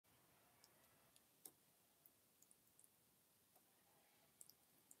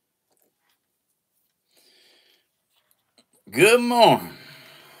Good morning.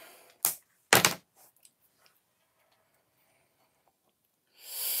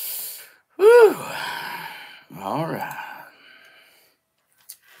 Whew. All right.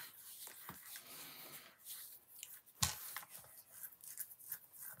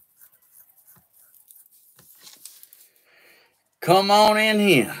 Come on in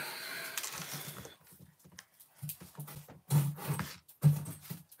here.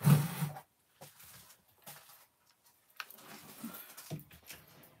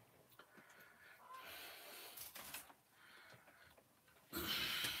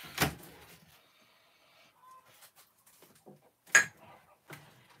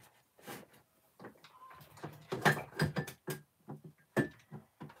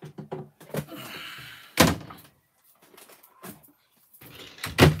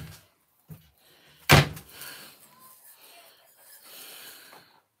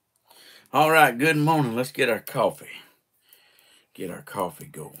 All right, good morning. Let's get our coffee. Get our coffee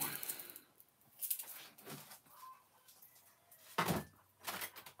going.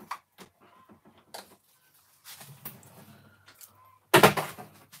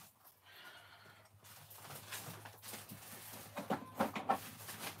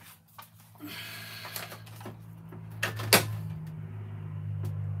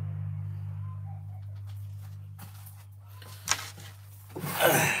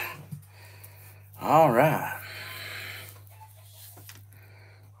 All right.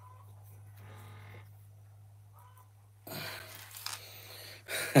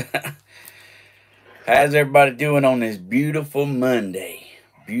 How's everybody doing on this beautiful Monday?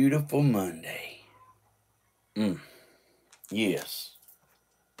 Beautiful Monday. Yes.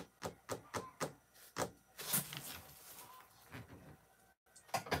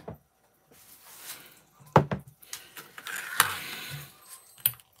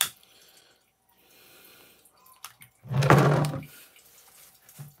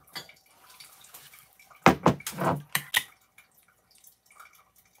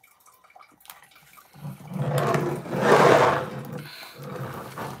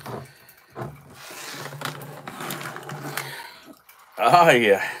 Oh,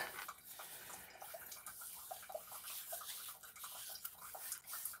 yeah.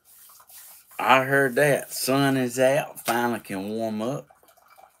 I heard that. Sun is out. Finally can warm up.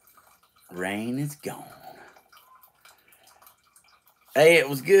 Rain is gone. Hey, it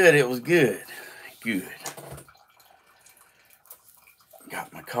was good. It was good. Good.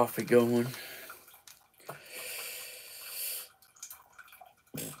 Got my coffee going.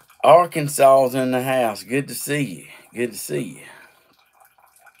 Arkansas's in the house. Good to see you. Good to see you.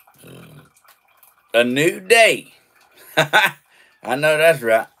 A new day. I know that's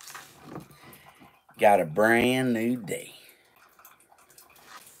right. Got a brand new day.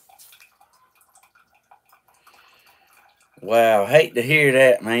 Wow, hate to hear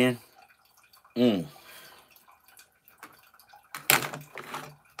that, man.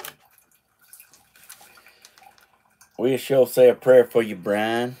 We'll sure say a prayer for you,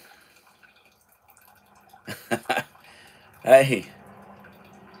 Brian. Hey.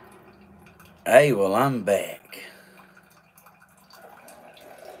 Hey, well, I'm back.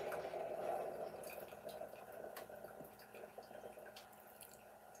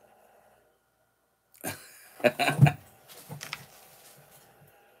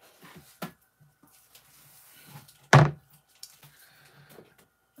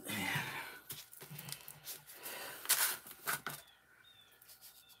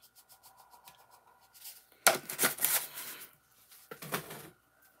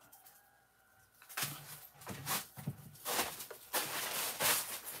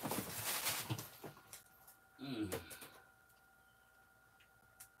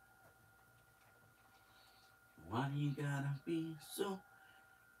 Why you gotta be so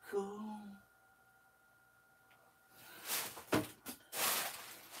cool?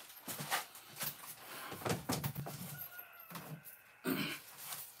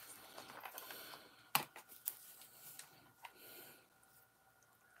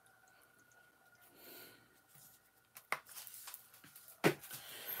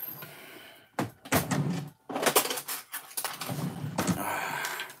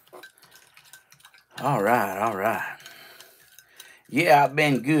 All right, all right. Yeah, I've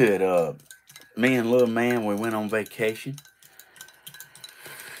been good. Me and little man, we went on vacation.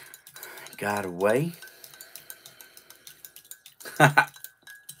 Got away. I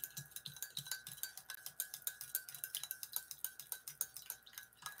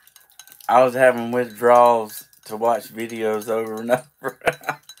was having withdrawals to watch videos over and over.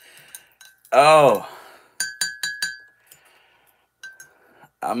 Oh,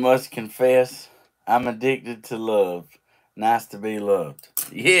 I must confess, I'm addicted to love. Nice to be loved.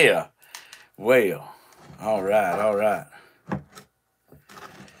 Yeah. Well, all right, all right.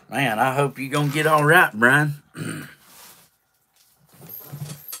 Man, I hope you're going to get all right, Brian.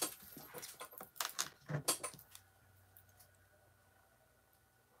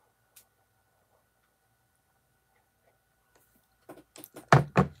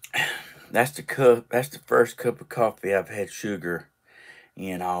 That's the cup. That's the first cup of coffee I've had sugar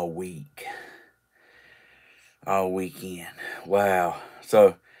in all week. All weekend. Wow.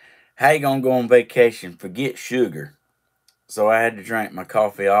 So, how you going to go on vacation? Forget sugar. So I had to drink my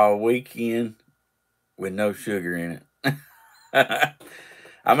coffee all weekend with no sugar in it.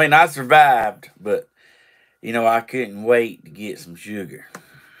 I mean, I survived, but you know, I couldn't wait to get some sugar.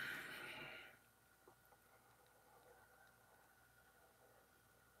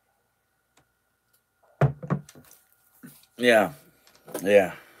 Yeah,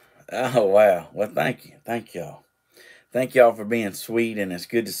 yeah. Oh wow. Well, thank you, thank y'all, thank y'all for being sweet, and it's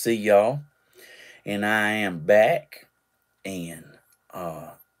good to see y'all. And I am back, and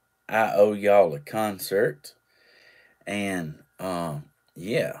I owe y'all a concert, and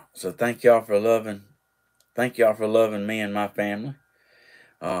yeah. So thank y'all for loving me and my family.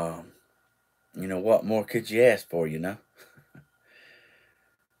 Um, you know, what more could you ask for, you know?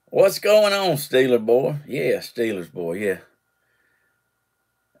 What's going on, Steeler boy? Yeah, Steelers boy, yeah.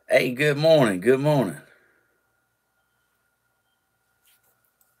 Hey, good morning, good morning.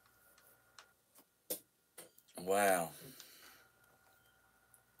 Wow.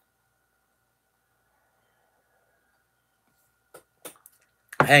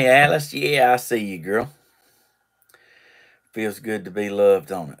 Hey, Alice, yeah, I see you, girl. Feels good to be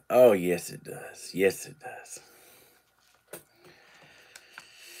loved on it. Oh, yes, it does. Yes, it does.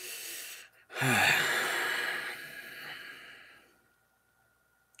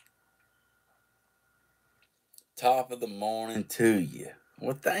 Top of the morning to you.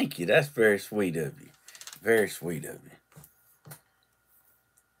 Well, thank you. That's very sweet of you. Very sweet of you.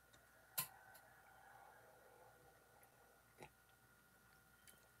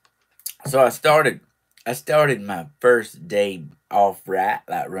 So I started my first day off right,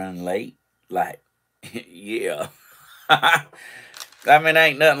 like running late. Like, yeah. I mean,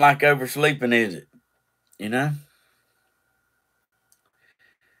 ain't nothing like oversleeping, is it? You know?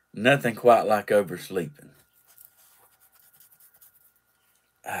 Nothing quite like oversleeping.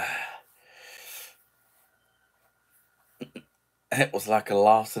 It was like a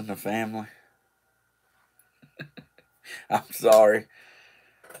loss in the family. I'm sorry.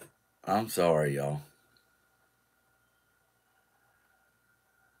 I'm sorry, y'all.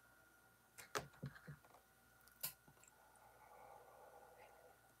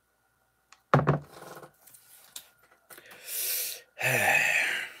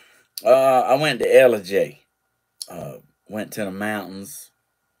 I went to LJ. Went to the mountains.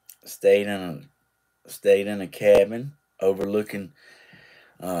 Stayed in a cabin overlooking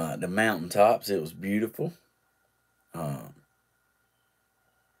the mountaintops. It was beautiful. Uh,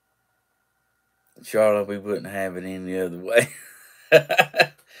 Charlotte, we wouldn't have it any other way.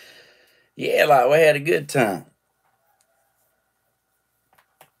 Yeah, like we had a good time.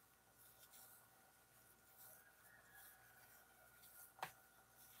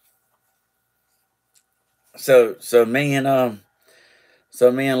 So me and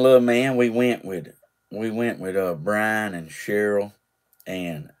little man, we went with Brian and Cheryl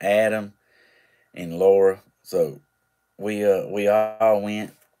and Adam and Laura. So we all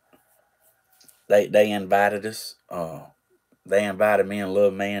went. They invited us. They invited me and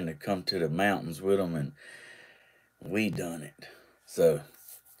little man to come to the mountains with them, and we done it. So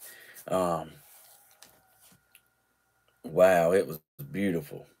um, wow, it was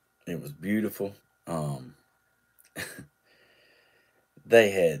beautiful. It was beautiful. Um,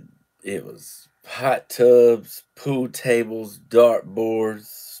 they had it was hot tubs, pool tables, dartboards,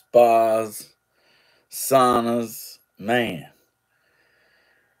 spas, saunas. Man,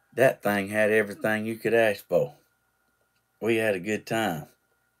 that thing had everything you could ask for. We had a good time.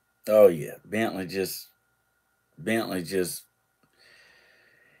 Oh yeah, Bentley just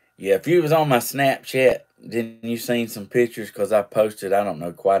yeah. If you was on my Snapchat, didn't you seen some pictures? Cause I posted, I don't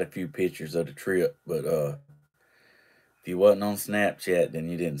know, quite a few pictures of the trip. But if you wasn't on Snapchat, then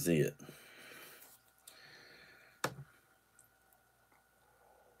you didn't see it.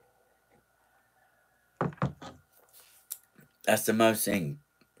 That's the most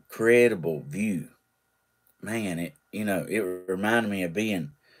incredible view, man. It reminded me of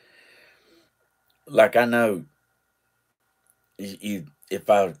being like I know if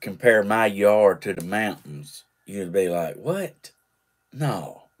I compare my yard to the mountains, you'd be like, what?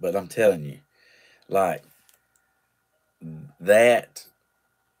 No, but I'm telling you, like that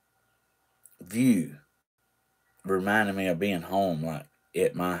view reminded me of being home, like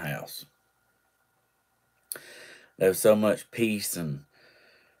at my house. There was so much peace, and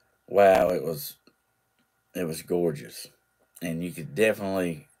wow, it was gorgeous. And you could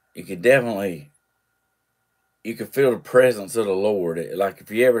feel the presence of the Lord. Like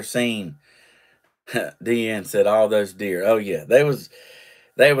if you ever seen Deanne said all those deer. Oh yeah, there was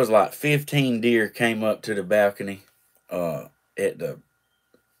like 15 deer came up to the balcony at the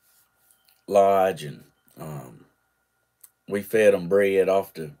lodge, and we fed them bread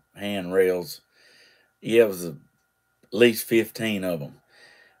off the handrails. Yeah, it was at least 15 of them.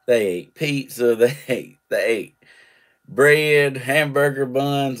 They ate pizza. They ate bread, hamburger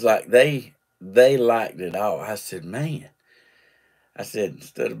buns. Like they liked it all. I said, man. I said,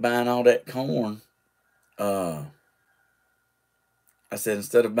 instead of buying all that corn, uh, I said,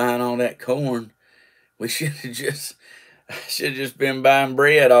 instead of buying all that corn, we should have just been buying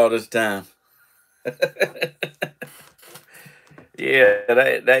bread all this time. Yeah,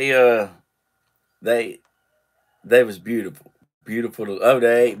 they they was beautiful, beautiful. Oh,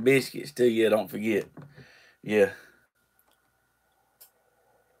 they ate biscuits too. Yeah, don't forget. Yeah.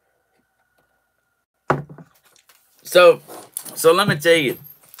 So, so let me tell you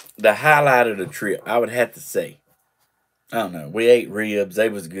the highlight of the trip. I would have to say, I don't know. We ate ribs. They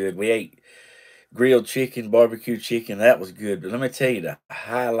was good. We ate grilled chicken, barbecue chicken. That was good. But let me tell you the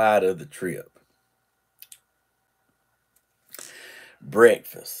highlight of the trip.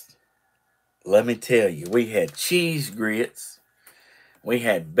 Breakfast. Let me tell you, we had cheese grits, we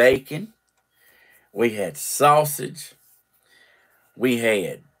had bacon, we had sausage, we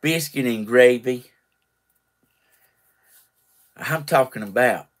had biscuit and gravy. I'm talking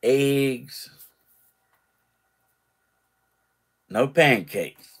about eggs, no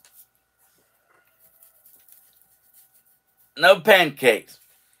pancakes. No pancakes.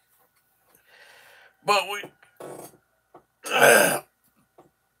 But we.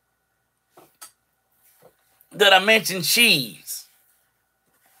 Did I mention cheese?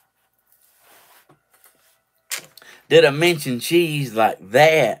 Did I mention cheese like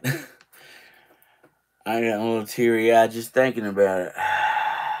that? I got a little teary eyed just thinking about it.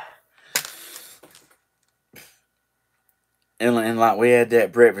 And like we had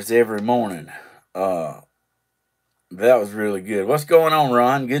that breakfast every morning. That was really good. What's going on,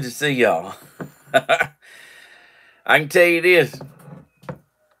 Ron? Good to see y'all. I can tell you this.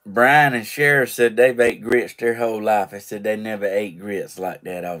 Brian and Sheriff said they've ate grits their whole life. I said they never ate grits like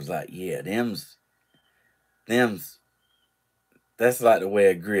that. I was like, yeah, them's, that's like the way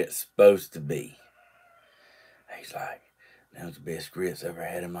a grit's supposed to be. He's like, them's the best grits I ever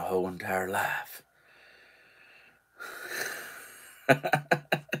had in my whole entire life.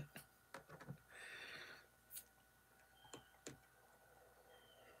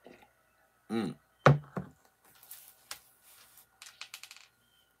 Mm.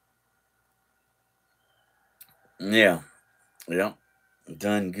 Yeah. Yeah.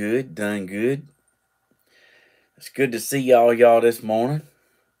 Done good. Done good. It's good to see y'all this morning.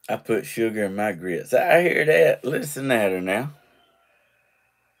 I put sugar in my grits. I hear that. Listen at her now.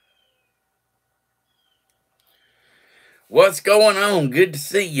 What's going on? Good to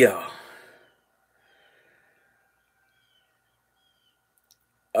see y'all.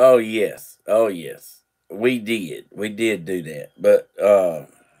 Oh yes. Oh yes. We did. We did do that. But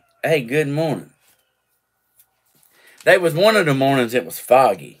hey, good morning. That was one of the mornings it was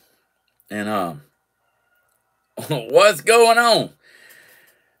foggy. And what's going on?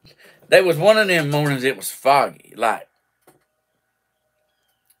 There was one of them mornings it was foggy. Like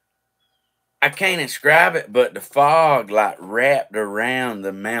I can't describe it, but the fog like wrapped around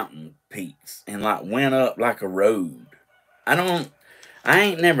the mountain peaks and like went up like a road. I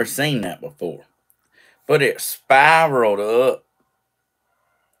ain't never seen that before. But it spiraled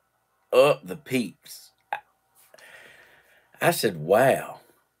up the peaks. I said, wow.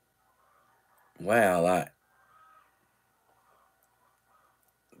 Wow, like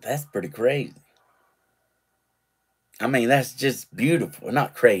that's pretty crazy. I mean, that's just beautiful.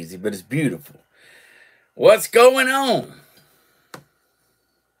 Not crazy, but it's beautiful. What's going on?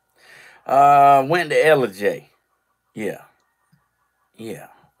 Went to LJ. Yeah. Yeah.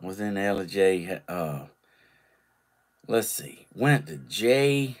 Was in LJ. Let's see. Went to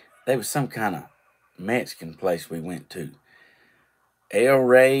J. There was some kind of Mexican place we went to. El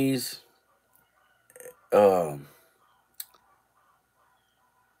Rey's. Um,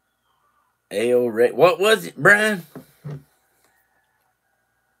 El Rey. What was it, Brian?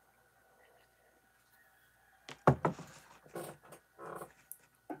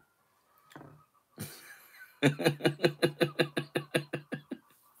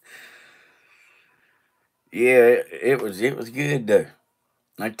 Yeah, it was good though.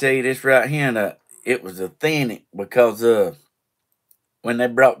 I tell you this right here, it was authentic because when they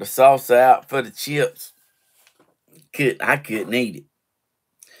brought the salsa out for the chips, I couldn't eat it.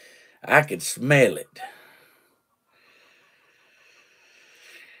 I could smell it.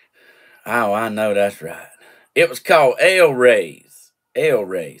 Oh, I know that's right. It was called El Rey's. El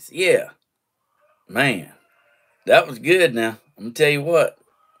Rey's. Yeah. Man, that was good now. I'm gonna tell you what.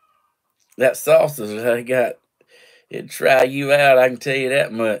 That salsa that I got, it'd try you out, I can tell you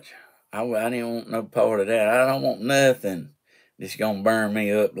that much. I didn't want no part of that. I don't want nothing that's gonna burn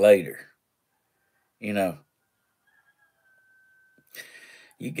me up later. You know.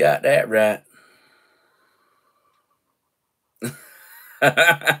 You got that right.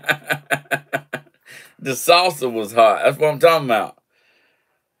 The salsa was hot. That's what I'm talking about.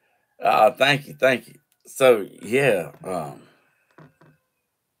 Thank you, thank you. So yeah,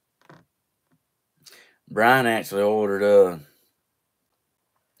 Brian actually ordered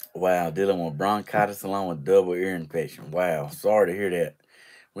wow, dealing with bronchitis along with double ear infection. Wow, sorry to hear that.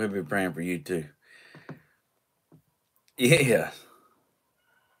 We'll be praying for you too. Yeah.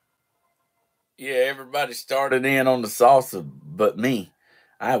 Yeah, everybody started in on the salsa but me.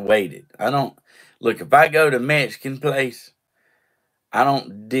 I waited. I don't look if I go to Mexican place, I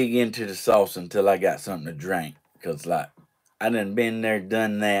don't dig into the sauce until I got something to drink. Cause like I done been there,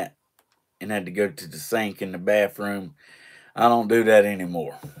 done that, and had to go to the sink in the bathroom. I don't do that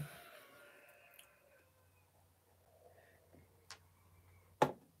anymore.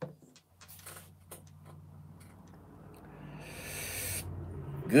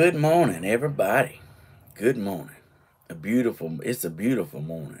 Good morning, everybody. Good morning. It's a beautiful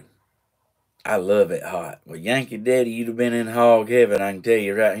morning. I love it hot. Well, Yankee Daddy, you'd have been in hog heaven, I can tell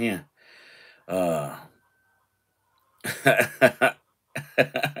you right here. Uh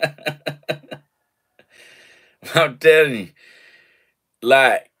I'm telling you,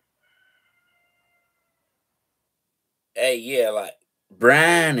 like, hey, yeah, like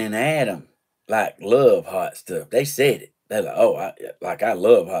Brian and Adam, like, love hot stuff. They said it. They're like, oh, I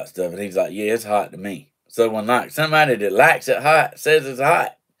love hot stuff, and he's like, yeah, it's hot to me. So when like somebody that likes it hot says it's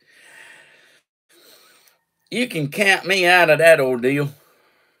hot, you can count me out of that ordeal.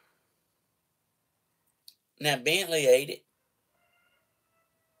 Now Bentley ate it.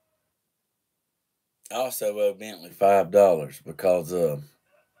 I also owe Bentley $5 because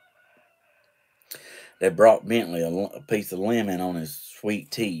they brought Bentley a piece of lemon on his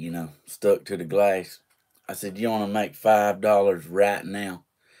sweet tea, stuck to the glass. I said, you want to make $5 right now?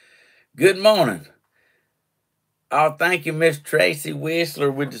 Good morning. Oh, thank you, Miss Tracy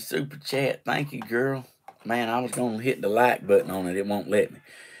Whistler with the super chat. Thank you, girl. Man, I was going to hit the like button on it. It won't let me.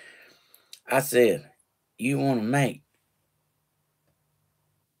 I said, you want to make.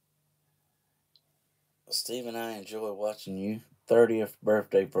 Steve and I enjoy watching you. 30th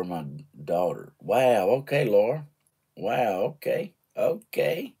birthday for my daughter. Wow. Okay, Laura. Wow. Okay.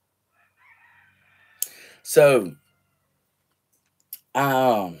 Okay. So,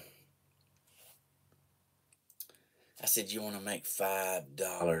 um, I said, you want to make $5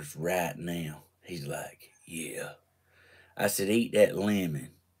 right now? He's like, yeah. I said, eat that lemon.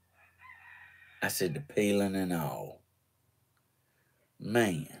 I said, the peeling and all.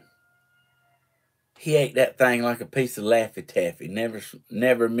 Man. He ate that thing like a piece of Laffy Taffy.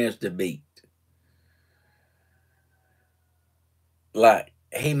 Never missed a beat. Like,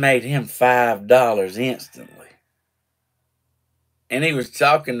 he made him $5 instantly. And he was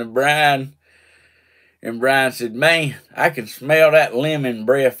talking to Brian. And Brian said, man, I can smell that lemon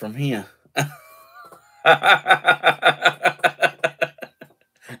breath from here. I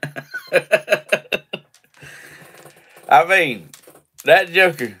mean, that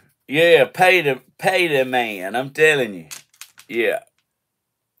joker, yeah, pay the man. I'm telling you. Yeah.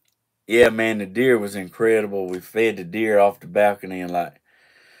 Yeah, man, the deer was incredible. We fed the deer off the balcony and like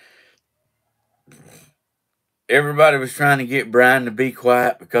everybody was trying to get Brian to be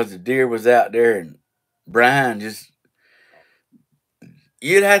quiet because the deer was out there and Brian just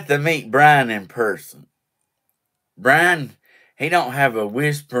you'd have to meet Brian in person. Brian, he don't have a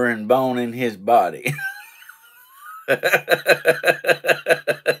whispering bone in his body.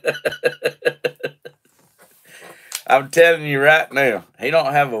 I'm telling you right now, he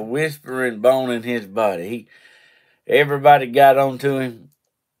don't have a whispering bone in his body. Everybody got onto him.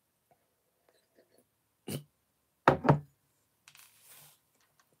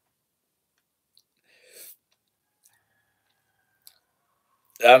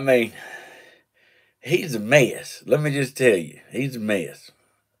 I mean, he's a mess. Let me just tell you, he's a mess.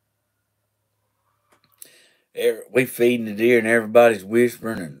 We feeding the deer and everybody's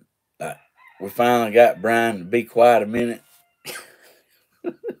whispering, and like, we finally got Brian to be quiet a minute.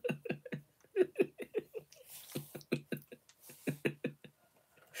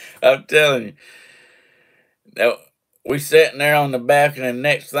 I'm telling you, that we sitting there on the balcony, and the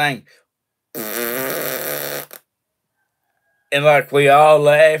next thing, and like we all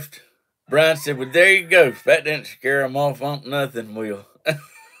laughed. Brian said, "Well, there you go. If that didn't scare him off, nothing will."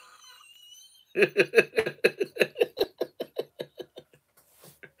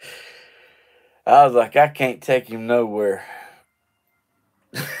 I was like, I can't take him nowhere.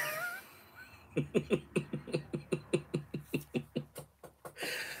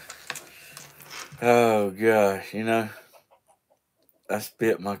 Oh gosh, I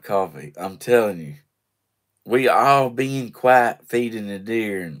spit my coffee. I'm telling you, we all being quiet feeding the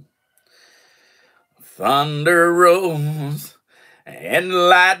deer, and thunder rolls and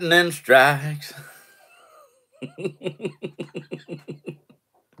lightning strikes.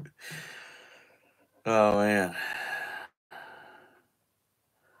 Oh man.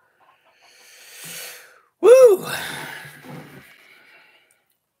 Woo!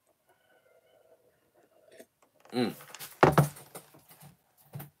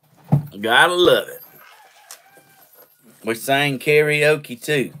 Gotta love it. We sang karaoke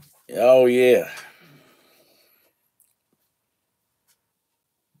too. Oh yeah.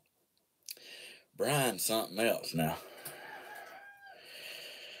 Brian's something else now.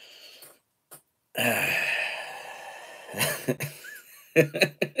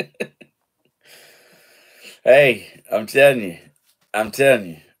 Hey, I'm telling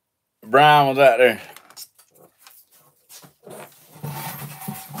you. Brian was out there.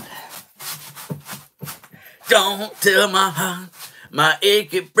 Don't tell my heart, my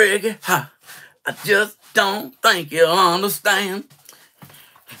achy breaky heart. I just don't think you'll understand.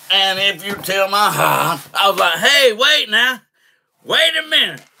 And if you tell my heart, I was like, hey, wait now. Wait a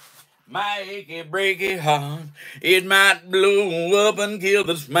minute. My achy breaky heart, it might blow up and kill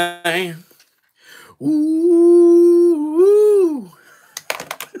this man. Ooh.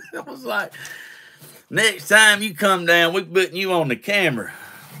 I was like, next time you come down, we're putting you on the camera.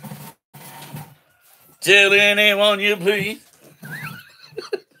 Tell anyone you please.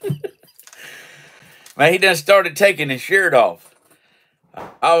 Man, he done started taking his shirt off.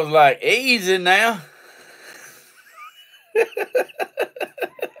 I was like, easy now.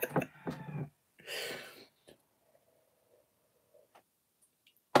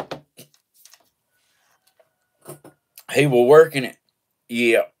 He was working it.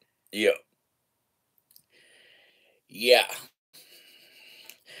 Yeah.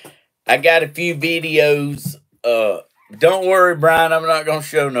 I got a few videos. Don't worry, Brian, I'm not going to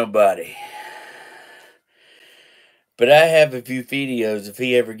show nobody. But I have a few videos. If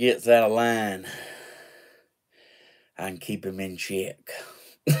he ever gets out of line, I can keep him in check.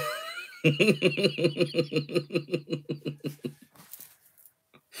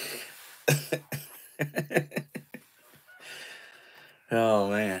 Oh,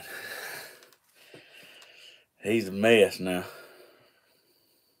 man. He's a mess now.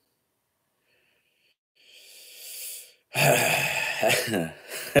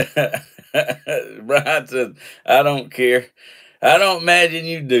 Brian said, I don't care. I don't imagine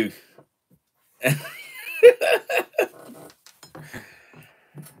you do.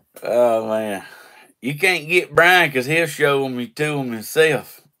 Oh, man. You can't get Brian because he'll show me to him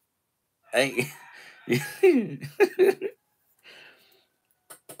himself. Hey.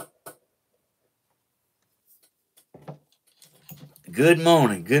 Good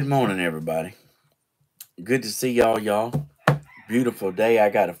morning, everybody. Good to see y'all. Beautiful day. I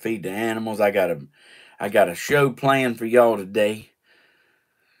gotta feed the animals. I got a show planned for y'all today.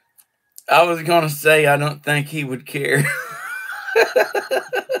 I was gonna say I don't think he would care.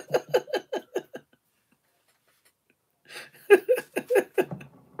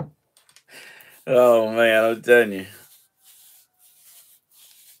 Oh man, I'm telling you.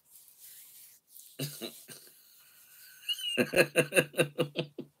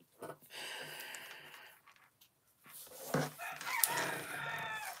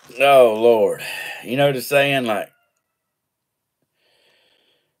 Oh Lord. You know the saying like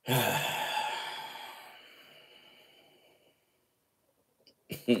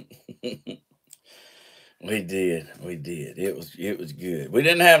we did. It was good. We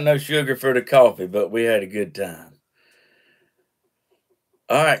didn't have no sugar for the coffee, but we had a good time.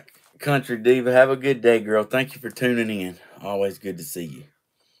 All right, Country Diva, have a good day, girl. Thank you for tuning in. Always good to see you.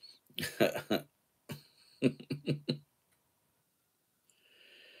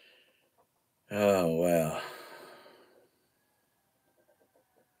 Oh wow.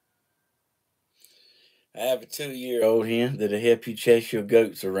 I have a 2-year-old hen that'll help you chase your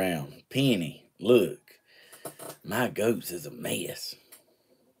goats around. Penny, look. My goats is a mess.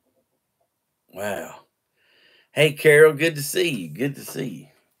 Wow. Hey, Carol, good to see you. Good to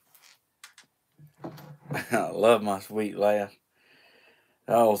see you. I love my sweet laugh.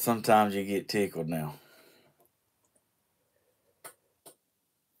 Oh, sometimes you get tickled now.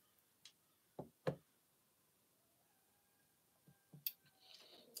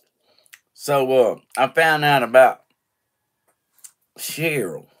 So, I found out about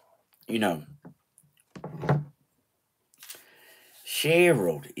Cheryl. You know,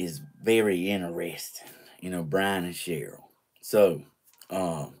 Cheryl is very interesting. You know, Brian and Cheryl. So,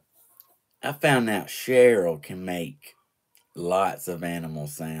 I found out Cheryl can make lots of animal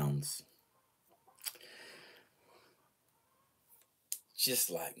sounds.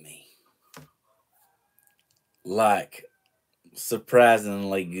 Just like me. Like,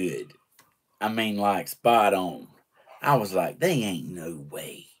 surprisingly good. I mean, like, spot on. I was like, they ain't no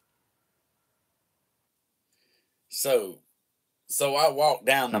way. So I walked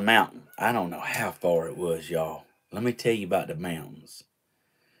down the mountain. I don't know how far it was, y'all. Let me tell you about the mountains.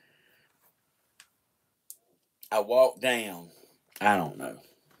 I walked down, I don't know,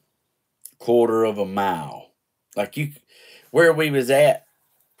 quarter of a mile. Like where we was at,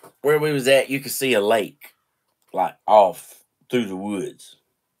 you could see a lake, like off through the woods.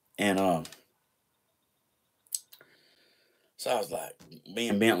 And so I was like, me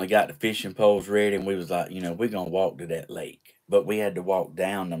and Bentley got the fishing poles ready, and we was like, we're gonna walk to that lake. But we had to walk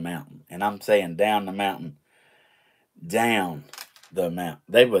down the mountain. And I'm saying down the mountain, down the mountain.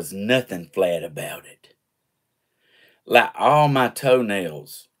 There was nothing flat about it. Like all my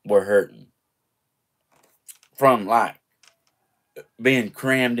toenails were hurting from like being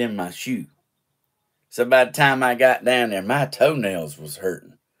crammed in my shoe. So by the time I got down there, my toenails was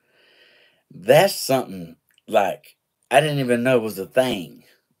hurting. That's something like I didn't even know was a thing.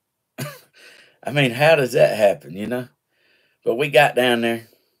 I mean, how does that happen? But we got down there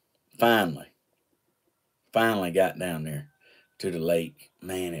finally. Finally got down there to the lake.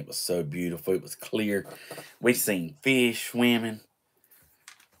 Man, it was so beautiful. It was clear. We seen fish swimming.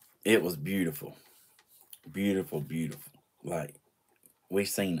 It was beautiful. Beautiful, beautiful. Like, we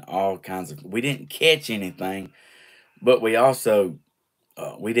seen all kinds of. We didn't catch anything, but we also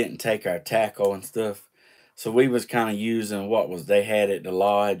we didn't take our tackle and stuff. So we was kind of using what was they had at the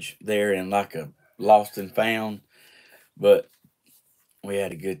lodge there in like a lost and found. But we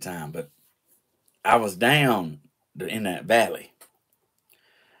had a good time. But I was down in that valley,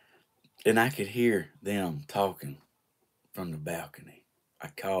 and I could hear them talking from the balcony. I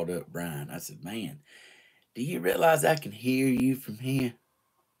called up Brian. I said, "Man, do you realize I can hear you from here?"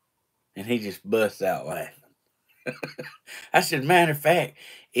 And he just bust out laughing. I said, "Matter of fact,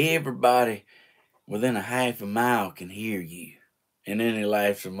 everybody within a half a mile can hear you." And then he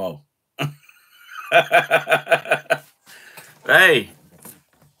laughed some more. Hey,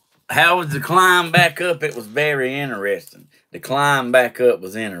 how was the climb back up? It was very interesting. The climb back up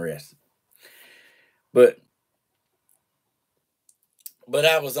was interesting. But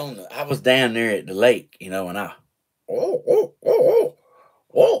I was down there at the lake, and I oh oh oh oh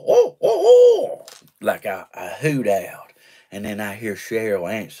oh oh oh oh like I hoot out, and then I hear Cheryl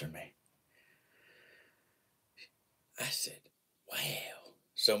answer me. I said, "Wow."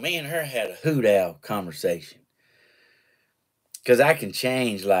 So me and her had a hoot owl conversation. Cause I can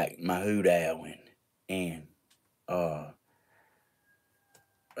change like my hoot owl and uh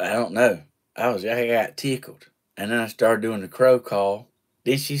I don't know. I got tickled. And then I started doing the crow call.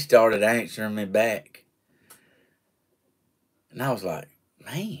 Then she started answering me back. And I was like,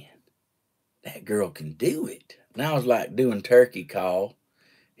 man, that girl can do it. And I was like doing turkey call.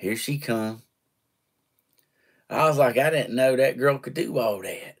 Here she come. I was like, I didn't know that girl could do all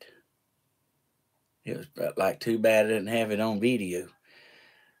that. It was like too bad I didn't have it on video.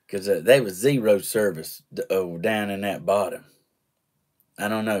 Because there was zero service down in that bottom. I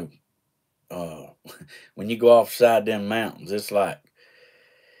don't know. When you go offside them mountains, it's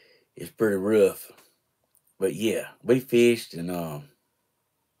pretty rough. But yeah, we fished and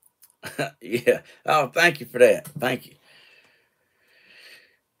yeah. Oh, thank you for that. Thank you.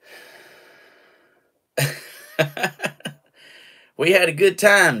 We had a good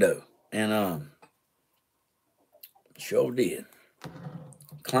time though, and sure did.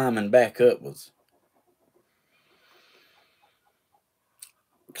 Climbing back up was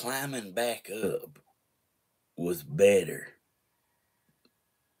better.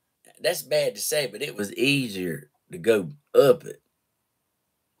 That's bad to say, but it was easier to go up it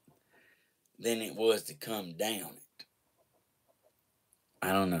than it was to come down it.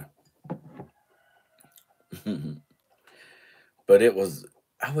 I don't know. But it was,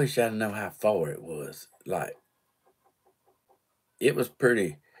 I wish I'd know how far it was. Like, it was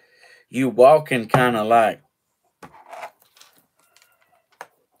pretty, you walking kind of like,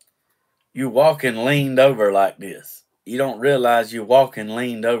 you walking leaned over like this. You don't realize you're walking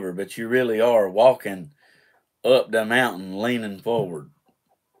leaned over, but you really are walking up the mountain leaning forward.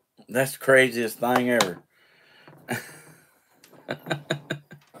 That's the craziest thing ever.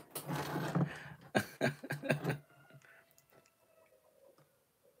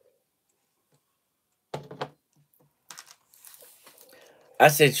 I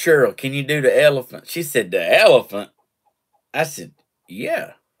said, Cheryl, can you do the elephant? She said, the elephant? I said,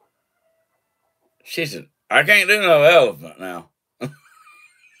 yeah. She said, I can't do no elephant now.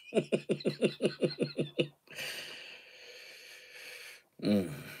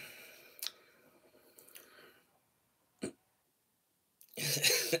 Mm.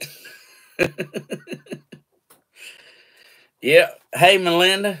 Yeah. Hey,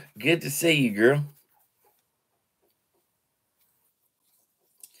 Melinda. Good to see you, girl.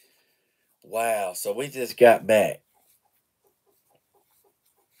 Wow. So we just got back.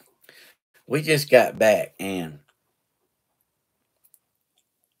 We just got back, and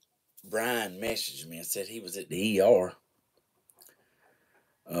Brian messaged me and said he was at the ER.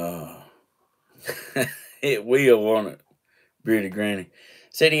 Uh, it will, won't it? Pretty granny.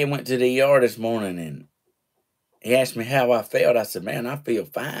 Said he went to the ER this morning, and he asked me how I felt. I said, man, I feel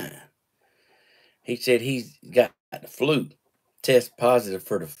fine. He said he's got the flu. Test positive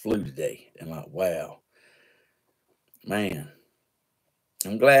for the flu today. I'm like, wow. Man,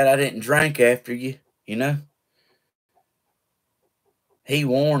 I'm glad I didn't drink after you, you know? He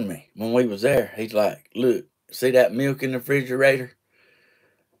warned me when we was there. He's like, look, see that milk in the refrigerator?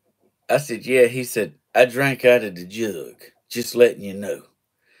 I said, yeah. He said, I drank out of the jug. Just letting you know.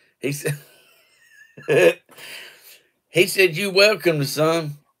 He said, he said, you welcome to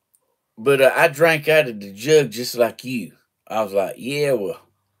some, but I drank out of the jug just like you. I was like, yeah, well,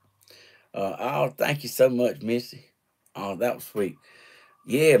 oh, thank you so much, Missy. Oh, that was sweet.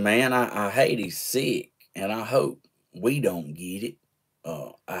 Yeah, man, I hate he's sick, and I hope we don't get it.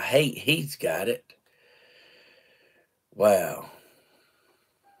 I hate he's got it. Wow.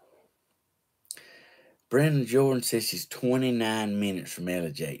 Brenda Jordan says she's 29 minutes from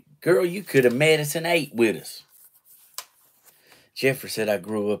LJ. Girl, you could have met us and ate with us. Jeffrey said I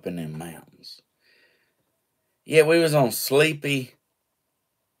grew up in them mountains. Yeah, we was on Sleepy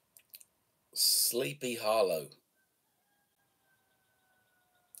Hollow.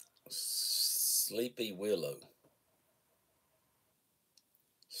 Sleepy Willow.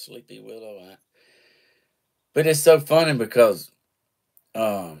 Sleepy Willow. But it's so funny because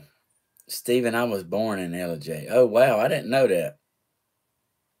um Stephen, I was born in LJ. Oh wow, I didn't know that.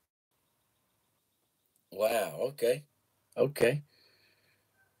 Wow, okay. Okay.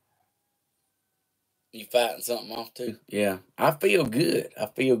 You fighting something off too? Yeah. I feel good. I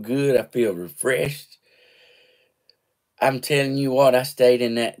feel good. I feel refreshed. I'm telling you what, I stayed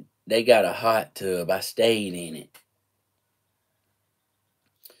in that. They got a hot tub. I stayed in it.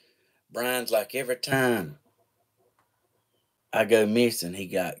 Brian's like every time I go missing, he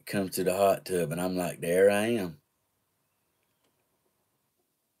got comes to the hot tub, and I'm like, there I am.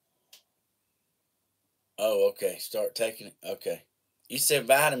 Oh, okay. Start taking it. Okay. You said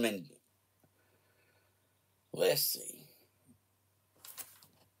vitamin. Let's see.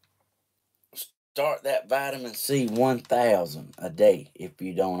 Start that vitamin C 1000 a day if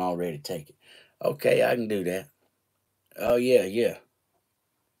you don't already take it. Okay, I can do that. Oh yeah, yeah.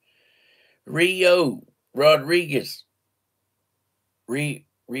 Rio Rodriguez.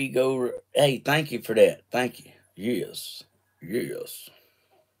 Rigo. Hey, thank you for that. Thank you. Yes. Yes.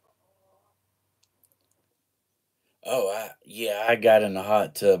 Oh, I got in the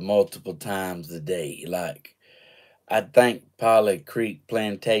hot tub multiple times a day. Like I think Polly Creek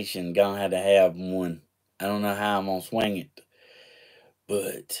Plantation gonna have to have one. I don't know how I'm gonna swing it,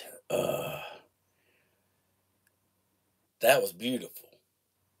 but that was beautiful.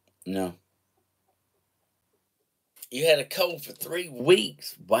 No, you had a cold for 3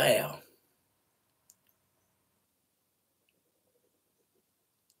 weeks. Wow.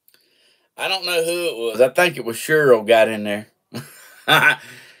 I don't know who it was. I think it was Cheryl got in there.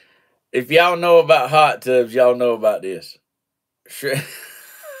 If y'all know about hot tubs, y'all know about this. Sure.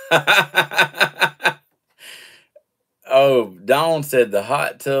 Oh, Dawn said the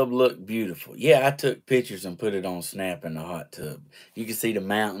hot tub looked beautiful. Yeah, I took pictures and put it on Snap in the hot tub. You can see the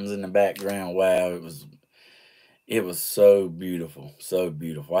mountains in the background. Wow, it was so beautiful, so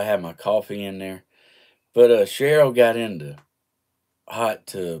beautiful. I had my coffee in there, but Cheryl got into hot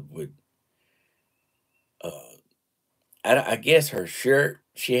tub with I guess her shirt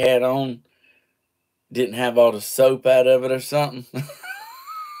she had on didn't have all the soap out of it or something.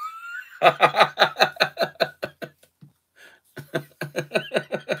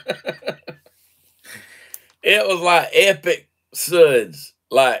 It was like epic suds,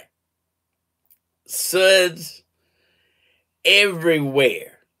 like suds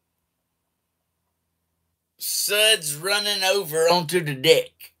everywhere. Suds running over onto the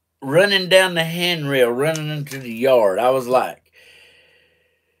deck, running down the handrail, running into the yard. I was like,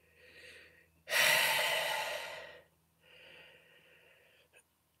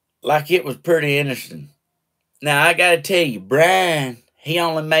 it was pretty interesting. Now, I got to tell you, Brian, he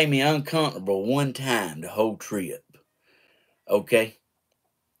only made me uncomfortable one time the whole trip. Okay?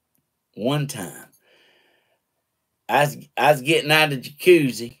 One time. I was getting out of the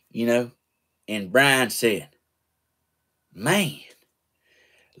jacuzzi, you know, and Brian said, "Man,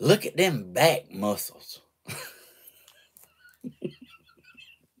 look at them back muscles."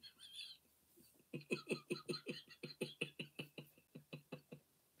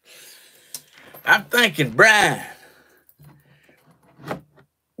 I'm thinking, Brian,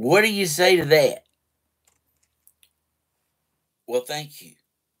 what do you say to that? Well, thank you.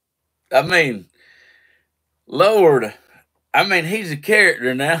 I mean, Lord, I mean, he's a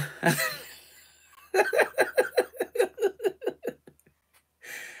character now.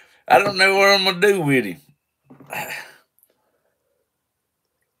 I don't know what I'm going to do with him.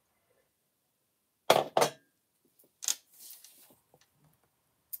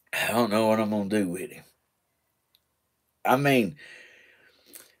 I don't know what I'm going to do with him. I mean,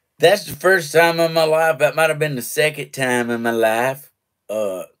 that's the first time in my life. That might have been the second time in my life.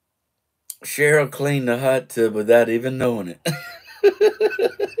 Cheryl cleaned the hot tub without even knowing it.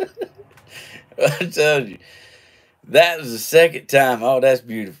 I told you. That was the second time. Oh, that's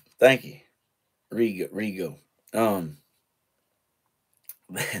beautiful. Thank you. Rigo. Um,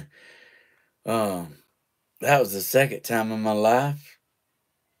 that was the second time in my life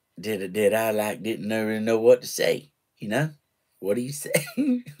did I didn't really know what to say. You know? What do you say?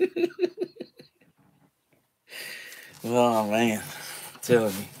 Oh man. I'm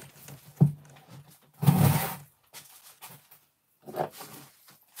telling you.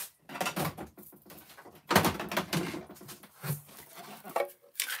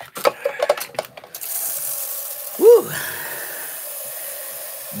 Woo.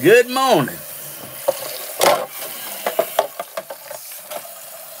 Good morning.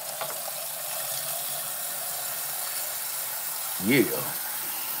 Yeah.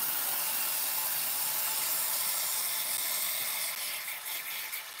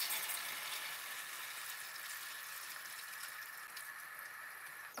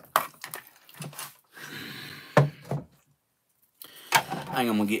 I think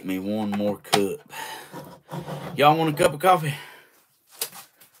I'm gonna get me one more cup. Y'all want a cup of coffee?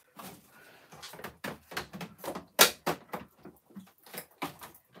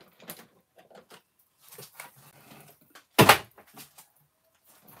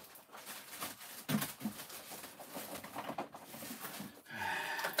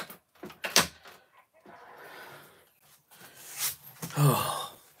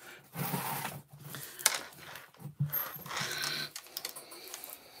 Oh.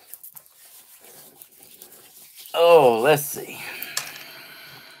 Oh, let's see.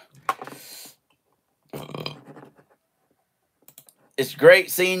 It's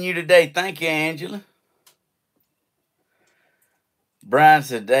great seeing you today. Thank you, Angela. Brian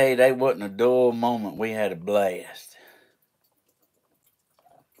said, "Hey, they wasn't a dull moment. We had a blast."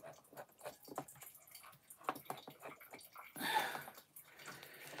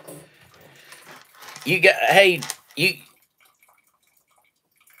 Hey,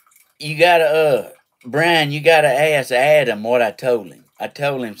 you gotta, Brian, you gotta ask Adam what I told him. I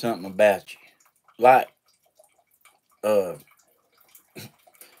told him something about you. Like, uh,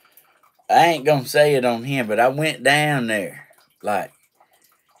 I ain't gonna say it on him, but I went down there. Like,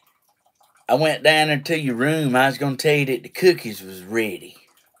 I went down there to your room. I was gonna tell you that the cookies was ready.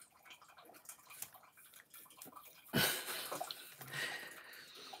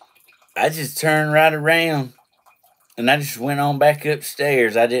 I just turned right around and I just went on back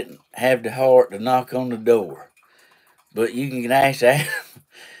upstairs. I didn't have the heart to knock on the door. But you can ask that.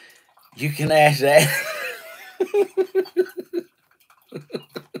 You can ask that.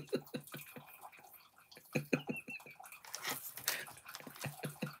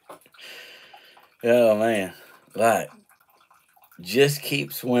 Oh man. Like, just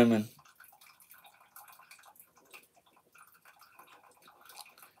keep swimming.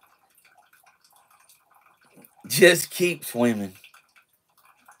 Just keep swimming.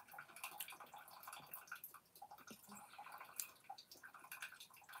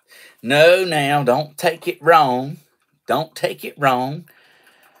 No, now, don't take it wrong. Don't take it wrong.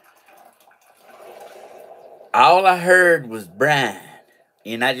 All I heard was Brian,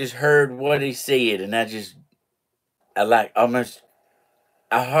 and I just heard what he said, and I like almost,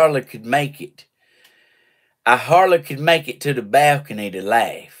 I hardly could make it. I hardly could make it to the balcony to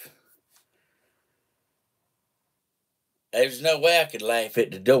laugh. There's no way I could laugh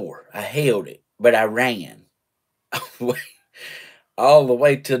at the door. I held it, but I ran all the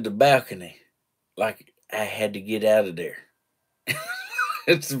way to the balcony, like I had to get out of there.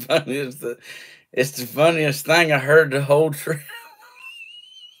 It's the funniest. It's the funniest thing I heard the whole trip.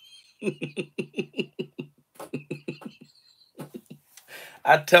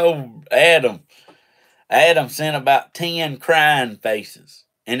 I told Adam. Adam sent about 10 crying faces.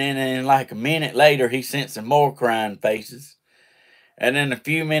 And then in like a minute later, he sent some more crying faces. And then a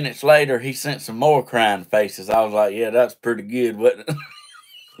few minutes later, he sent some more crying faces. I was like, yeah, that's pretty good, wasn't it?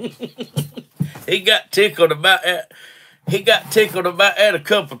 He got tickled about that. He got tickled about that a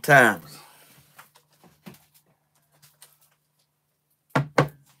couple times.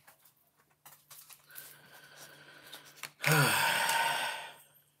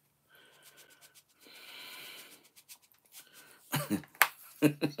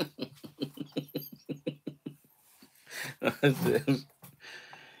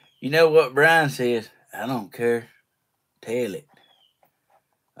 You know what Brian says? I don't care. Tell it.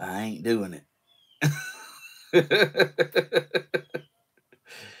 I ain't doing it.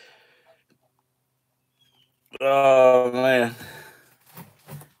 Oh, man.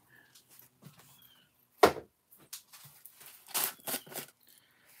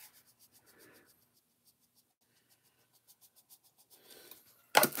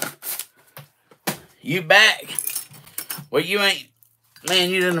 You back? Well, you ain't.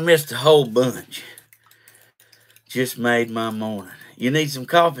 Man, you done missed a whole bunch. Just made my morning. You need some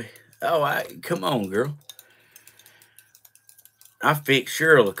coffee? Oh, come on, girl. I fixed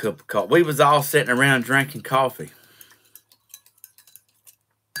Cheryl a cup of coffee. We was all sitting around drinking coffee.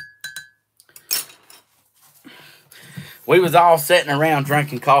 We was all sitting around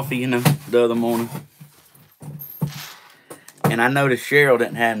drinking coffee, you know, the other morning. And I noticed Cheryl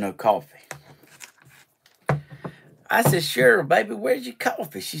didn't have no coffee. I said, Cheryl, baby, where's your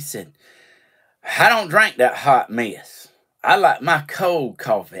coffee? She said, I don't drink that hot mess. I like my cold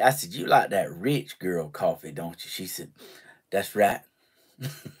coffee. I said, you like that rich girl coffee, don't you? She said, that's right.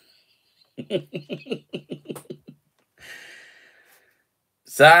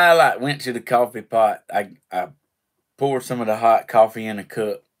 So I went to the coffee pot. I poured some of the hot coffee in a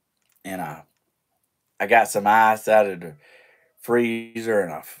cup, and I got some ice out of the freezer,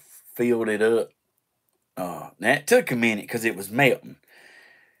 and I filled it up. Now it took a minute because it was melting,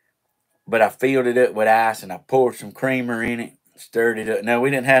 but I filled it up with ice, and I poured some creamer in it, stirred it up. Now we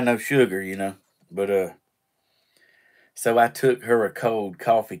didn't have no sugar, you know, but so I took her a cold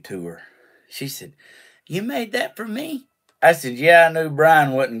coffee to her. She said, "You made that for me?" I said, "Yeah, I knew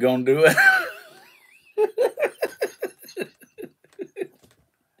Brian wasn't gonna do it."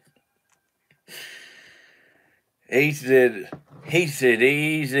 He said,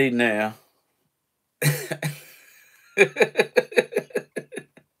 easy now.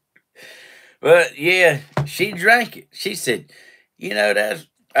 But yeah, she drank it. She said, you know,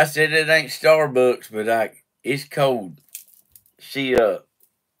 I said it ain't Starbucks, but it's cold. She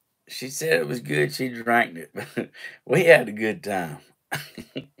said it was good. She drank it. We had a good time.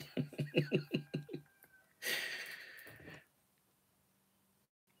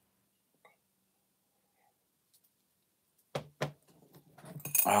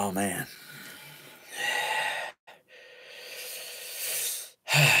 Oh man.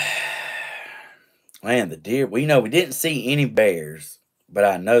 Man, the deer. We know we didn't see any bears, but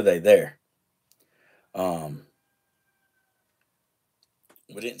I know they there. Um,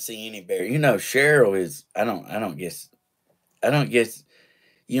 we didn't see any bear. You know, Cheryl is. I don't guess.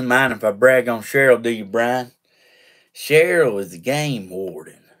 You mind if I brag on Cheryl? Do you, Brian? Cheryl is the game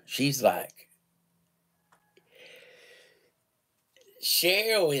warden.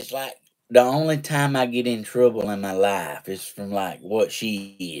 Cheryl is like the only time I get in trouble in my life is from like what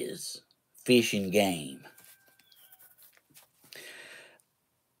she is, fishing game.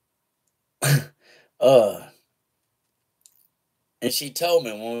 uh, and she told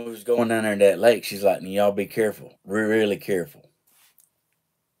me when we was going down there to that lake, she's like, "Y'all be careful, really careful."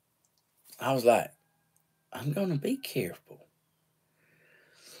 I was like, "I'm gonna be careful."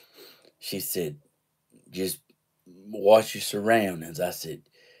 She said, "Just watch your surroundings." I said,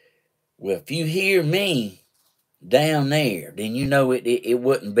 "Well, if you hear me down there, then you know it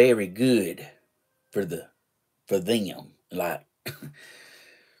wasn't very good for them." Like,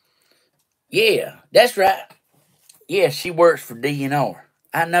 Yeah, that's right. Yeah, she works for DNR.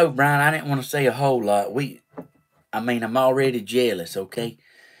 I know, Brian. I didn't want to say a whole lot. I'm already jealous, okay?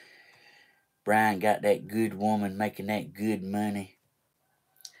 Brian got that good woman making that good money.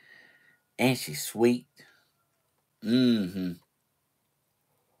 And she's sweet. Mm-hmm.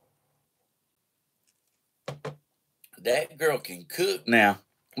 That girl can cook now.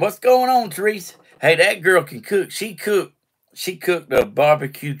 What's going on, Teresa? Hey, that girl can cook. She cooked a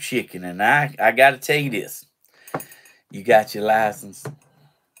barbecue chicken, and I gotta tell you this. You got your license.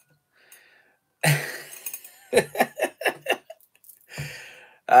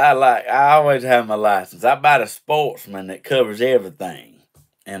 I always have my license. I buy the Sportsman that covers everything.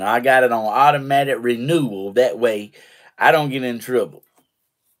 And I got it on automatic renewal. That way I don't get in trouble.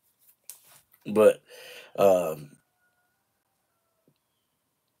 But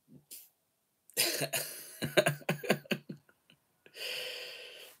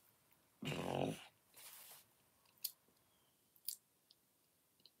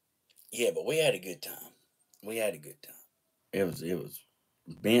yeah, but we had a good time. We had a good time. It was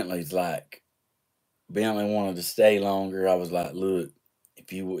Bentley's like Bentley wanted to stay longer. I was like, look,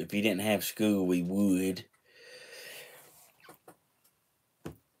 if you didn't have school, we would.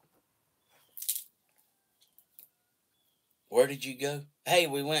 Where did you go? Hey,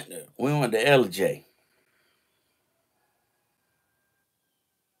 we went to LJ.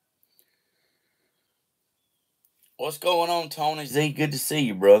 What's going on, Tony Z? Good to see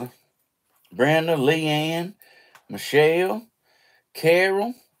you, brother. Brenda, Leanne, Michelle,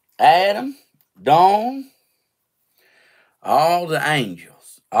 Carol, Adam, Dawn, all the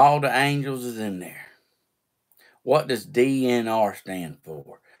angels. All the angels is in there. What does DNR stand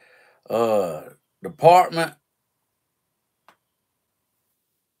for? Department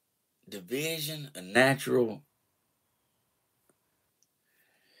Division of Natural.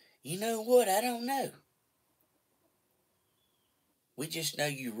 You know what? I don't know. We just know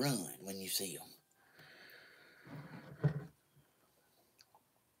you run when you see them.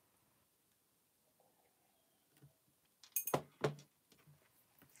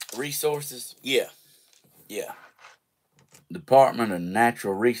 Resources? Yeah. Yeah. Department of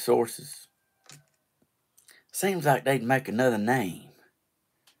Natural Resources. Seems like they'd make another name.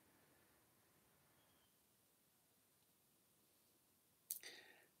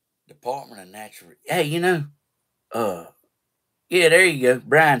 Department of Natural. Hey, uh, yeah, there you go.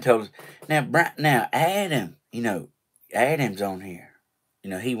 Brian told us. Now Adam, Adam's on here.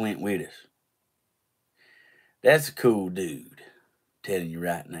 He went with us. That's a cool dude. Telling you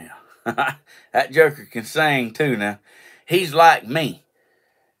right now. That joker can sing too now. He's like me.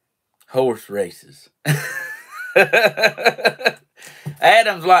 Horse races.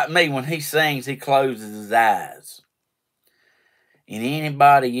 Adam's like me. When he sings, he closes his eyes. And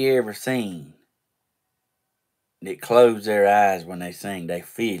anybody you ever seen that close their eyes when they sing, they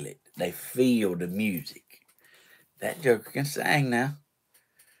feel it. They feel the music. That joker can sing now.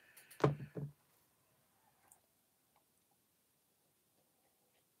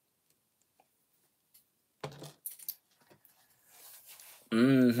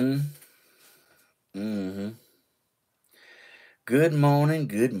 Mm-hmm. Mm-hmm. Good morning,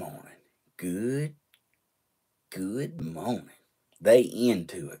 good morning. Good morning. They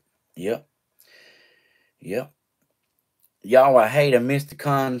into it. Yep. Yep. Y'all, I hate I missed the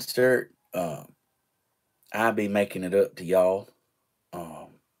concert. I'll be making it up to y'all. Um,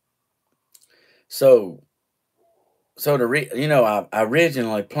 so I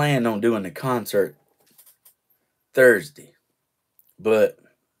originally planned on doing the concert Thursday, but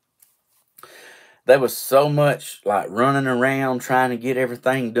there was so much like running around trying to get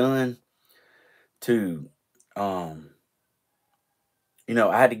everything done to um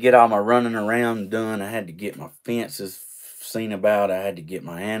I had to get all my running around done. I had to get my fences seen about. I had to get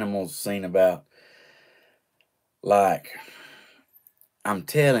my animals seen about. Like, I'm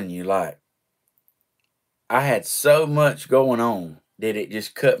telling you, like, I had so much going on that it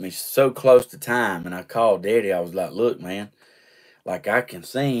just cut me so close to time. And I called Daddy. I was like, look, man, like, I can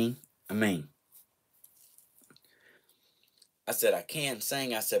sing. I mean, I said, I can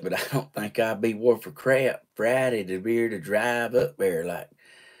sing. I said, but I don't think I'd be worth a crap Friday to be here to drive up there. Like,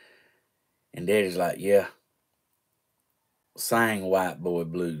 and Daddy's like, yeah, sang White Boy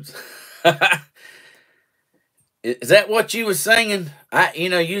Blues. Is that what you was singing?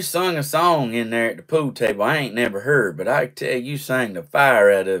 You sung a song in there at the pool table I ain't never heard, but I can tell you sang the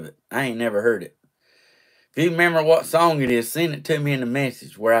fire out of it. I ain't never heard it. If you remember what song it is, send it to me in the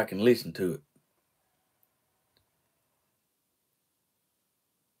message where I can listen to it.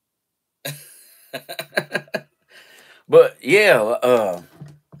 But yeah,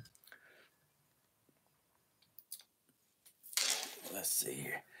 let's see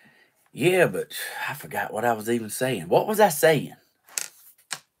here. Yeah, but I forgot what I was even saying. What was I saying?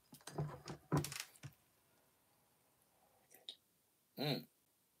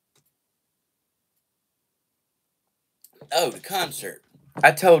 Oh, the concert.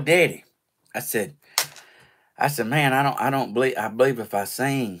 I told Daddy. I said, man, I don't believe. I believe if I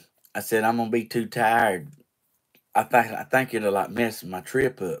sing, I said I'm gonna be too tired. I think it'll like mess my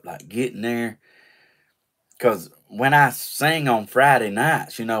trip up, like getting there. Cause when I sing on Friday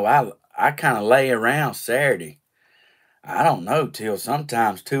nights, I kind of lay around Saturday. I don't know till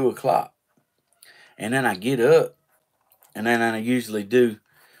sometimes 2 o'clock, and then I get up, and then I usually do.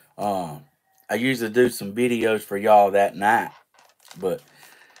 Um, I usually do some videos for y'all that night, but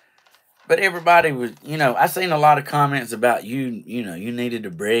everybody was, I seen a lot of comments about you needed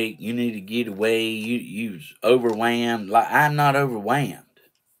a break, you need to get away, you was overwhelmed. Like I'm not overwhelmed.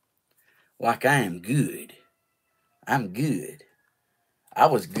 Like I am good. I'm good. I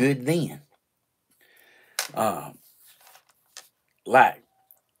was good then. Um, like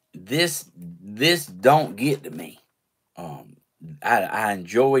this don't get to me. Um, I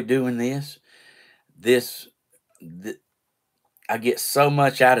enjoy doing this. This, I get so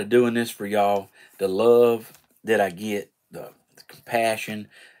much out of doing this for y'all. The love that I get, the compassion,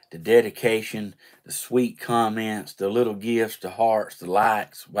 the dedication, the sweet comments, the little gifts, the hearts, the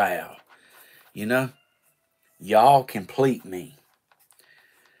likes. Wow. You know, y'all complete me.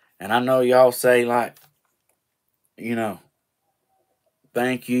 And I know y'all say, like,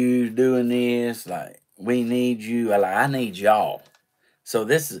 thank you doing this. Like, we need you. I need y'all. So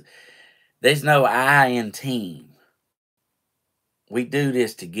there's no I in team. We do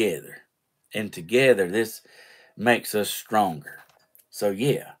this together. And together, this makes us stronger. So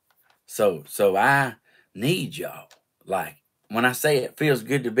yeah. So I need y'all. Like when I say it feels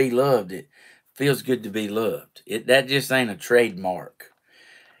good to be loved, it feels good to be loved. That just ain't a trademark.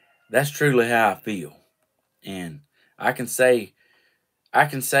 That's truly how I feel. And I can say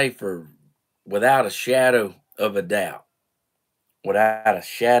for without a shadow of a doubt, without a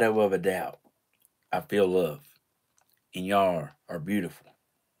shadow of a doubt, I feel love. And y'all are beautiful.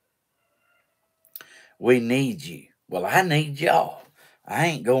 We need you. Well, I need y'all. I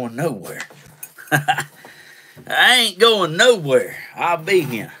ain't going nowhere. I ain't going nowhere. I'll be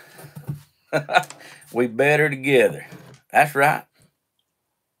here. We better together. That's right.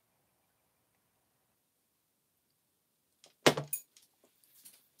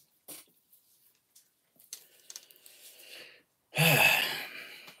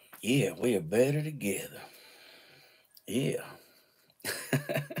 Yeah, we are better together. Yeah.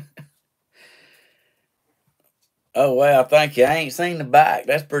 Oh, wow. Thank you. I ain't seen the bike.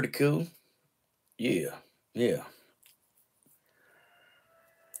 That's pretty cool. Yeah. Yeah.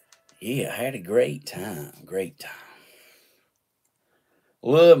 Yeah. I had a great time. Great time.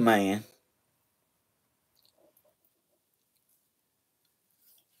 Little man.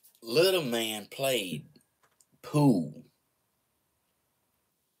 Little man played pool.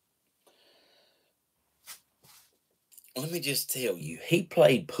 Let me just tell you, he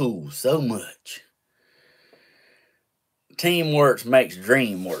played pool so much. Teamwork makes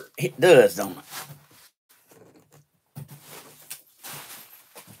dream work. It does, don't it?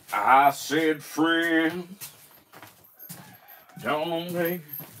 I said, friend, don't make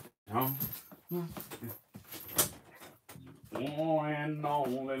no. One and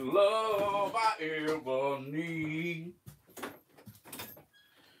only love I ever need.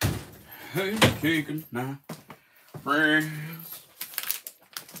 Hey, kicking now, friends,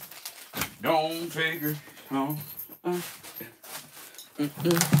 don't take her home.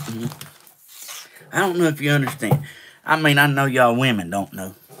 I don't know if you understand. I mean, I know y'all women don't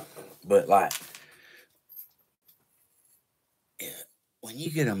know, but like, when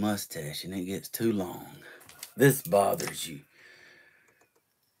you get a mustache and it gets too long, this bothers you.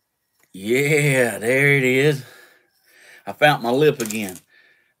 Yeah, there it is. I found my lip again.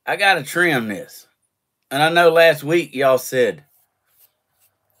 I gotta trim this. And I know last week y'all said,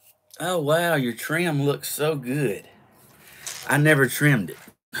 oh wow, your trim looks so good. I never trimmed it.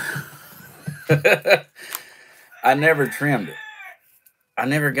 I never trimmed it. I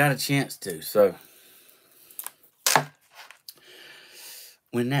never got a chance to. So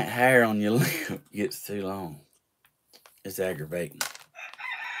when that hair on your lip gets too long, it's aggravating.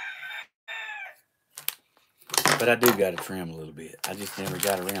 But I do got to trim a little bit. I just never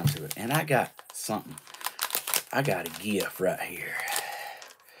got around to it. And I got something. I got a gift right here.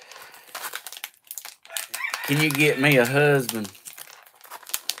 Can you get me a husband?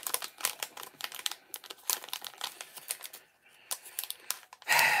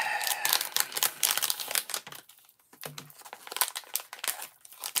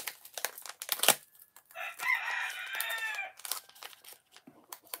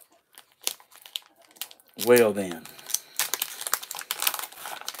 Well then.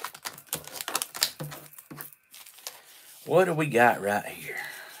 What do we got right here?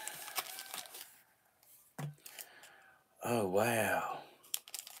 Oh, wow.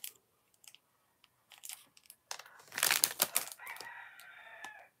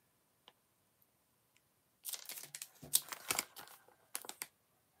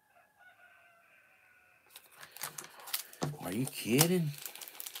 Are you kidding?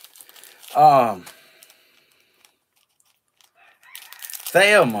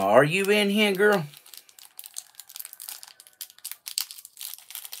 Thelma, are you in here, girl?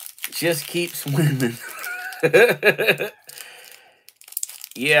 Just keep swimming.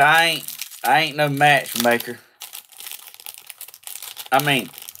 Yeah, I ain't no matchmaker. I mean,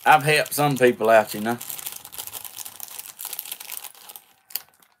 I've helped some people out, you know.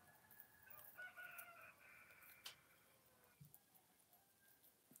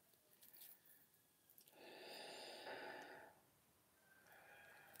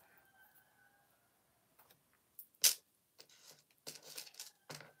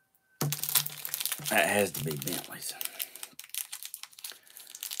 That has to be Bentley's.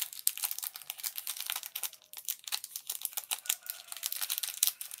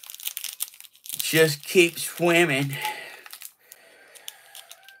 Just keep swimming.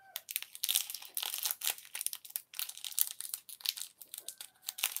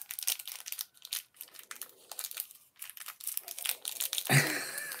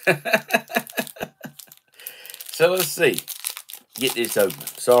 So let's see. Get this open.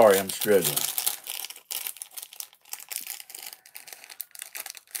 Sorry, I'm struggling.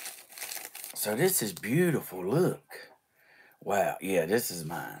 So this is beautiful. Look. Wow. Yeah, this is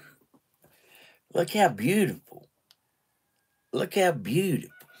mine. Look how beautiful. Look how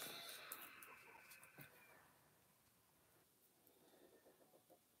beautiful.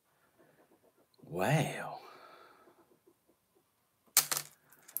 Wow.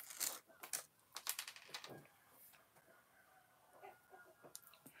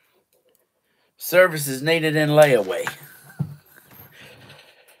 Service is needed in layaway.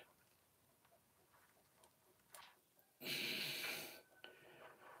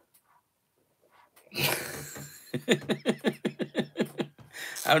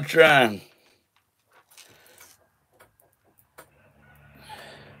 I'm trying.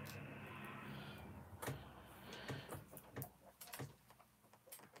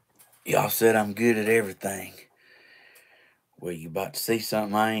 Y'all said I'm good at everything. Well, you about to see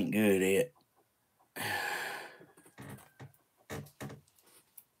something I ain't good at.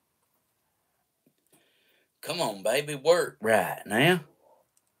 Come on, baby, work right now.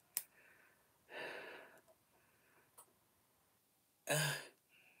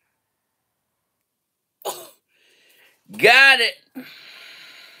 Got it.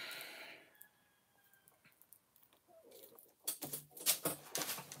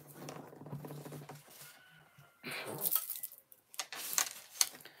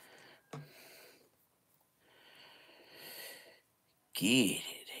 Get it.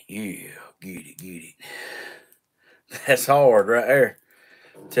 Yeah, get it, get it. That's hard right there.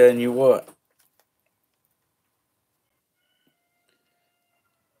 Telling you what.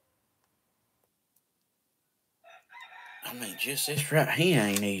 I mean, just this right here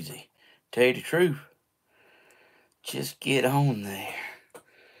ain't easy. Tell you the truth. Just get on there.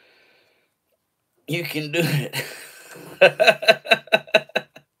 You can do it.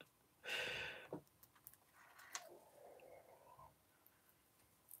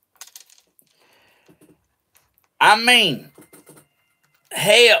 I mean,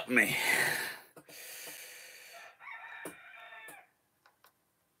 help me.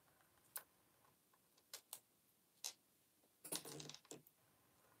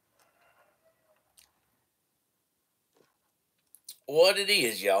 What it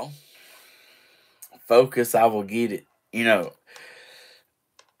is, y'all. Focus, I will get it. You know,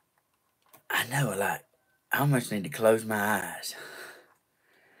 I know, like, I almost need to close my eyes.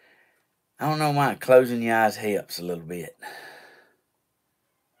 I don't know why closing your eyes helps a little bit.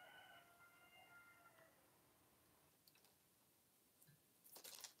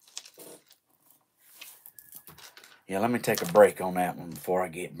 Yeah, let me take a break on that one before I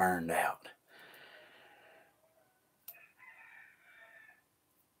get burned out.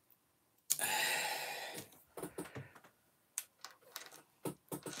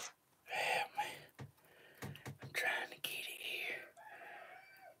 I'm trying to get it here.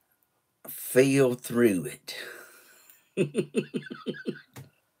 Feel through it.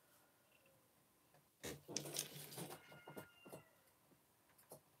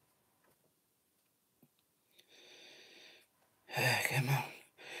 Come on.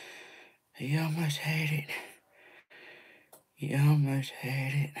 Yeah. You almost had it. You almost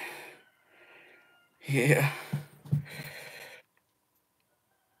had it. Yeah.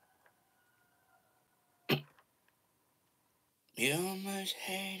 You almost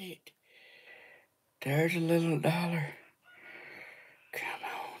had it. There's a little dollar. Come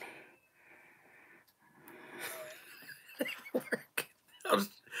on.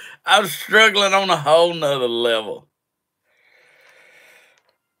 I was struggling on a whole nother level.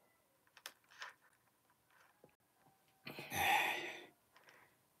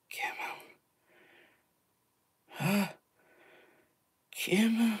 Come on.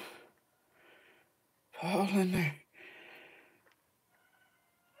 Come on. Fall in there.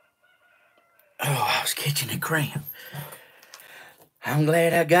 Oh, I was catching a cramp. I'm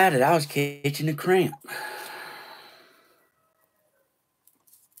glad I got it. I was catching a cramp.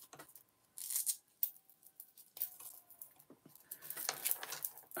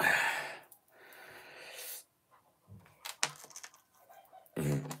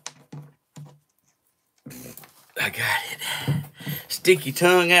 I got it. Stick your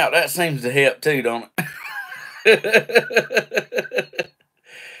tongue out. That seems to help too, don't it?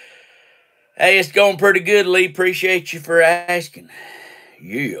 Hey, it's going pretty good, Lee. Appreciate you for asking.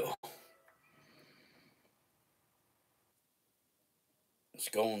 Yeah. It's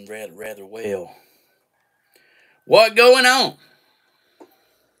going rather well. What going on?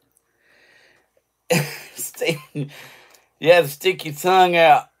 You have to stick your tongue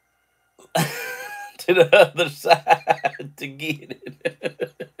out to the other side to get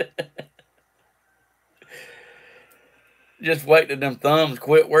it. Just wait till them thumbs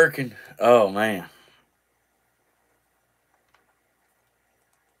quit working. Oh, man.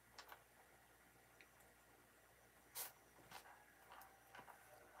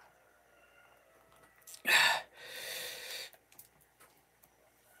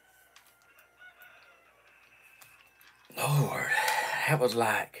 Lord, that was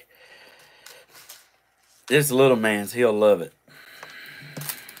like... This little man's, he'll love it.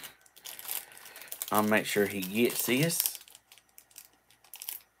 I'll make sure he gets this.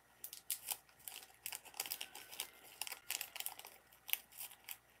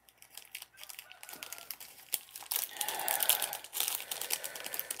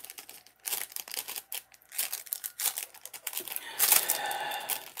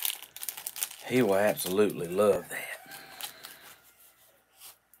 He will absolutely love that.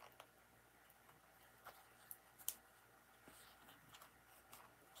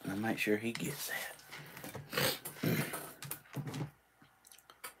 I'll make sure he gets that.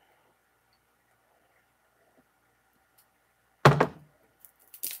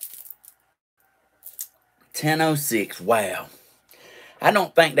 $10:06. Wow. I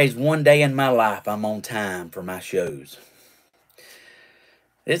don't think there's one day in my life I'm on time for my shows.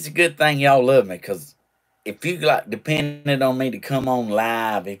 It's a good thing y'all love me, because if you like depended on me to come on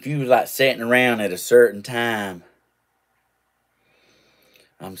live, if you was like sitting around at a certain time,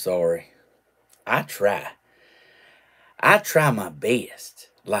 I'm sorry. I try my best.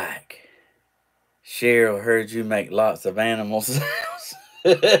 Like, Cheryl, heard you make lots of animal sounds.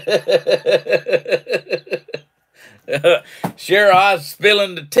 Cheryl, I was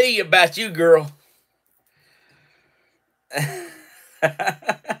spilling the tea about you, girl.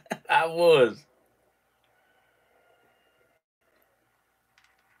 I was.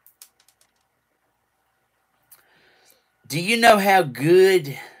 Do you know how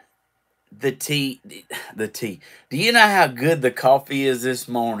good the tea, do you know how good the coffee is this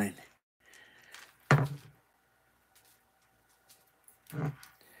morning?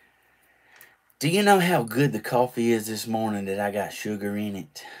 Do you know how good the coffee is this morning that I got sugar in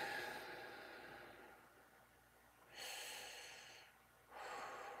it?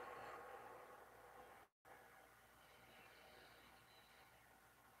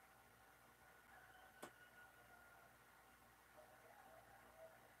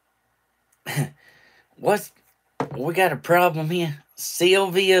 We got a problem here?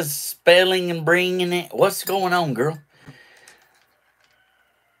 Sylvia's spelling and bringing it. What's going on, girl?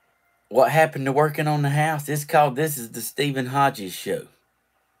 What happened to working on the house? This is the Stephen Hodges show.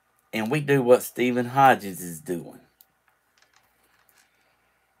 And we do what Stephen Hodges is doing.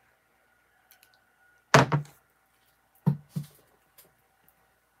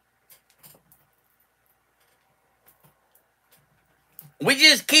 We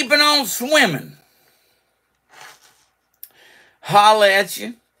just keeping on swimming. Holla at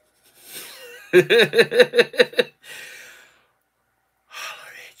you. Holler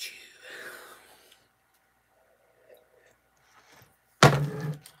at you.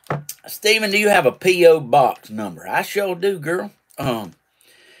 Stephen, do you have a P.O.Box number? I sure do, girl.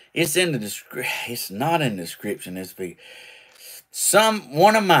 It's in the description. It's not in the description this video.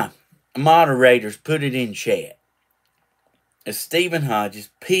 One of my moderators put it in chat. It's Stephen Hodges,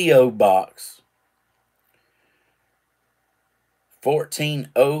 P.O.Box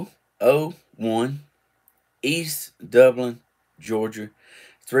 14001, East Dublin, Georgia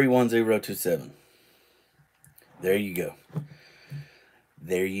 31027. There you go.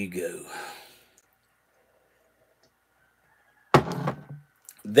 There you go.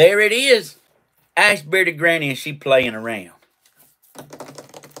 There it is. Ashbearded Granny, and she playing around.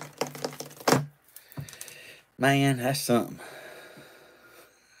 Man, that's something.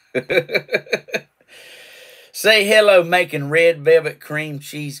 Say hello, making red velvet cream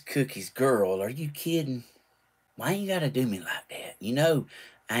cheese cookies. Girl, are you kidding? Why you gotta do me like that? You know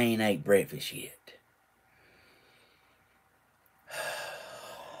I ain't ate breakfast yet.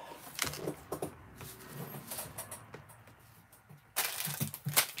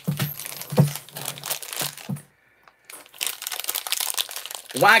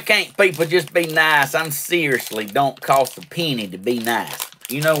 Why can't people just be nice? I'm seriously, don't cost a penny to be nice.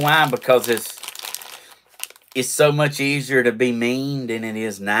 You know why? Because it's so much easier to be mean than it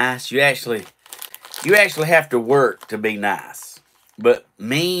is nice. You actually have to work to be nice. But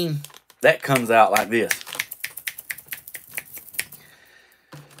mean, that comes out like this.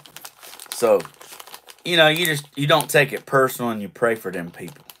 So, you know, you don't take it personal and you pray for them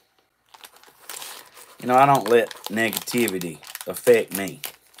people. You know, I don't let negativity affect me.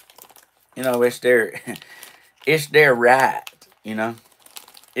 You know, it's their right, you know.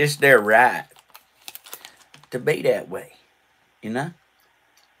 It's their right to be that way, you know.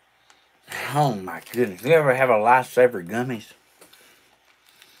 Oh my goodness. You ever have a Lifesaver gummies?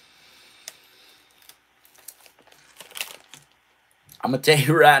 I'm going to tell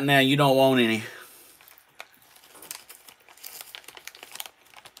you right now, you don't want any.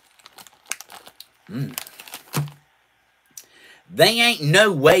 They ain't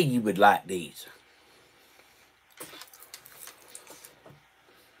no way you would like these.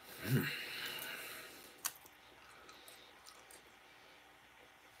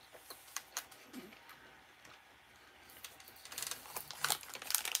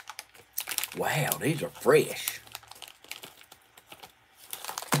 Wow, these are fresh.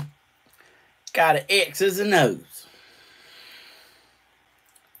 Got an X's and O's.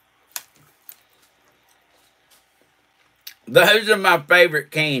 Those are my favorite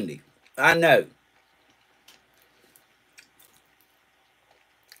candy. I know.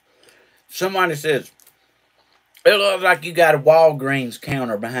 Somebody says, it looks like you got a Walgreens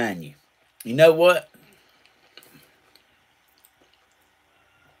counter behind you. You know what?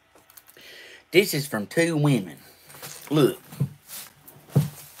 This is from two women. Look.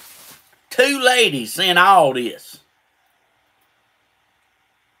 Two ladies sent all this.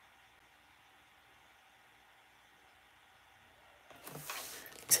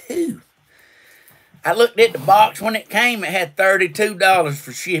 Two. I looked at the box when it came. It had $32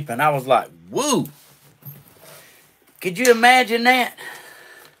 for shipping. I was like, woo. Could you imagine that?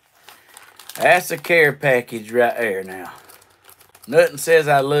 That's a care package right there now. Nothing says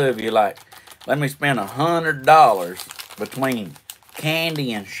I love you like, let me spend $100 between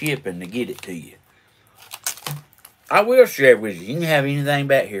candy and shipping to get it to you. I will share it with you. You can have anything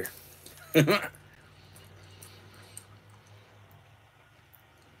back here.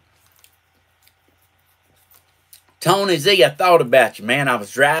 Tony Z, I thought about you, man. I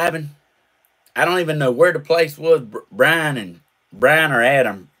was driving. I don't even know where the place was. Brian or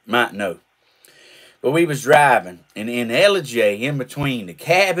Adam might know. But we was driving, and in LJ, in between the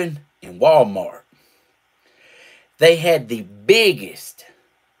cabin and Walmart, they had the biggest,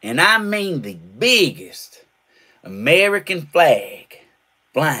 and I mean the biggest, American flag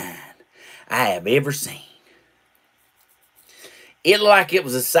blind I have ever seen. It looked like it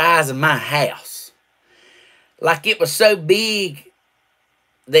was the size of my house. Like it was so big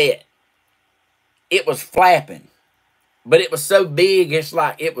that it was flapping. But it was so big, it's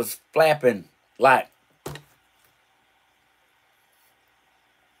like it was flapping like.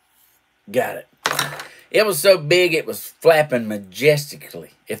 Got it. It was so big, it was flapping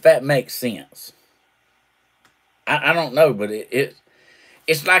majestically, if that makes sense. I don't know, but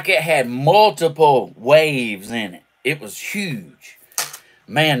it's like it had multiple waves in it. It was huge.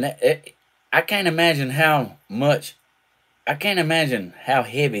 Man, I can't imagine how much, I can't imagine how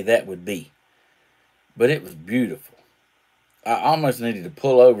heavy that would be. But it was beautiful. I almost needed to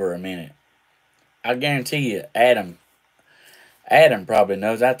pull over a minute. I guarantee you, Adam probably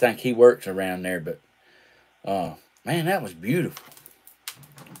knows. I think he works around there, but man, that was beautiful.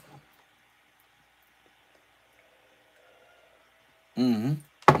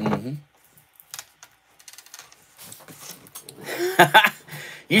 Mm-hmm.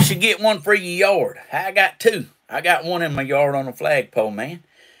 You should get one for your yard. I got two. I got one in my yard on a flagpole, man.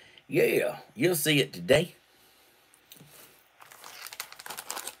 Yeah, you'll see it today.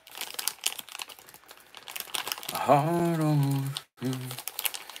 A heart on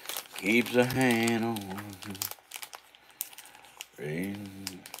keeps a hand on.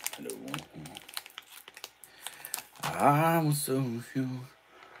 I was so sure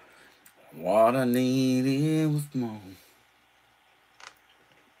what I needed was more.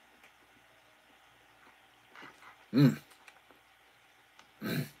 That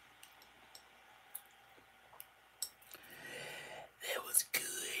was good.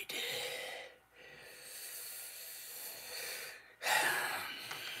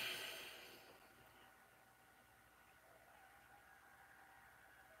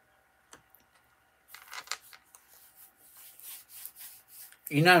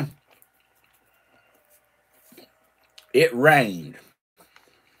 You know, it rained.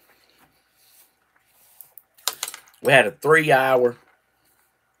 We had a 3 hour.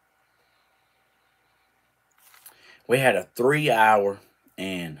 We had a 3 hour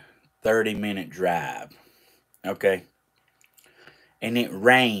and 30-minute drive. Okay. And it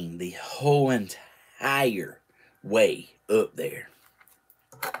rained the whole entire way up there.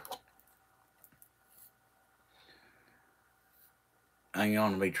 I'm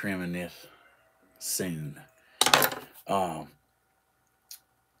going to be trimming this soon.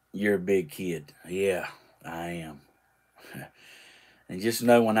 You're a big kid. Yeah, I am. And just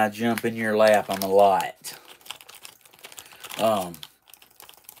know when I jump in your lap, I'm a lot.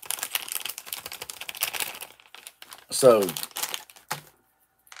 So,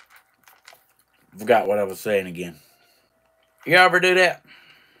 forgot what I was saying again. You ever do that?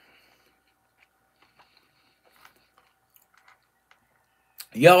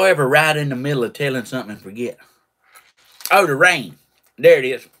 Y'all ever ride in the middle of telling something and forget? Oh, the rain. There it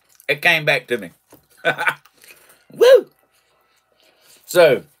is. It came back to me. Woo!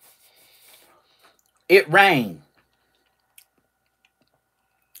 So, it rained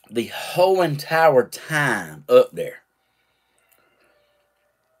the whole entire time up there.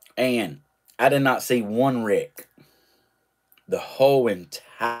 And I did not see one wreck the whole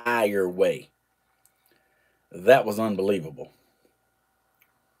entire way. That was unbelievable.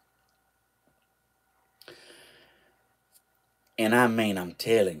 And I mean, I'm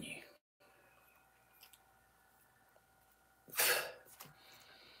telling you.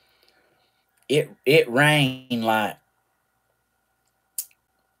 It rained like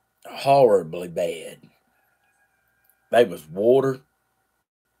horribly bad. There was water.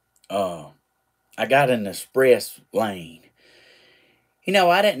 I got in the express lane. You know,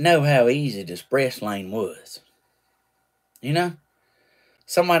 I didn't know how easy the express lane was. You know?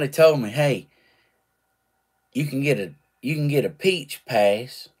 Somebody told me, hey, you can get a peach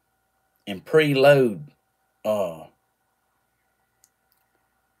pass and preload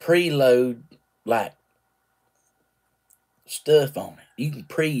like stuff on it. You can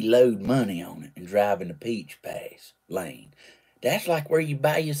preload money on it and drive in the peach pass lane. That's like where you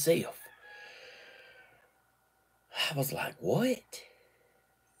buy yourself. I was like, what?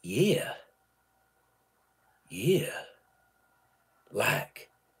 Yeah. Like,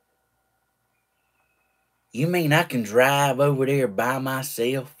 you mean I can drive over there by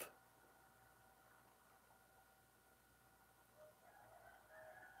myself?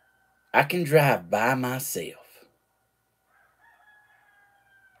 I can drive by myself.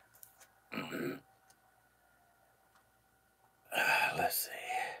 Let's see.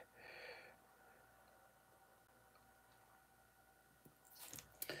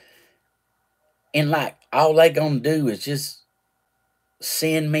 And like, all they gonna do is just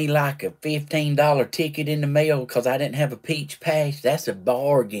send me like a $15 ticket in the mail because I didn't have a peach pass. That's a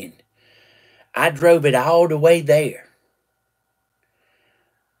bargain. I drove it all the way there.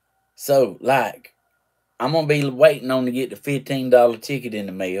 So, like, I'm going to be waiting on to get the $15 ticket in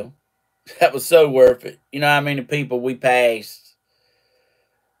the mail. That was so worth it. You know how many people we passed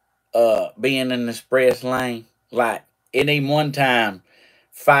being in the express lane? Like, it even one time,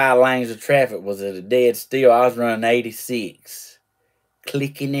 5 lanes of traffic was at a dead still. I was running 86.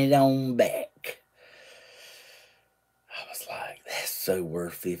 Clicking it on back. I was like, that's so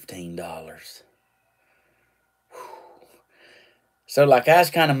worth $15. So, like, I was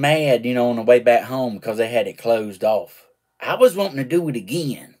kind of mad, you know, on the way back home because they had it closed off. I was wanting to do it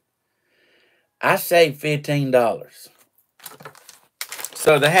again. I saved $15.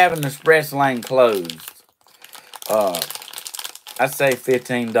 So, they're having the express lane closed. I saved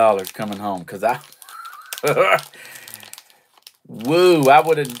 $15 coming home because Woo, I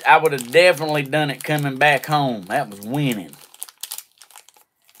would have definitely done it coming back home. That was winning.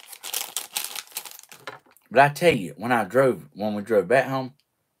 But I tell you, when we drove back home,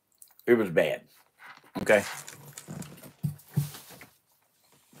 it was bad. Okay.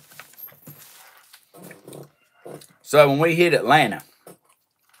 So when we hit Atlanta,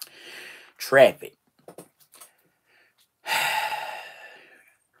 traffic.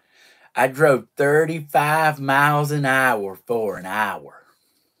 I drove 35 miles an hour for an hour.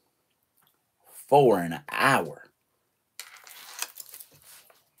 For an hour.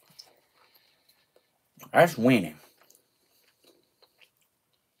 That's winning.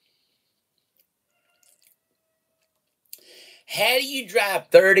 How do you drive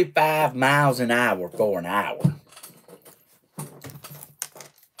 35 miles an hour for an hour?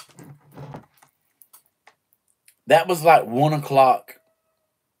 That was like 1 o'clock.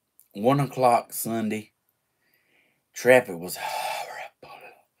 1 o'clock Sunday. Traffic was horrible.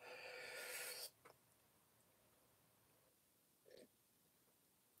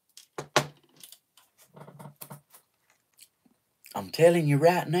 I'm telling you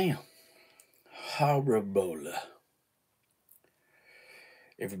right now. Horrible.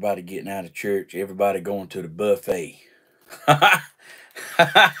 Everybody getting out of church. Everybody going to the buffet.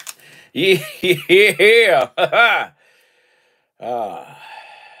 Yeah.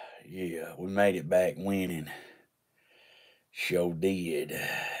 Yeah, we made it back winning. Sure did.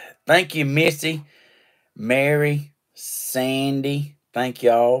 Thank you, Missy, Mary, Sandy. Thank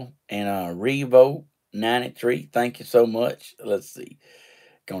y'all. And Revo 93. Thank you so much. Let's see.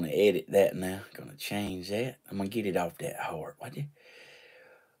 Gonna edit that now. Gonna change that. I'm gonna get it off that heart.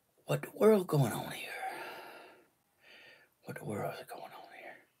 What the world going on here? What the world is going on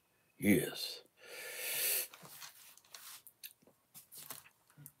here? Yes.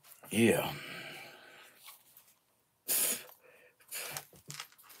 Yeah.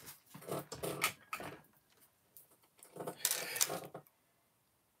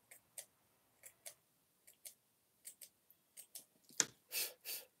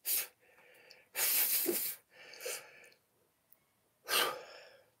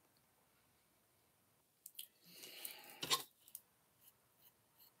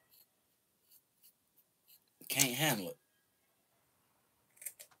 Can't handle it.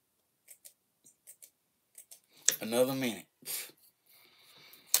 Another minute.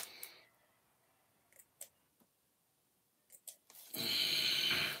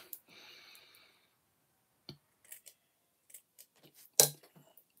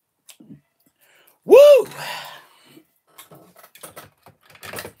 Woo!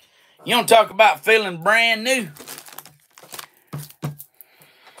 You don't talk about feeling brand new.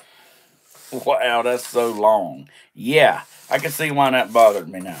 Wow, that's so long. Yeah, I can see why that bothered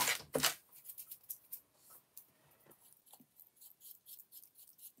me now.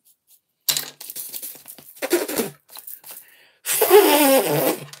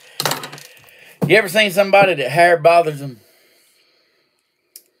 You ever seen somebody that hair bothers them?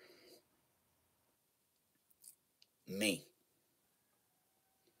 Me.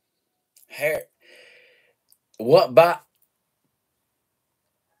 Hair. What about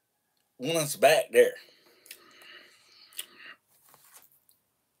once back there?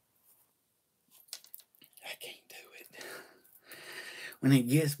 I can't do it. When it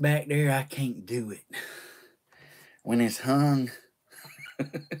gets back there, I can't do it. When it's hung,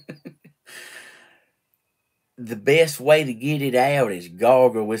 the best way to get it out is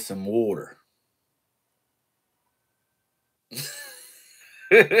gargle with some water.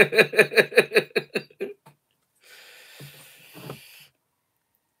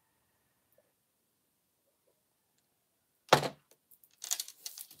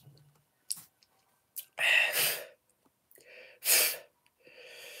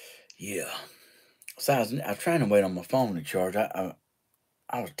 Yeah. So I was trying to wait on my phone to charge. I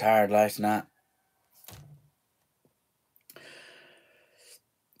was tired last night.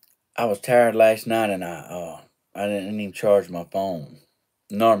 I was tired last night, and I didn't even charge my phone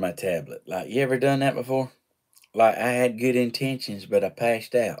nor my tablet. Like, you ever done that before? Like, I had good intentions, but I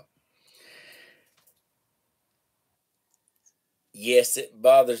passed out. Yes, it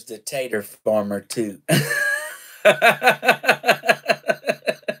bothers the tater farmer too.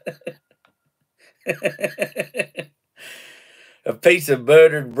 A piece of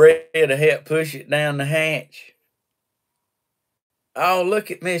buttered bread to help push it down the hatch. Oh, look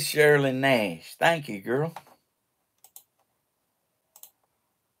at Miss Shirley Nash. Thank you, girl.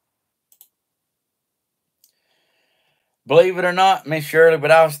 Believe it or not, Miss Shirley,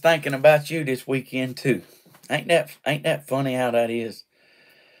 but I was thinking about you this weekend too. Ain't that funny how that is?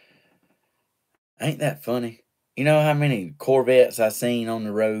 Ain't that funny? You know how many Corvettes I seen on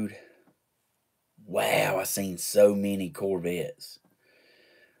the road? Wow, I seen so many Corvettes.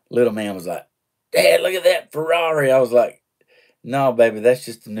 Little man was like, Dad, look at that Ferrari. I was like, no, baby, that's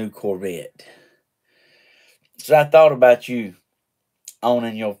just a new Corvette. So I thought about you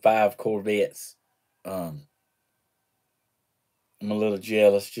owning your 5 Corvettes. Um, I'm a little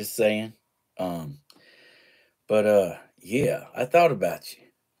jealous, just saying. Um, but yeah, I thought about you.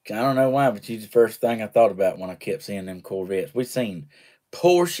 I don't know why, but you're the first thing I thought about when I kept seeing them Corvettes. We seen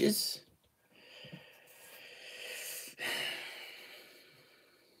Porsches.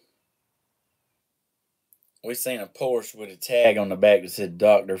 We seen a Porsche with a tag on the back that said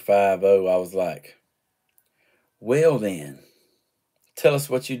Dr. 50. I was like, well then, tell us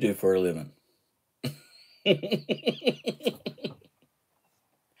what you do for a living.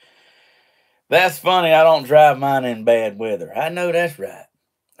 That's funny. I don't drive mine in bad weather. I know that's right.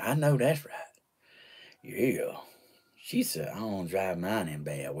 I know that's right. Yeah. She said, I don't drive mine in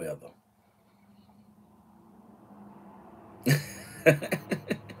bad weather.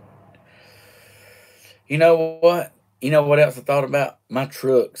 You know what? You know what else I thought about? My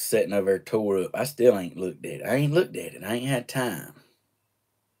truck's sitting over there tore up. I still ain't looked at it. I ain't looked at it. I ain't had time.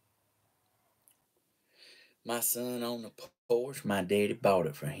 My son on the Porsche, my daddy bought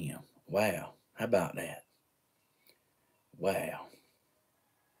it for him. Wow. How about that? Wow.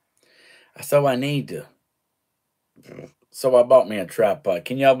 So I need to. So I bought me a tripod.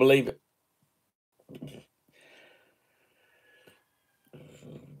 Can y'all believe it?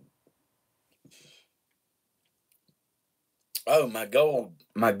 Oh, my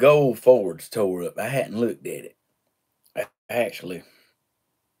gold Ford's tore up. I hadn't looked at it. Actually,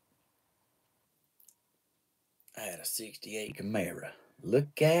 I had a 68 Camaro.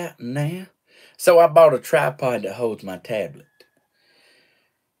 Look out now. So I bought a tripod that holds my tablet.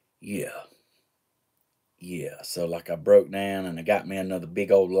 Yeah. Yeah. So like I broke down and I got me another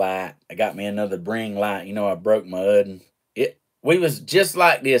big old light. I got me another ring light. You know, I broke my oven. We was just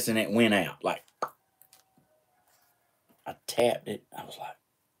like this and it went out. Like I tapped it. I was like,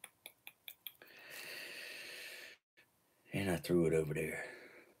 and I threw it over there.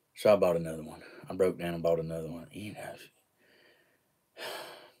 So I bought another one. I broke down and bought another one. You know,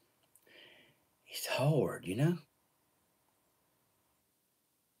 it's hard, you know.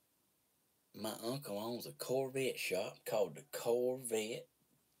 My uncle owns a Corvette shop called the Corvette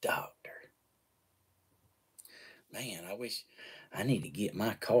Doctor. Man, I wish I need to get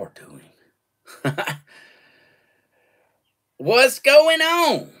my car to him. What's going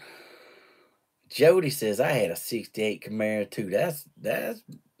on? Jody says I had a 68 Camaro too. That's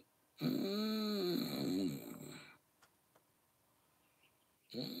mm,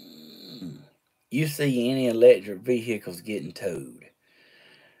 mm. You see any electric vehicles getting towed?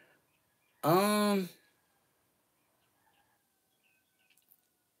 Um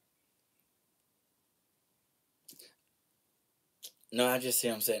no, I just see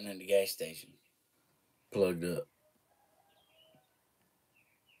them sitting at the gas station. Plugged up.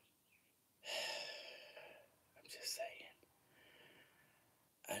 I'm just saying.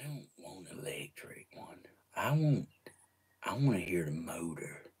 I don't want an electric one. I want to hear the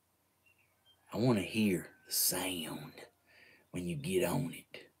motor. I want to hear the sound when you get on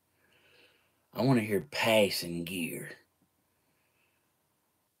it. I want to hear passing gear.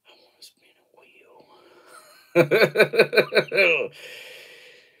 I want to spin a wheel.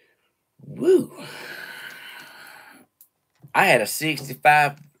 Woo. I had a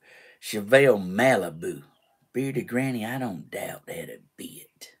 65 Chevelle Malibu. Bearded Granny, I don't doubt that a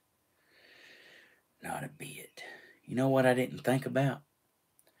bit. Not a bit. You know what I didn't think about?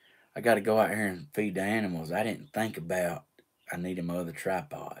 I got to go out here and feed the animals. I didn't think about I needed my other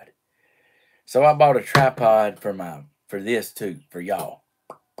tripod. So I bought a tripod for this too, for y'all.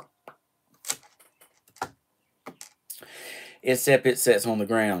 Except it sits on the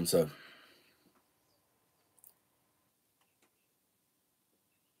ground, so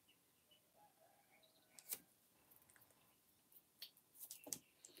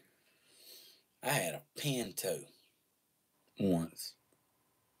I had a Pinto once.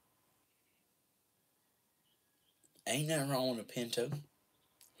 Ain't nothing wrong with a Pinto.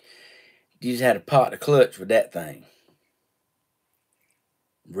 You just had to pot the clutch with that thing.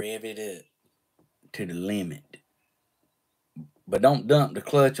 Rev it up to the limit. But don't dump the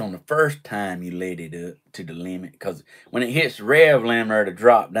clutch on the first time you let it up to the limit, because when it hits the rev limiter to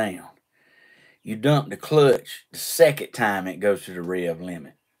drop down, you dump the clutch the second time it goes to the rev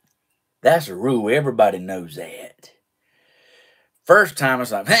limit. That's a rule. Everybody knows that. First time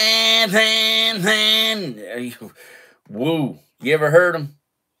it's like, woo. You ever heard them?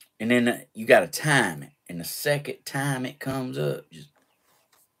 And then you got to time it. and the second time it comes up, just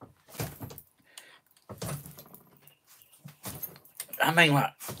I mean,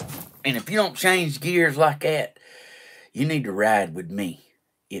 like, and if you don't change gears like that, you need to ride with me.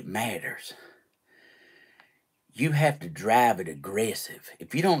 It matters. You have to drive it aggressive.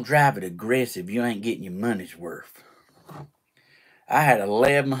 If you don't drive it aggressive, you ain't getting your money's worth. I had a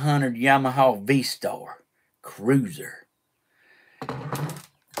 1100 Yamaha V-Star Cruiser.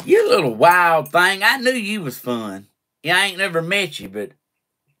 You little wild thing. I knew you was fun. Yeah, I ain't never met you, but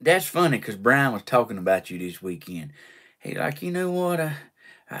that's funny because Brian was talking about you this weekend. He like, you know what?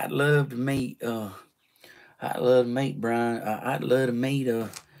 I'd love to meet. I'd love to meet Brian. I'd love to meet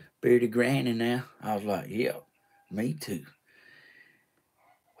Bearded Granny now. I was like, yeah, me too.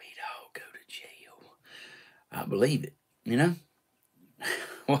 We'd all go to jail. I believe it. You know.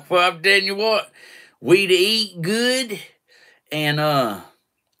 Well, I'm telling you what. We'd eat good, and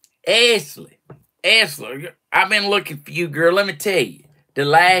Ashley, I've been looking for you, girl. Let me tell you, the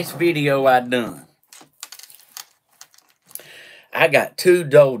last video I done, I got 2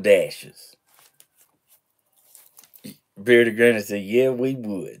 DoorDashes. Bearded Granny said, yeah, we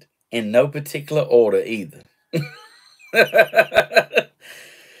would. In no particular order either.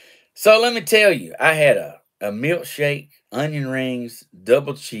 So let me tell you, I had a milkshake, onion rings,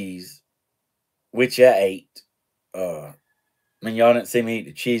 double cheese, which I ate. I mean, y'all didn't see me eat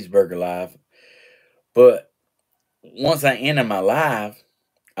the cheeseburger live. But once I ended my live,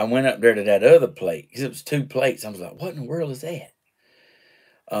 I went up there to that other plate. Because it was 2 plates. I was like, what in the world is that?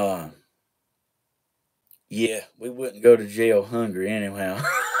 Yeah, we wouldn't go to jail hungry anyhow.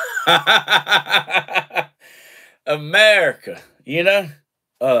 America, you know?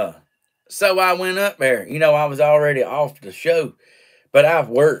 So I went up there. You know, I was already off the show. But I've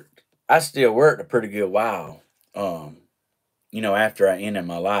worked. I still worked a pretty good while. You know, after I ended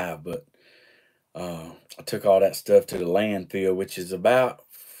my live. But I took all that stuff to the landfill, which is about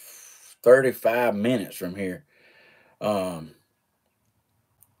 35 minutes from here.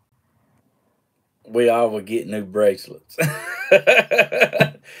 We all would get new bracelets.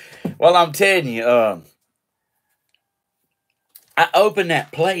 Well, I'm telling you, I opened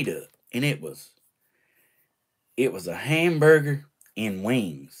that plate up, and it was a hamburger and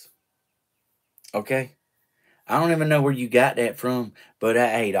wings. Okay? I don't even know where you got that from, but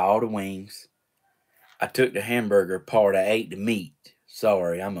I ate all the wings. I took the hamburger apart. I ate the meat.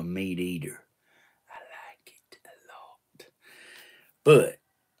 Sorry, I'm a meat eater. I like it a lot. But,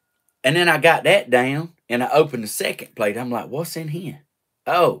 and then I got that down, and I opened the second plate. I'm like, what's in here?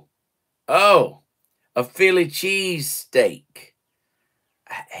 Oh, a Philly cheese steak.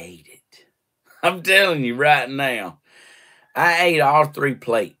 I ate it. I'm telling you right now. I ate all 3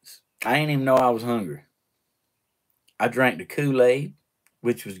 plates. I didn't even know I was hungry. I drank the Kool-Aid,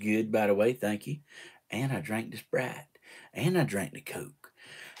 which was good, by the way, thank you. And I drank the Sprite. And I drank the Coke.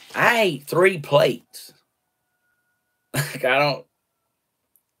 I ate 3 plates. Like, I don't...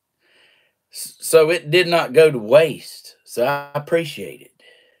 So it did not go to waste. So I appreciate it.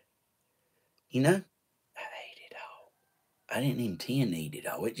 You know? I ate it all. I didn't intend to eat it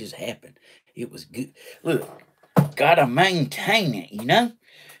all. It just happened. It was good. Look, gotta maintain it, you know?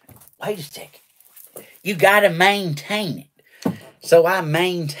 Wait a second. You gotta maintain it. So I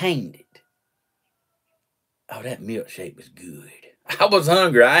maintained it. Oh, that milkshake was good. I was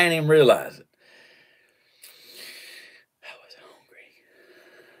hungry. I didn't even realize it. I was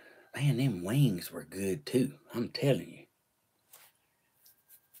hungry. Man, them wings were good too. I'm telling you.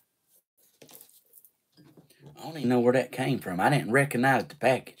 I don't even know where that came from. I didn't recognize the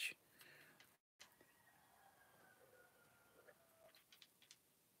package.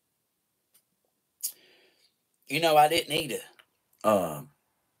 You know, I didn't eat a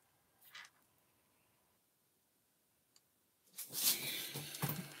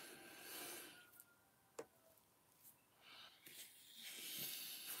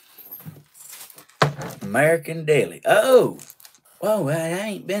American Deli. Oh, whoa, I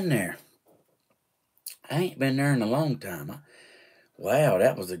ain't been there. I ain't been there in a long time. Wow,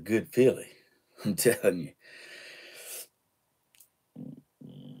 that was a good Philly. I'm telling you.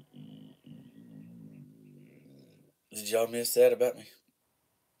 Did y'all miss that about me?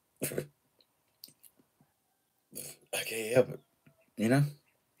 I can't help it. You know?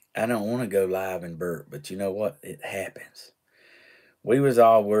 I don't want to go live and burp, but you know what? It happens. We was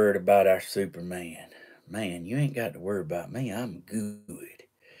all worried about our Superman. Man, you ain't got to worry about me. I'm good. I'm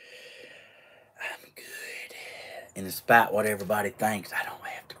good. And despite what everybody thinks, I don't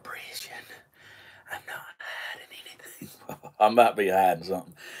have depression. I'm not hiding anything. I might be hiding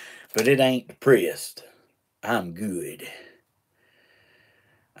something, but it ain't depressed. I'm good.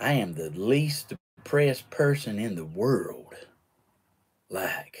 I am the least depressed person in the world.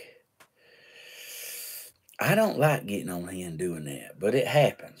 Like, I don't like getting on here and doing that, but it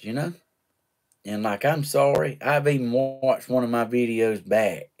happens, you know? And like, I'm sorry. I've even watched one of my videos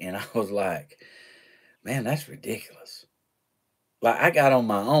back and I was like, man, that's ridiculous. Like, I got on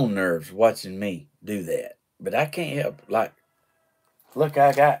my own nerves watching me do that. But I can't help, like, look,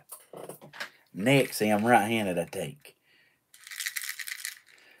 I got next. See, I'm right handed, I take.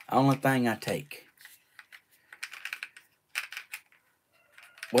 Only thing I take.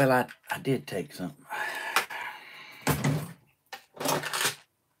 Well, I did take something.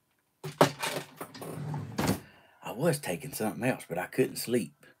 I was taking something else, but I couldn't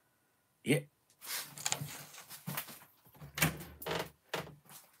sleep. Yeah.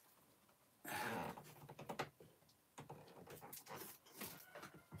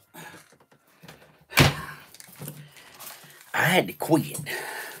 I had to quit.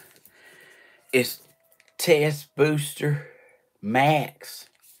 It's Test Booster Max.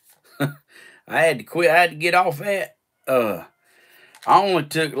 I had to quit. I had to get off that. I only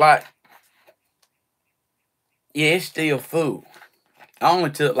took like, yeah, it's still full. I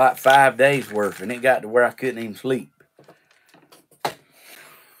only took like 5 days worth, and it got to where I couldn't even sleep. I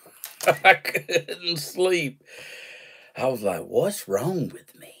couldn't sleep. I was like, what's wrong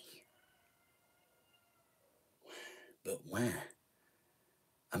with me? But why?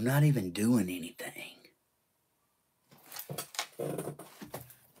 I'm not even doing anything.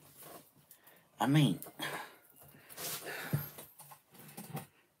 I mean,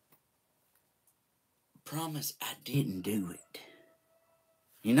 promise I didn't do it.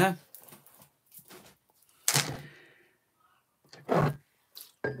 You know?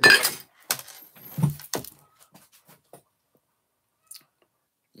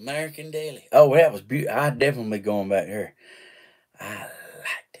 American Daily. Oh, that was beautiful. I'd definitely be going back there. I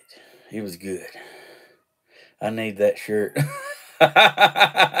liked it. It was good. I need that shirt.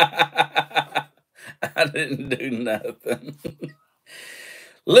 I didn't do nothing.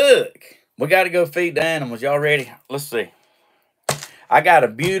 Look, we got to go feed the animals. Y'all ready? Let's see. I got a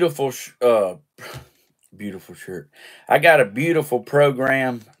beautiful shirt. I got a beautiful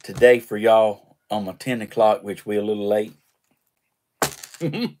program today for y'all on my 10 o'clock, which we're a little late. Just a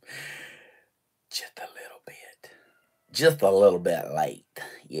little bit. Just a little bit late.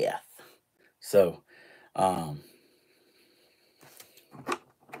 Yeah. So,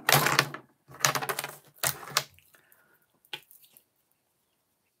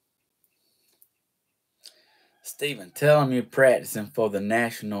 Stephen, tell them you're practicing for the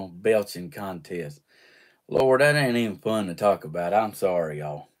national belching contest. Lord, that ain't even fun to talk about. I'm sorry,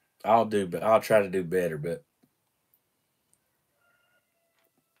 y'all. I'll try to do better, but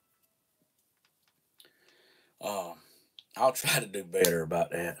I'll try to do better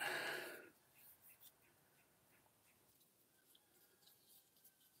about that.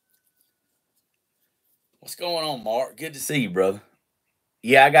 What's going on, Mark? Good to see you, brother.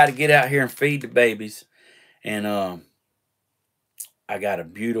 Yeah, I got to get out here and feed the babies, and I got a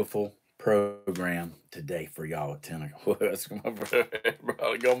beautiful program today for y'all at 10 o'clock. Well, it's probably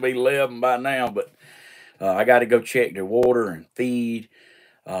gonna be 11 by now, but I got to go check their water and feed.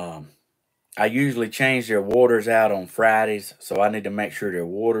 I usually change their waters out on Fridays, so I need to make sure their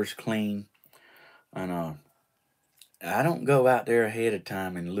water's clean. And I don't go out there ahead of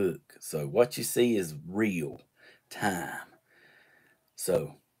time and look. So what you see is real time.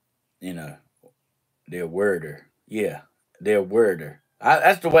 So, you know, they're worder. Yeah, they're worder.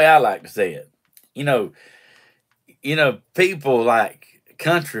 That's the way I like to say it. You know, people like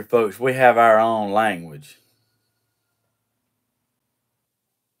country folks, we have our own language.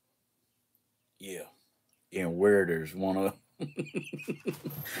 Yeah. And worders one of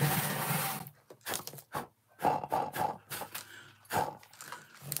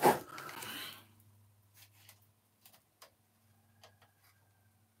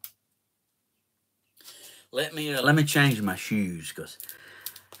let me change my shoes because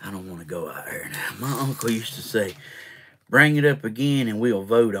I don't want to go out here now. My uncle used to say, "Bring it up again and we'll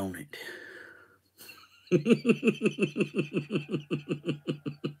vote on it."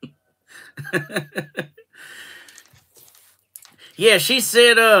 Yeah, she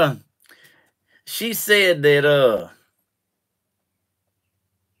said that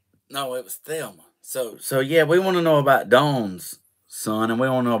no, it was Thelma. So yeah, we want to know about Dawn's son and we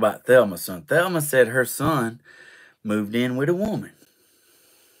want to know about Thelma's son. Thelma said her son moved in with a woman.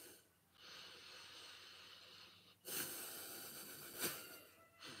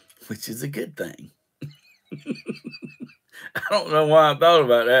 Which is a good thing. I don't know why I thought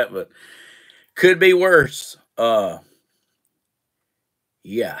about that, but could be worse.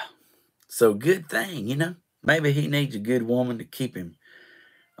 Yeah. So good thing, you know. Maybe he needs a good woman to keep him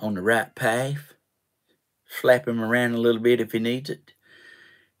on the right path. Slap him around a little bit if he needs it.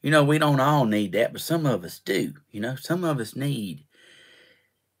 You know, we don't all need that, but some of us do. You know, some of us need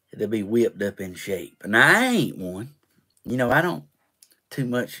to be whipped up in shape. And I ain't one. You know, I don't too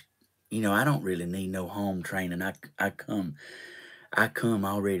much, you know, I don't really need no home training. I come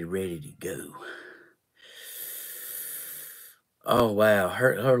already ready to go. Oh wow,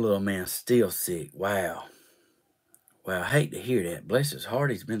 her little man's still sick. Wow. Wow, I hate to hear that. Bless his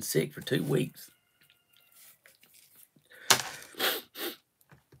heart, he's been sick for 2 weeks.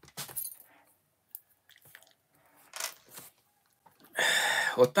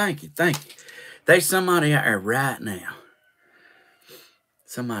 Well, thank you. There's somebody out there right now.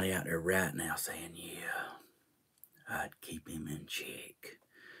 Somebody out there right now saying, yeah, I'd keep him in check.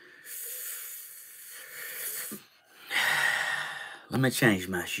 Let me change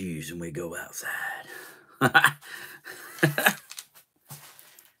my shoes and we go outside.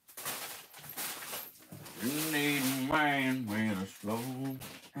 You need a man with a slow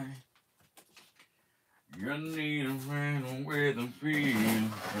hand. You need a man with a feel.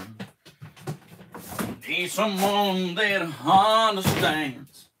 Need someone that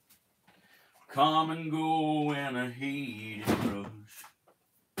understands. Come and go in a heated rush.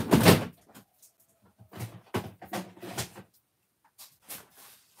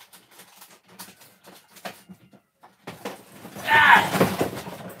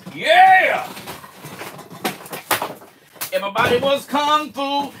 Yeah! Everybody was kung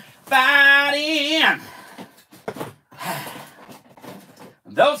fu fighting.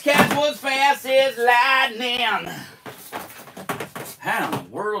 Those cats was fast as lightning. How in the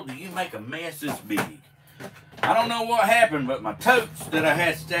world do you make a mess this big? I don't know what happened, but my totes that I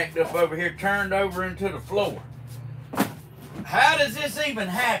had stacked up over here turned over into the floor. How does this even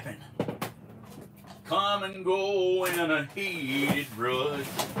happen? Come and go in a heated rush.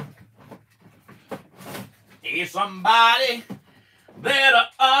 Is somebody that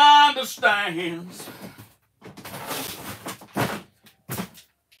understands.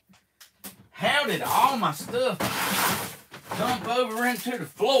 How did all my stuff dump over into the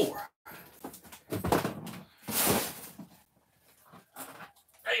floor?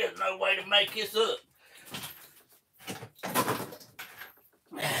 There's no way to make this up.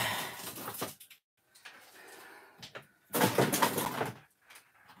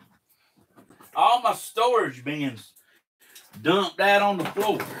 All my storage bins dumped out on the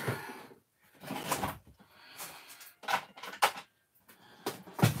floor.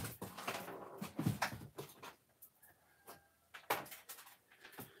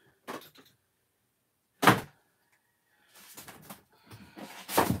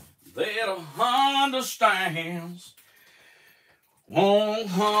 That understands won't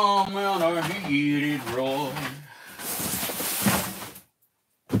come in a heated roar.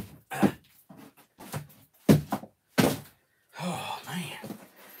 Oh man.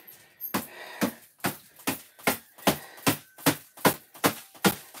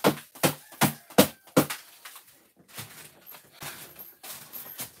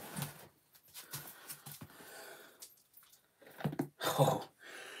 Oh,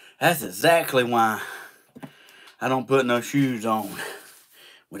 that's exactly why I don't put no shoes on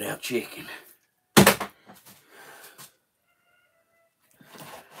without checking.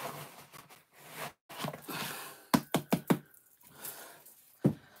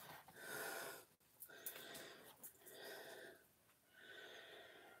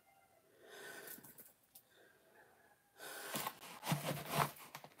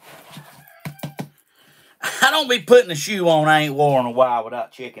 I don't be putting a shoe on I ain't worn in a while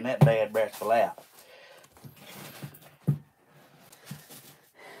without checking that bad rascal out.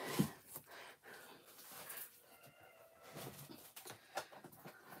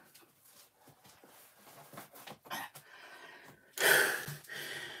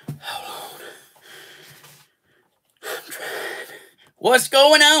 Hold on. I'm trying. What's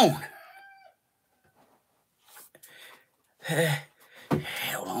going on?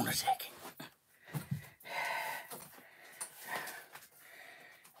 Hold on a second.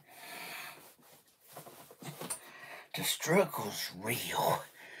 The struggle's real.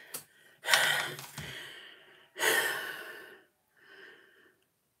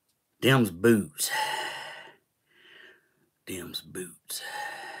 Them's boots. Them's boots.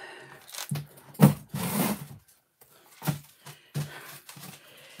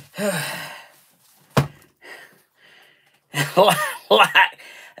 Like,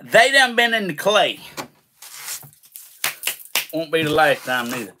 they done been in the clay. Won't be the last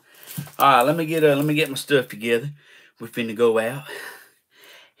time neither. All right, let me get my stuff together. We're finna go out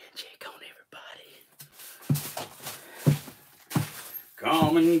and check on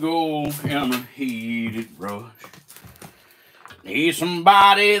Come and go in a heated rush. Need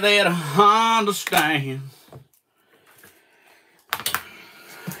somebody that understands.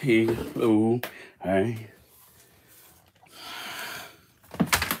 Hello, hey.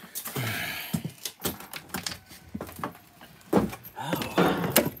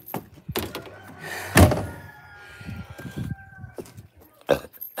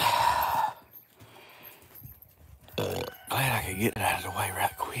 Glad I could get it out of the way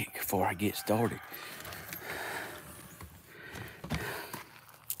right quick before I get started.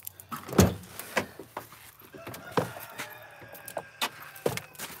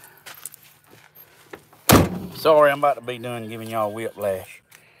 Sorry, I'm about to be done giving y'all whiplash.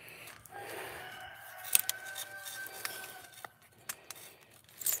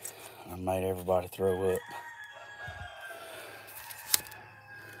 I made everybody throw up.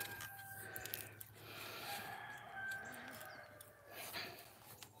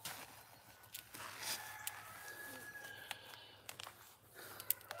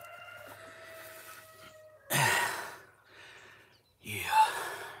 Yeah.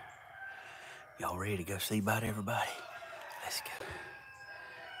 Y'all ready to go see about everybody? Let's go.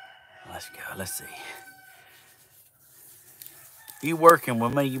 Let's go. Let's see. You working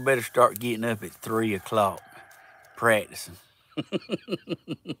with me, you better start getting up at 3 o'clock practicing.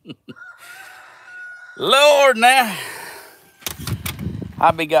 Lord, now.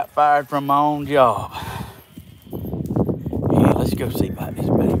 I got fired from my own job. Yeah, let's go see about these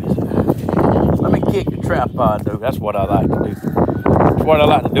babies. Let me kick the tripod, though. That's what I like to do. That's what I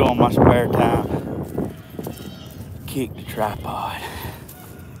like to do on my spare time. Kick the tripod.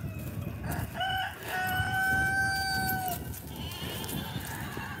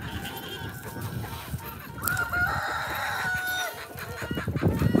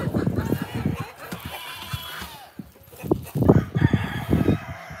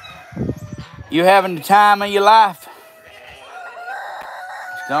 You having the time of your life?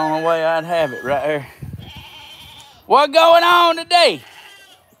 It's the only way I'd have it right there. What going on today?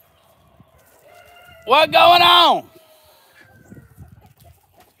 What going on?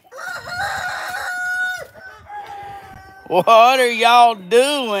 What are y'all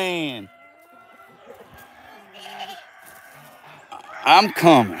doing? I'm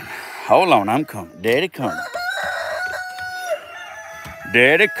coming. Hold on, I'm coming. Daddy coming.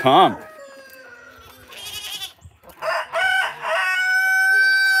 Daddy coming.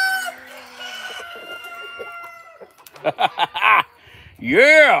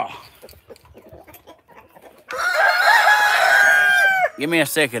 Yeah. Give me a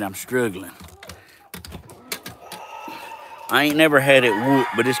second, I'm struggling. I ain't never had it whooped,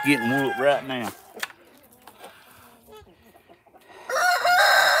 but it's getting whooped right now.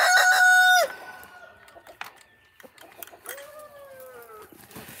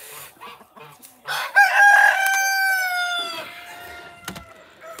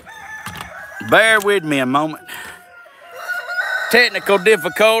 Bear with me a moment. Technical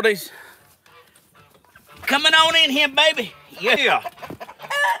difficulties. Coming on in here, baby. Yeah.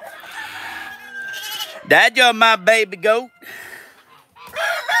 Dad, you're my baby goat.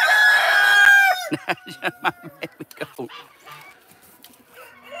 You're my baby goat.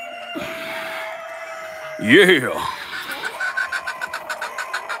 Yeah.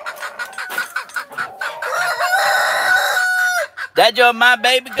 Dad, you're my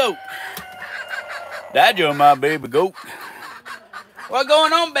baby goat. Dad, you're my baby goat. What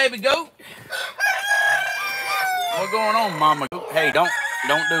going on, baby goat? What going on, mama goat? Hey, don't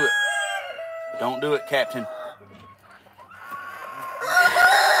do it. Don't do it, Captain.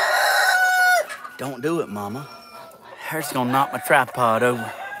 Don't do it, mama. Her's gonna knock my tripod over.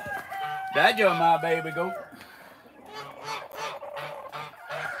 Dad, you're my baby goat.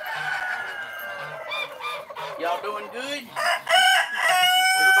 Y'all doing good?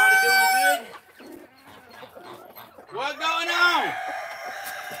 Everybody doing good? What going on?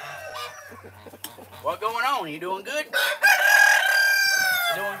 What going on? You doing good?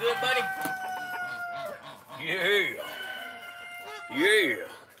 You doing good, buddy? Yeah. Yeah.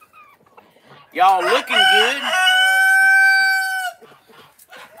 Y'all looking good.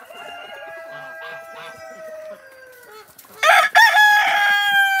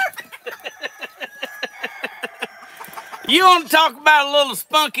 You want to talk about a little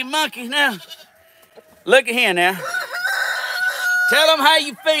spunky monkey now? Look at here now. Tell them how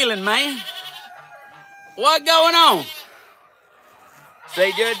you feeling, man. What going on?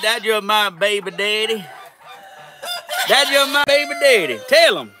 Say, Dad, you're my baby daddy. Dad, you're my baby daddy.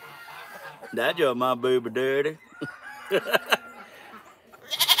 Tell them. Dad, you're my baby daddy.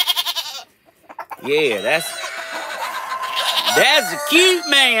 Yeah, That's a cute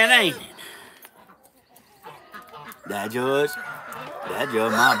man, ain't it? That's just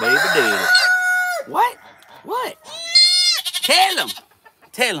my baby daddy. What? What? Tell him.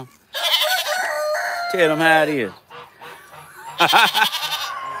 Tell him. Tell him how it is.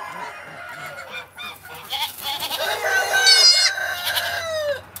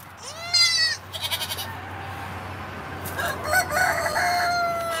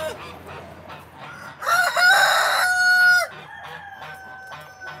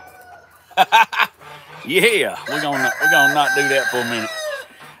 Yeah, we're gonna not do that for a minute.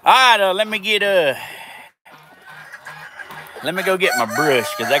 All right, let me go get my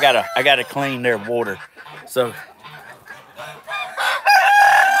brush because I gotta clean their water. So.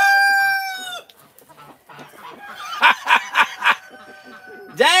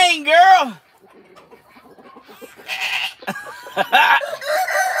 Dang, girl.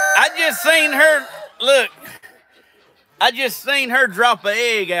 I just seen her, look, I just seen her drop an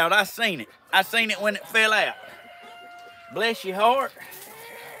egg out. I seen it. I seen it when it fell out. Bless your heart.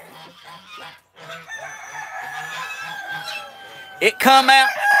 It come out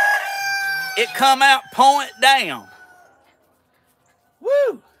point down.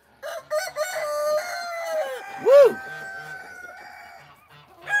 Woo. Woo.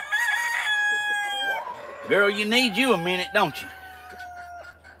 Girl, you need you a minute, don't you?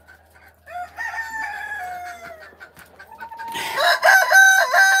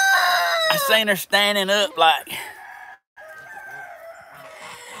 I seen her standing up like,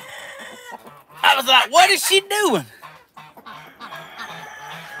 I was like, what is she doing?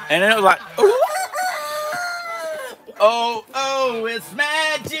 And then it was like, ooh. Oh, it's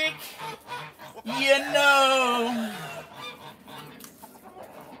magic, you know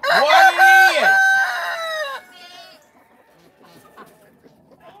what it is.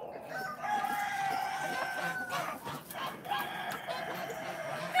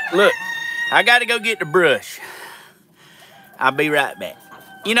 Look, I got to go get the brush. I'll be right back.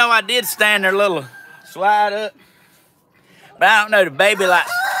 You know, I did stand there a little slide up, but I don't know, the baby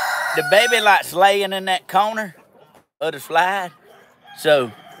likes laying in that corner of the slide. So,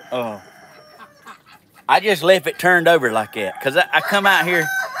 I just left it turned over like that. Because I come out here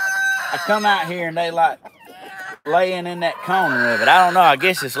and they like laying in that corner of it. I don't know, I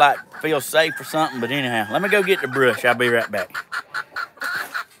guess it's like feels safe or something, but anyhow, let me go get the brush. I'll be right back.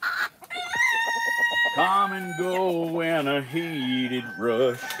 Come and go in a heated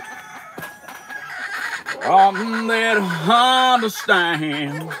rush. Something that I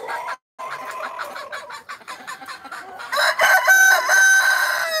understand.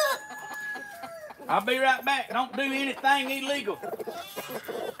 I'll be right back. Don't do anything illegal.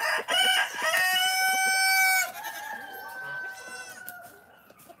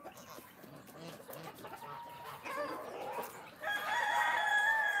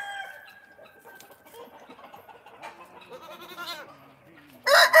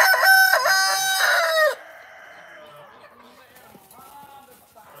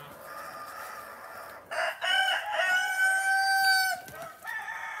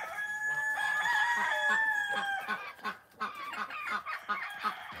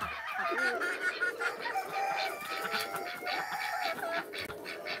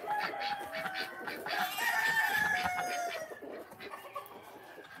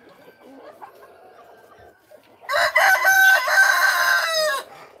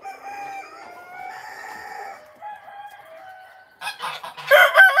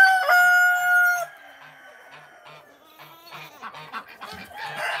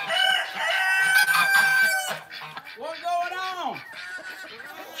 What's going on?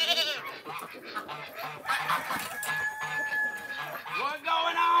 What's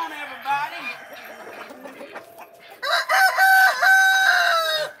going on, everybody?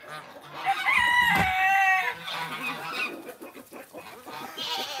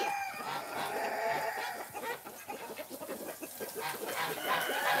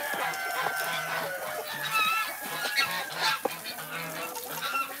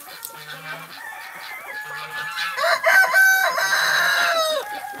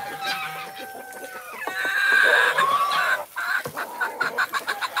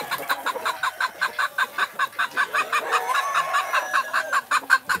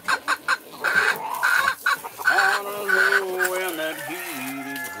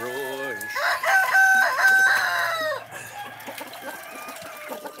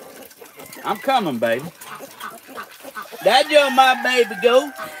 I'm coming, baby. That's just my baby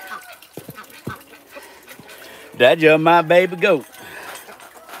goat. That's just my baby goat.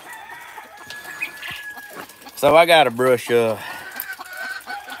 So I gotta brush the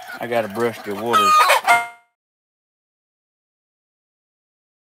water.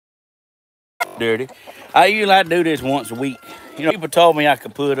 dirty. I usually like to do this once a week. You know, people told me I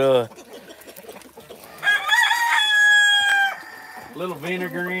could put a little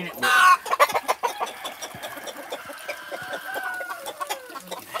vinegar in it, but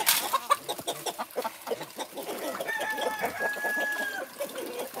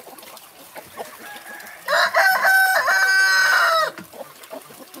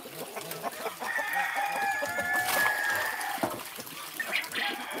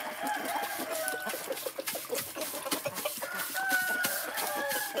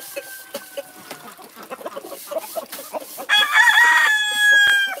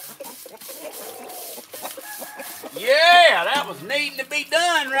yeah, that was needing to be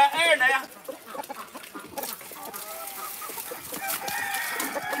done right there now.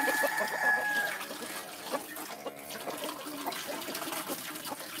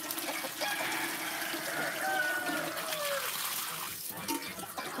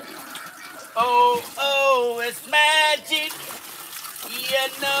 Oh, oh, it's magic,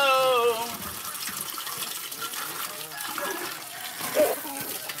 you know.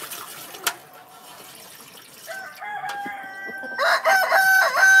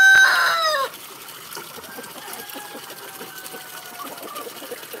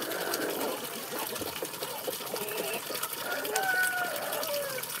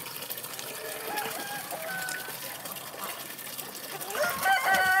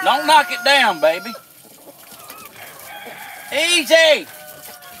 Don't knock it down, baby. Easy.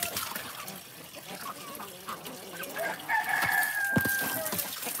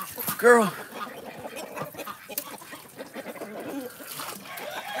 Girl.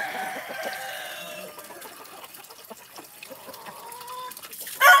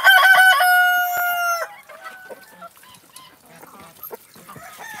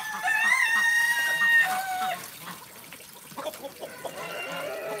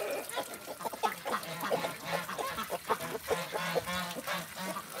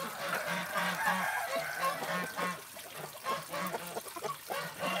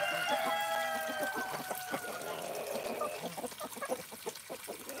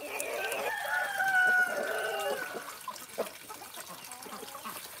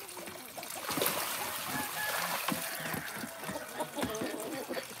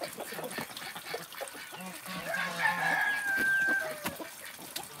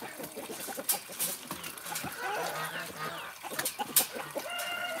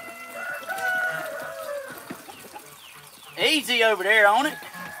 Easy over there on it.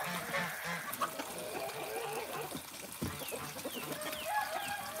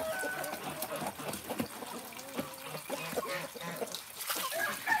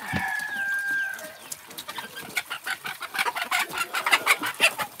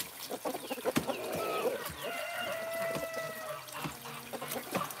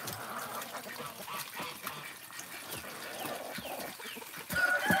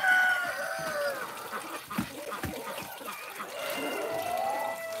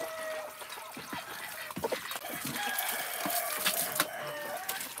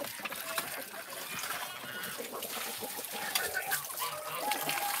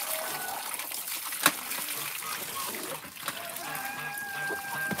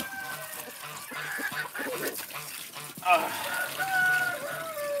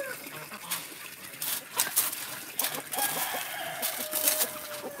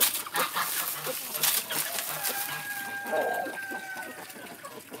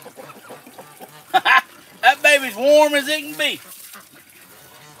 That baby's warm as it can be.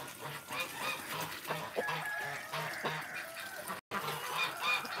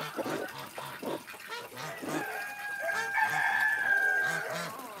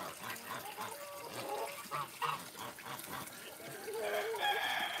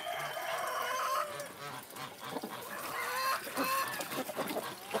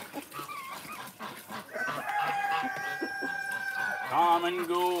 Come and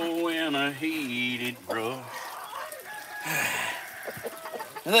go in a heated brush.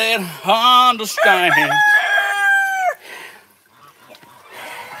 That understands.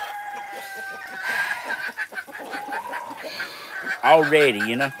 Already,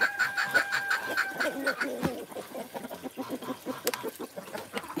 you know.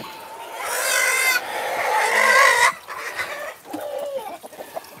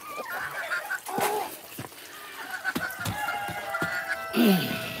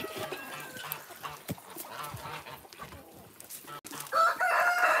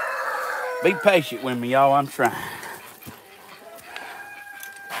 Be patient with me, y'all. I'm trying.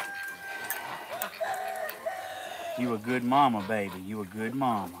 You a good mama, baby. You a good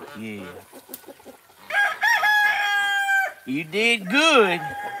mama. Yeah. You did good.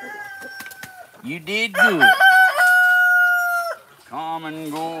 You did good. Come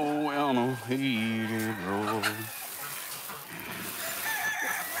and go on a heated road.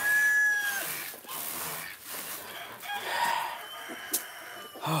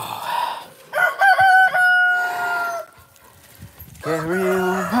 Carry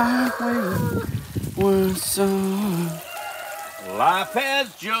on my way, one son. Life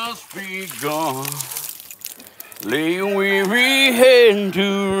has just begun. Lay your weary head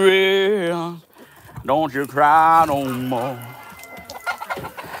to rest. Don't you cry no more.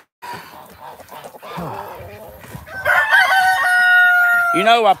 You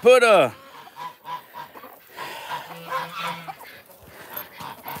know, I put a...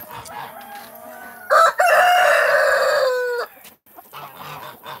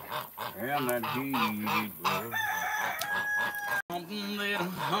 And that heat blood. Something that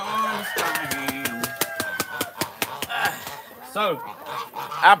understand. So,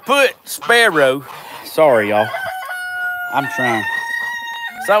 I put Sparrow. Sorry, y'all. I'm trying.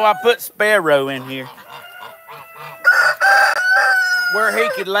 So I put Sparrow in here, where he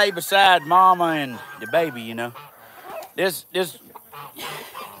could lay beside Mama and the baby, you know. This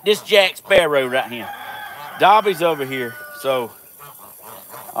Jack Sparrow right here. Dobby's over here, so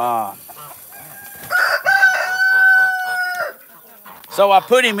so I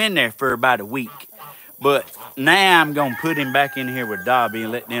put him in there for about a week. But now I'm gonna put him back in here with Dobby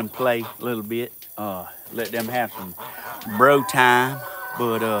and let them play a little bit. Let them have some bro time.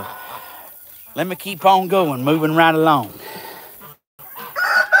 But let me keep on going, moving right along.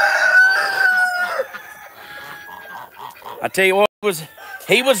 I tell you what,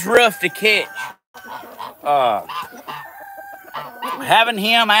 he was rough to catch. Having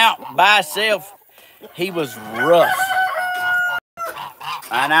him out by himself, he was rough.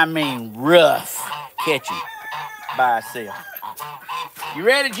 And I mean rough catching by himself. You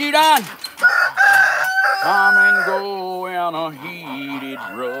ready, Judon? Come and go in a heated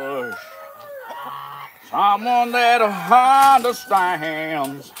rush. Someone that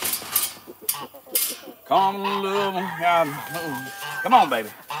understands. Come and love him. Come on, baby.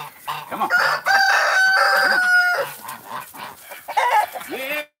 Come on. Come on.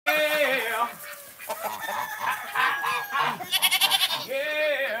 Yeah.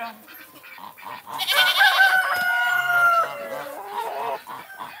 Yeah.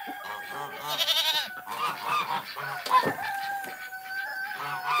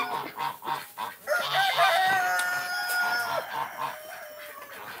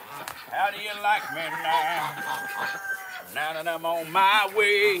 How do you like me now? Now that I'm on my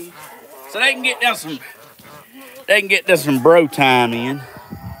way. So they can get some bro time in.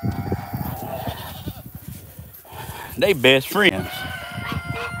 They best friends.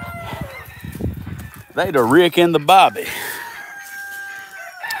 They the Rick and the Bobby.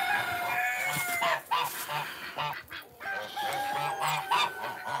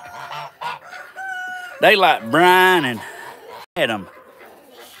 They like Brian and Adam.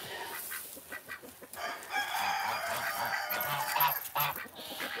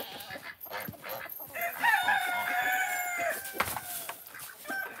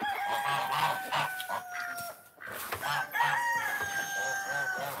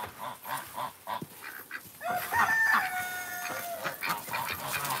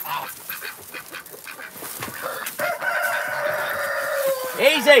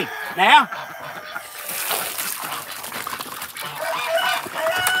 Easy now.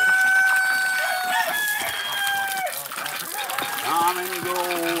 Come and go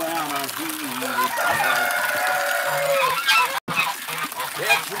on a heated day.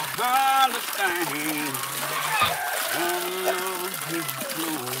 Let you understand. And love is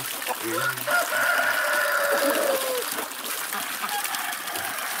true.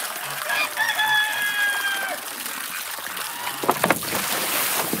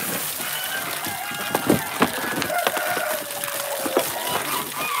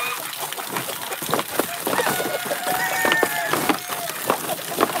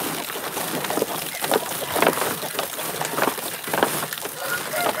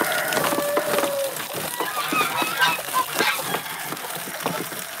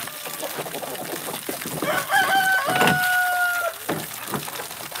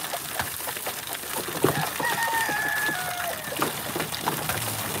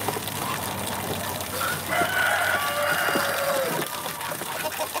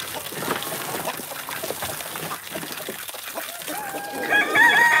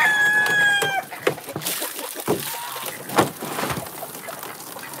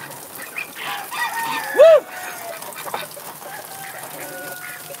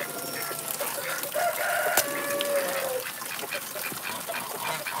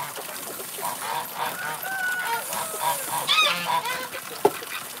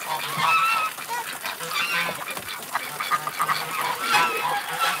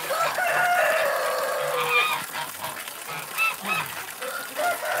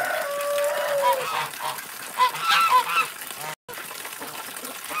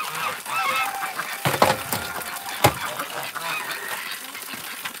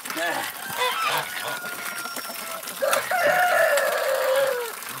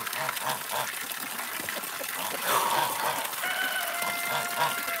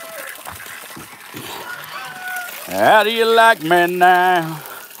 How do you like me now?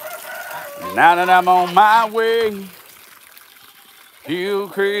 Now that I'm on my way, you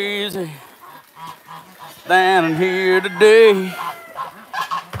crazy, standing here today.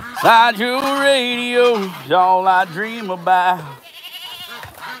 Inside your radio is all I dream about.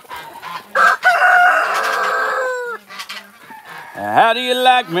 How do you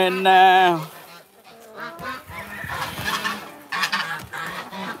like me now?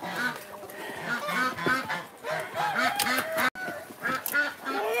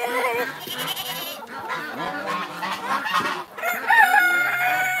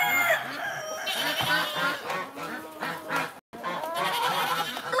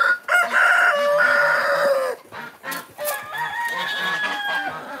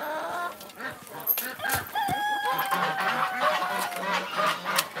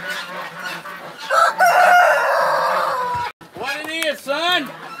 What it is, son?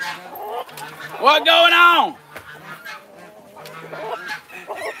 What going on?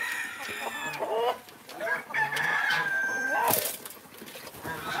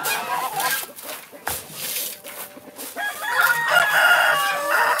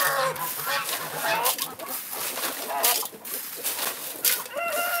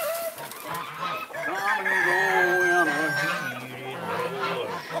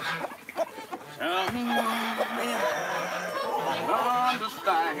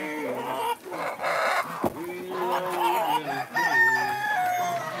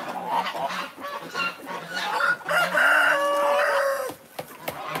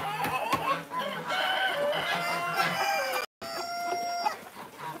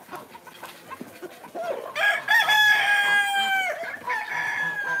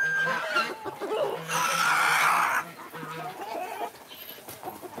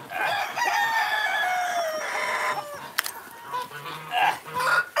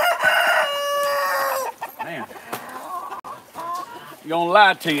 Gonna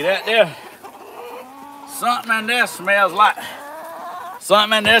lie to you, that there, something in there smells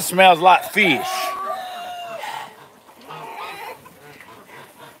like fish.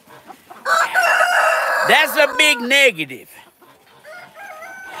 That's a big negative.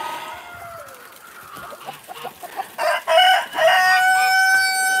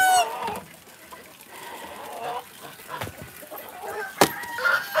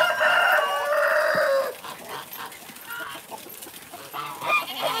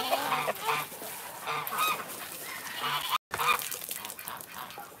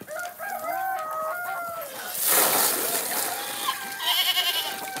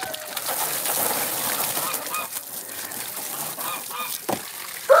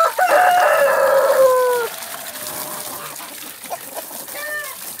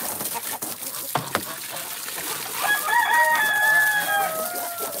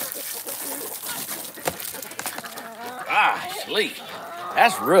 Golly,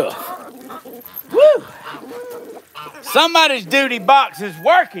 that's rough. Woo! Somebody's duty box is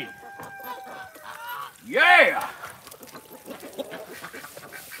working. Yeah!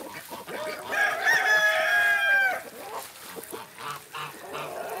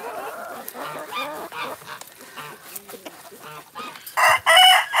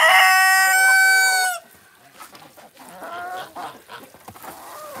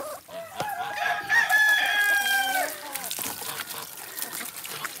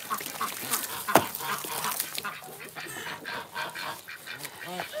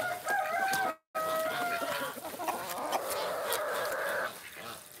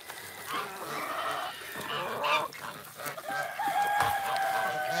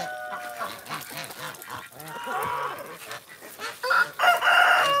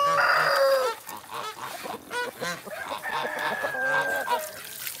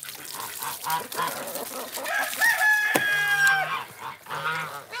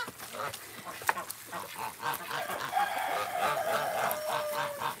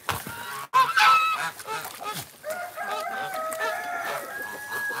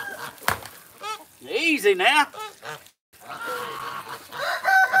 Easy now.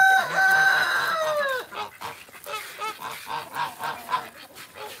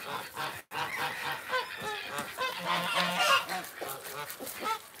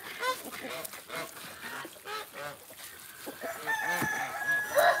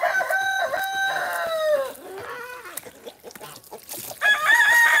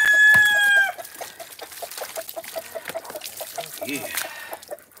 Yeah.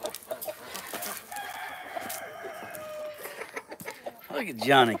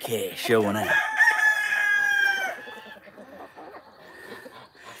 Johnny Cash showing out.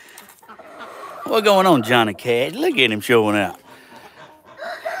 What's going on, Johnny Cash? Look at him showing out.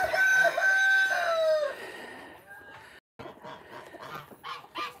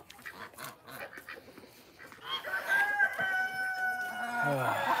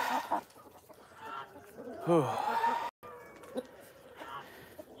 Woo.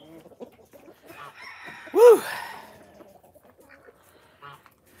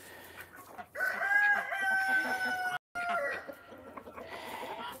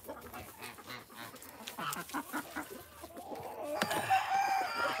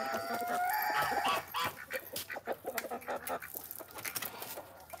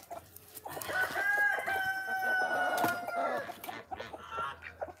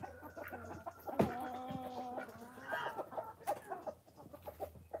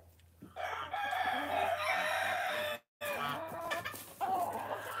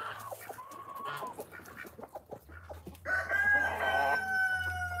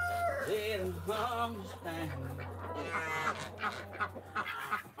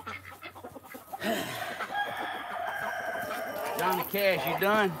 Johnny Cash, you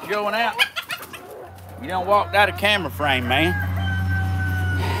done showing out? You done walked out of camera frame, man.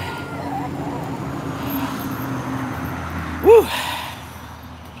 Woo!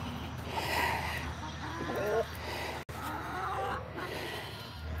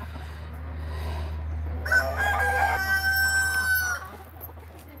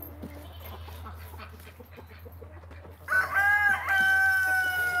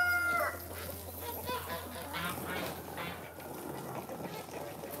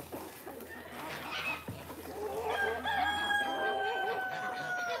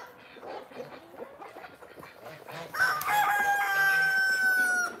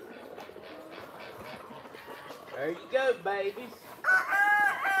 There you go, babies.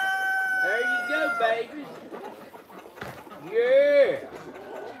 There you go, babies. Yeah.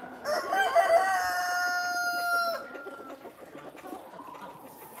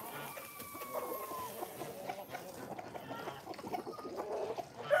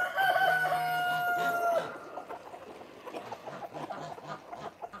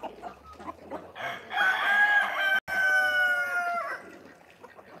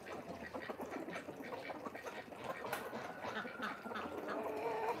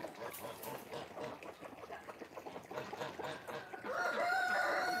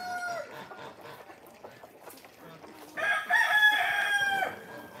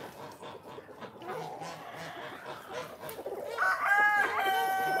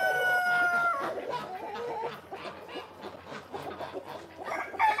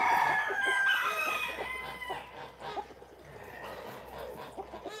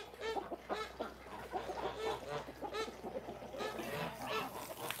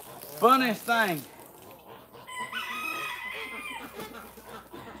 Funniest thing.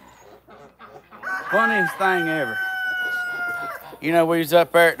 Funniest thing ever. You know, we was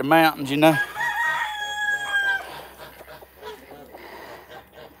up there at the mountains, you know.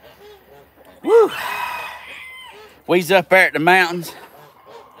 Woo! We was up there at the mountains.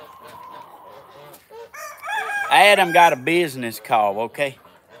 Adam got a business call, okay?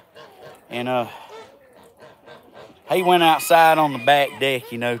 And he went outside on the back deck,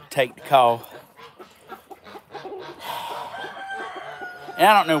 you know, to take the call. And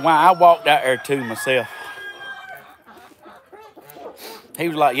I don't know why, I walked out there too myself. He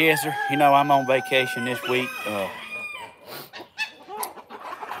was like, yes, sir, you know, I'm on vacation this week. I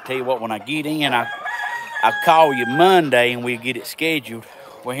tell you what, when I get in, I'll call you Monday and we'll get it scheduled.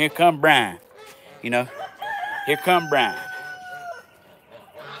 Well, here come Brian, you know. Here come Brian.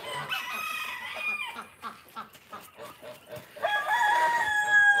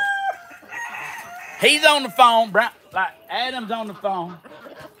 He's on the phone, Brian, like Adam's on the phone.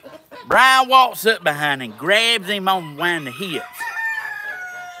 Brian walks up behind him, grabs him on one of the hips.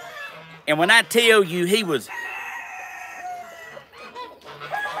 And when I tell you he's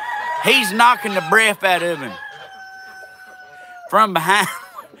knocking the breath out of him from behind.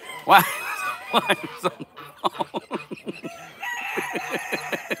 Why he's on the phone.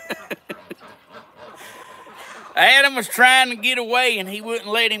 Adam was trying to get away and he wouldn't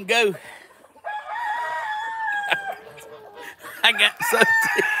let him go. I got so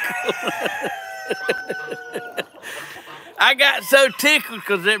tickled. I got so tickled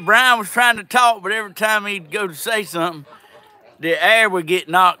because Brian was trying to talk, but every time he'd go to say something, the air would get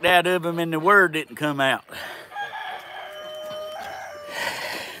knocked out of him and the word didn't come out.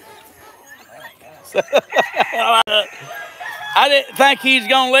 So, I didn't think he was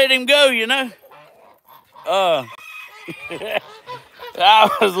going to let him go, you know. I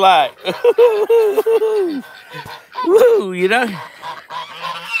was like, woo, you know.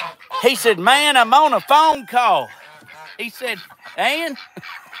 He said, man, I'm on a phone call. He said, and?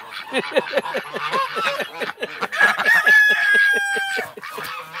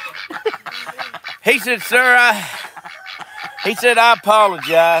 He said, sir, I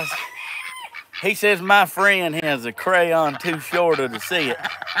apologize. He says, my friend has a crayon too short to see it.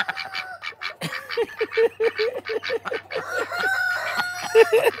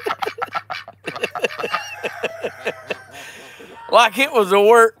 Like it was a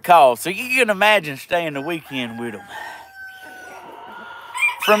work call, so you can imagine staying the weekend with him.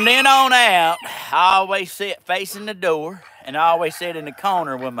 From then on out, I always sit facing the door, and I always sit in the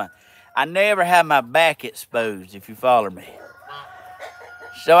corner with I never have my back exposed, if you follow me.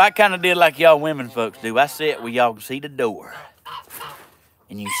 So I kind of did like y'all women folks do. I sit where y'all can see the door.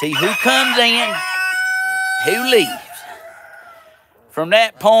 And you see who comes in, who leaves. From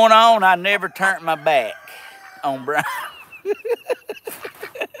that point on, I never turned my back on Brian.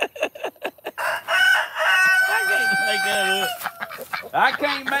 I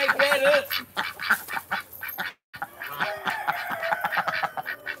can't make that up.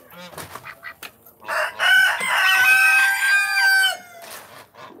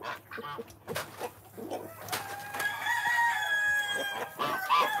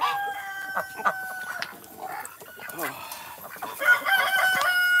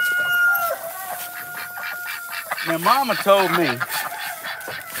 Now, Mama told me.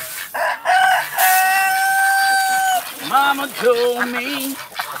 Mama told me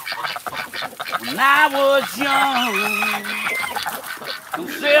when I was young, who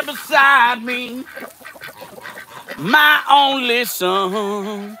sat beside me, my only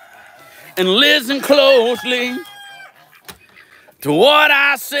son, and listen closely to what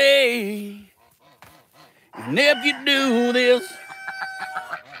I say. And if you do this,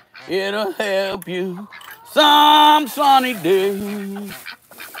 it'll help you some sunny day.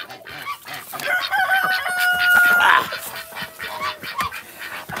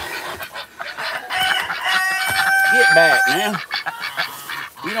 Get back now.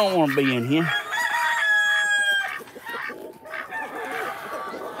 You don't want to be in here.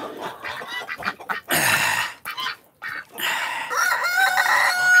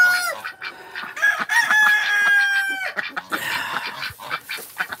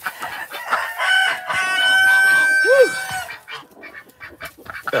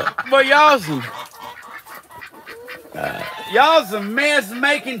 But y'all some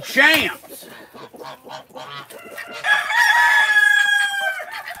mess-making champs.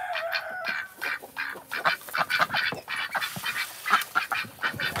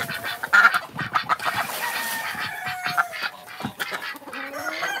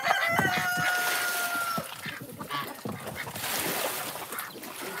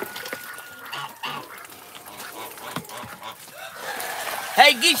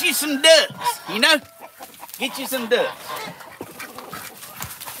 Hey, get you some ducks, you know? Get you some ducks.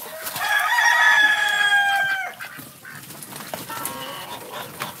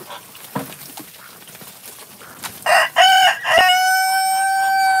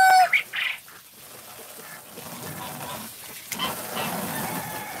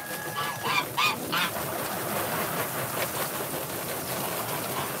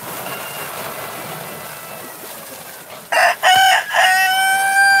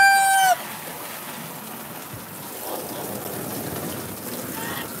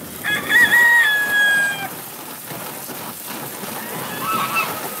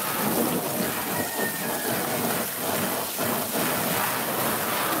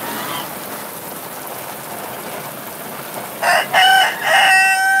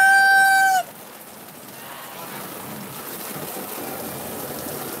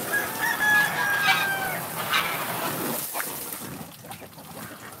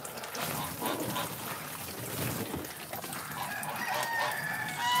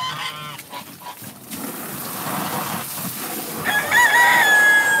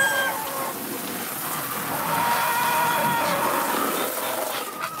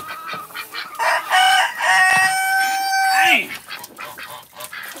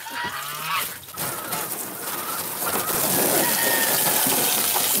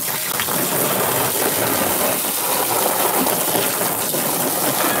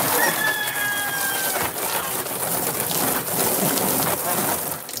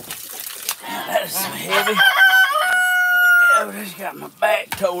 Heavy. Oh, this got my back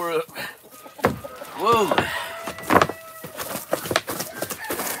tore up. Whoa.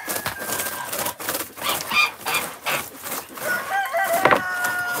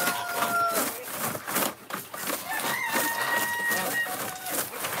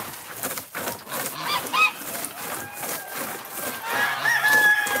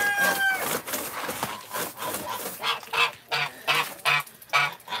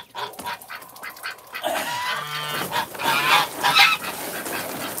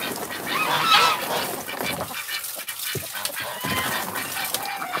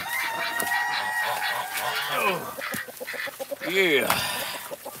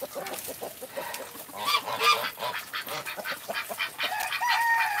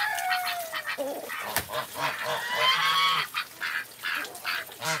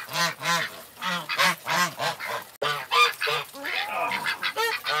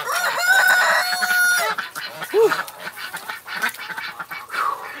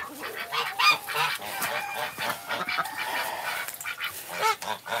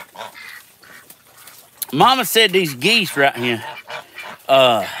 Mama said these geese right here,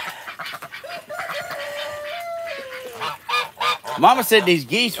 Mama said these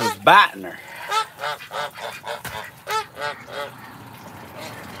geese was biting her.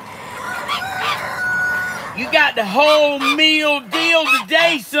 You got the whole meal deal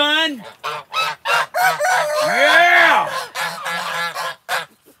today, son. Yeah.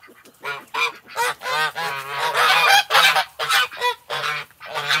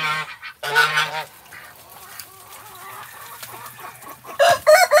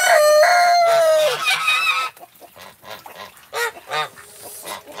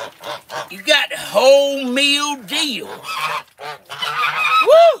 You got the whole meal deal. Woo!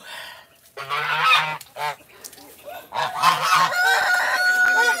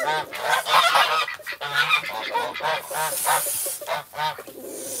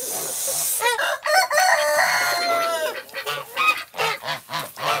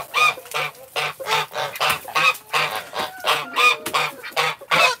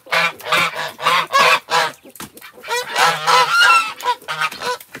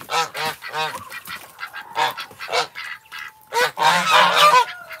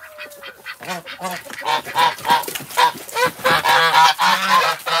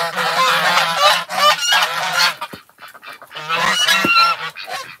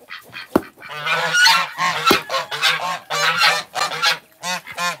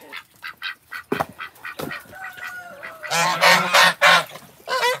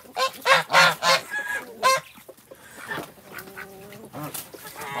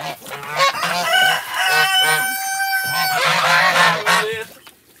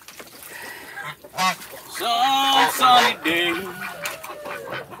 Some sunny day.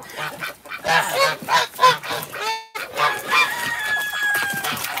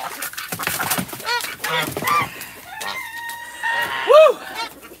 Woo!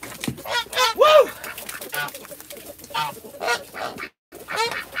 Woo!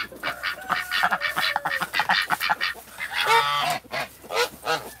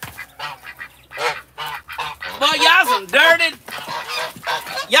 Boy, y'all some dirty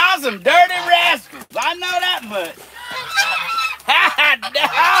rascals. I know that much.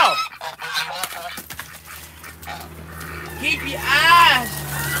 No. Keep your eyes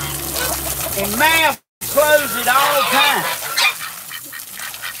and mouth closed at all times.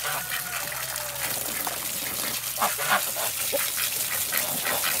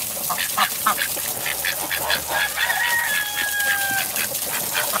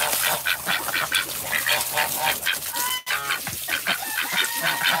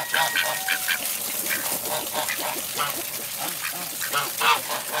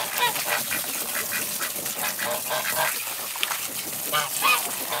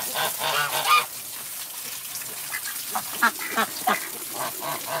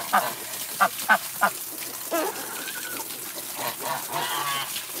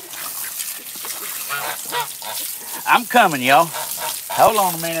 I'm coming, y'all. Hold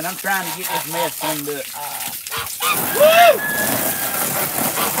on a minute. I'm trying to get this mess cleaned up. Woo!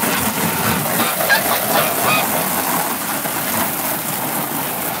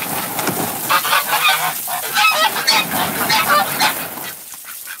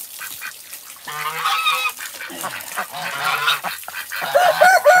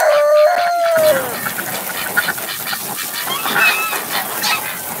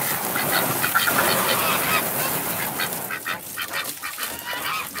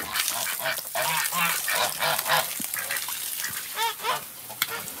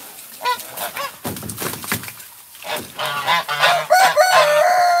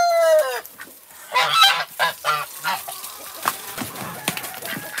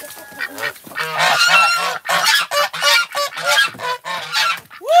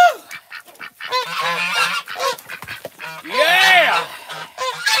 Yeah!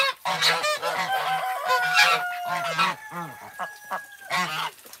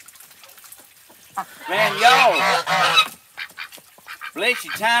 Man, y'all, bless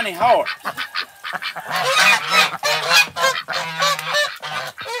your tiny heart.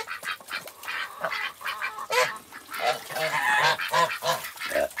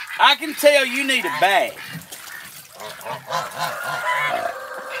 I can tell you need a bag.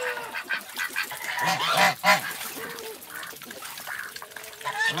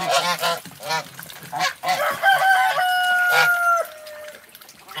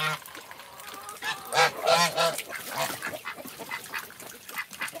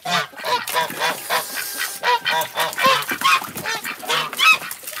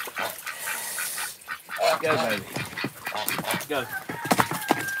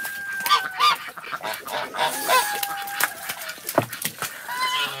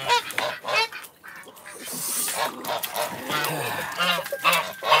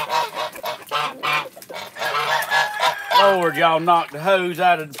 Lord, y'all knocked the hose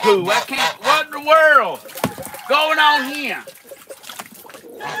out of the pool. I can't, what in the world going on here?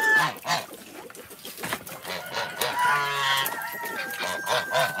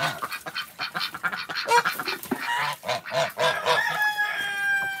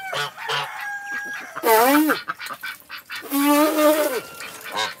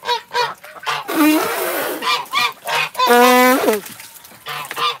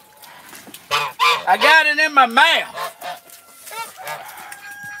 I got it in my mouth.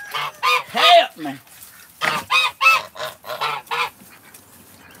 Help me.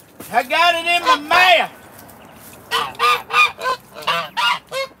 I got it in my mouth.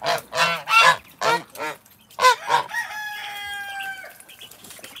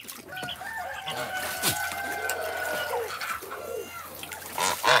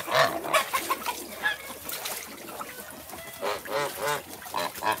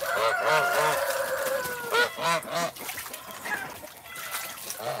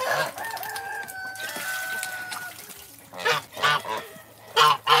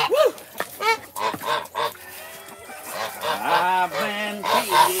 I've been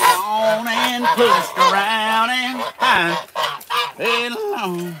peed on and pushed around and I've been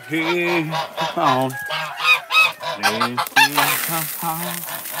alone here on.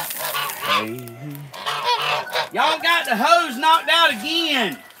 Y'all got the hose knocked out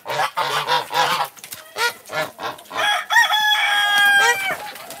again.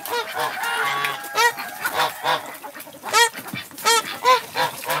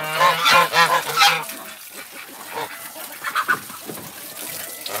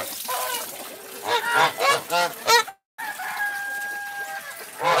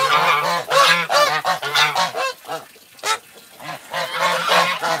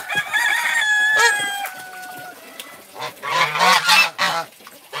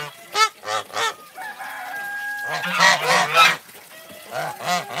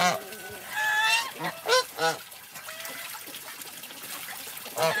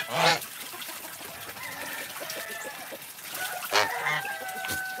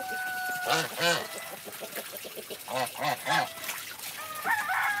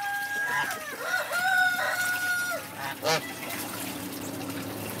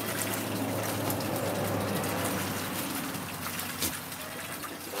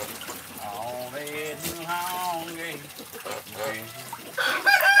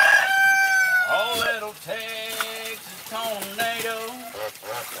 Oh, little Texas tornado,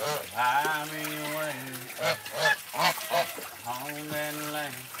 hide me away on that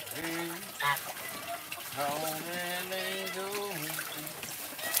land, on that angel,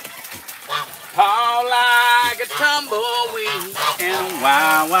 fall like a tumbleweed in a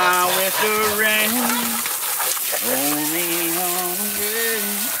wild, wild western rain. Roll me on again.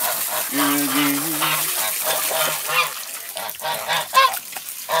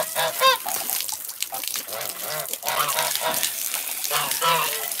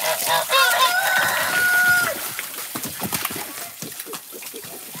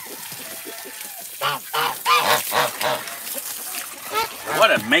 What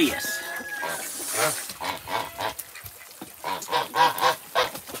a mess.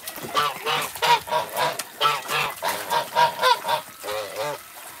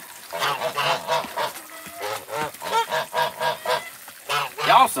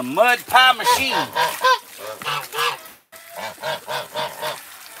 Y'all some mud pie machines.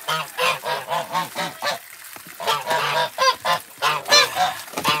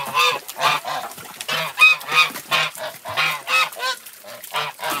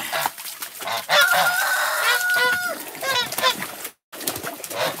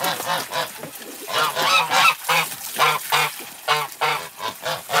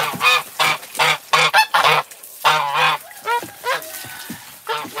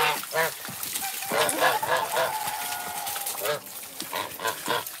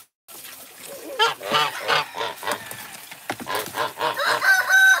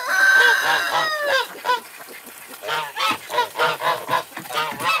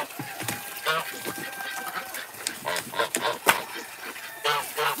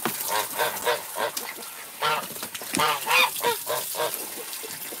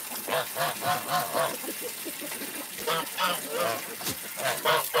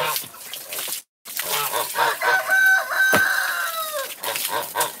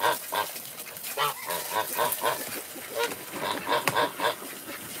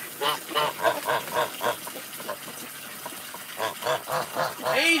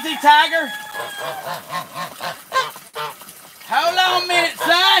 easy, Tiger. Hold on a minute,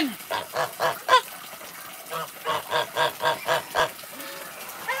 son.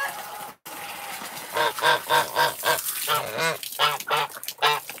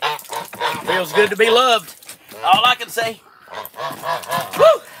 Feels good to be loved. All I can say.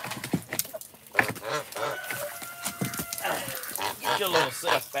 Woo! Get your little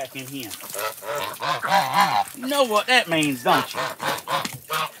self back in here. You know what that means, don't you?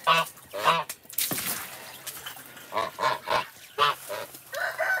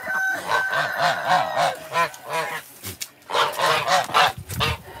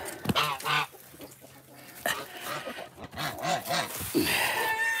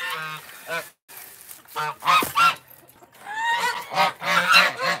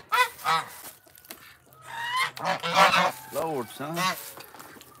 Lord, son.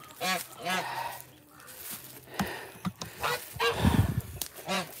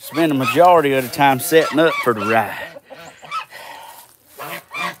 Spend the majority of the time setting up for the ride.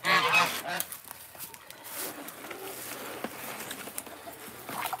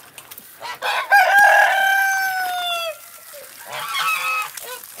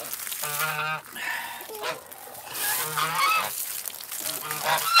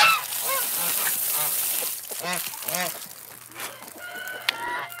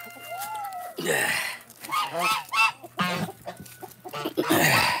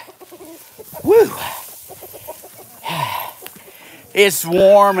 Woo! It's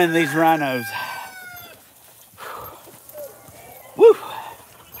warm in these rhinos. Woo!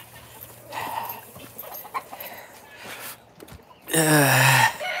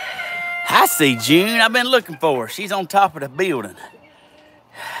 I see June. I've been looking for her. She's on top of the building.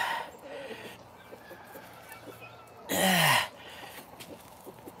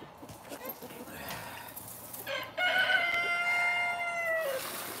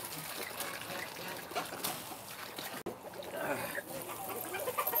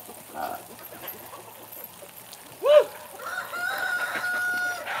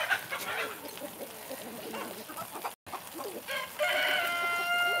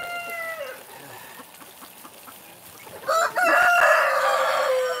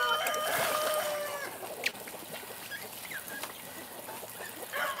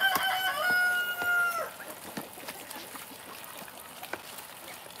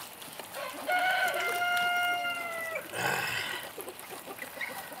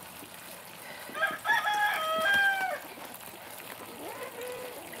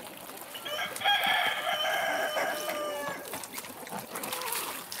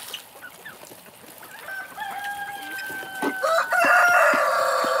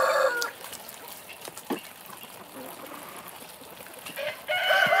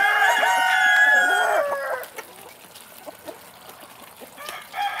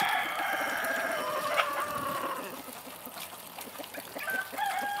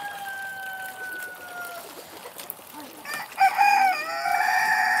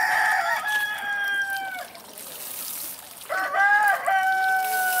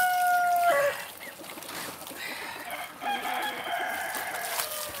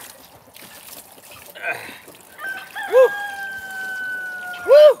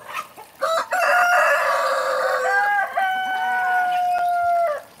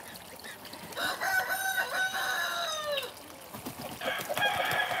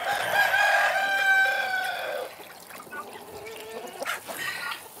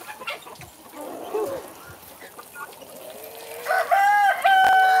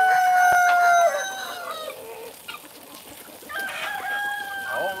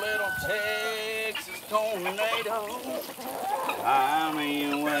 Tornado, I'm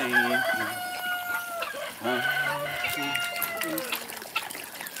away.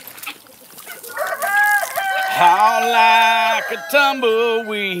 How like a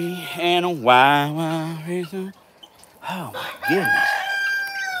tumbleweed and a wild reason. Oh my goodness.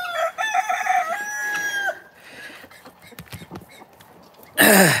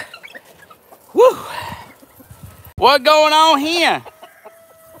 Woo! What going on here?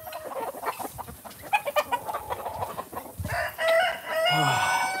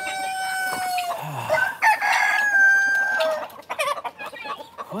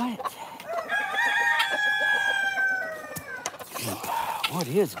 What? What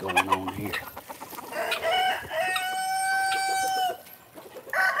is going on here?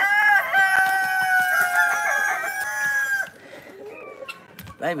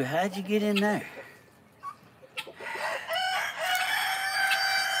 Baby, how'd you get in there?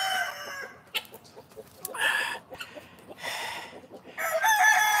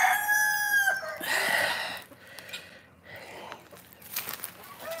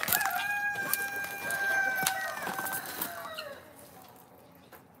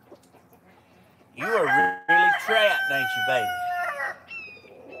 you, baby.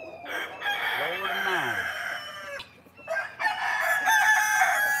 Lord Almighty.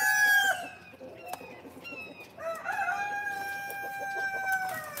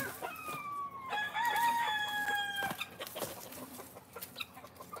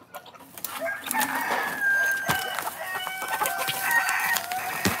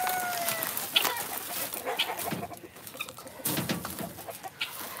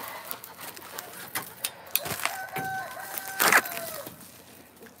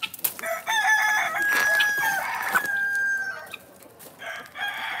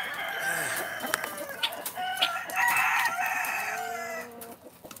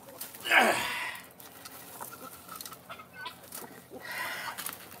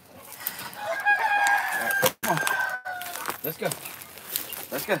 Let's go.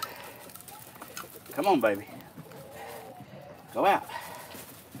 Let's go. Come on, baby. Go out.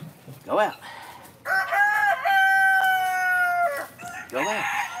 Go out. Go out.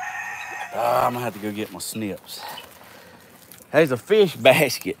 I'm gonna have to go get my snips. There's a fish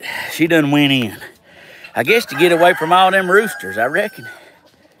basket. She done went in. I guess to get away from all them roosters, I reckon.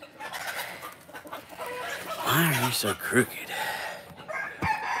 Why are you so crooked?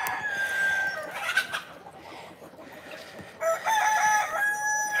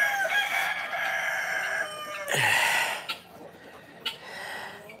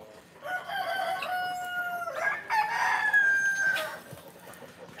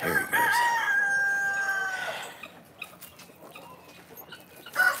 There he goes.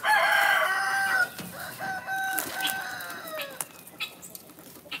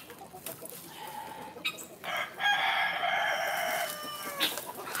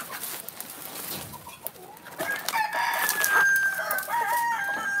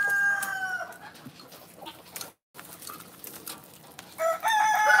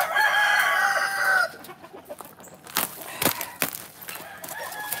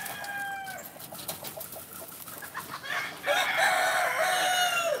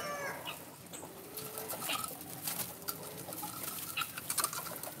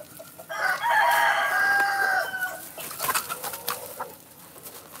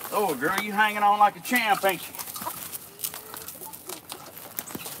 Oh, girl, you hanging on like a champ, ain't you?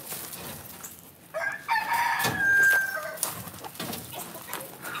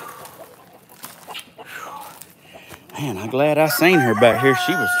 Man, I'm glad I seen her back here.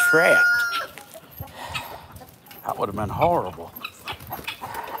 She was trapped. That would have been horrible.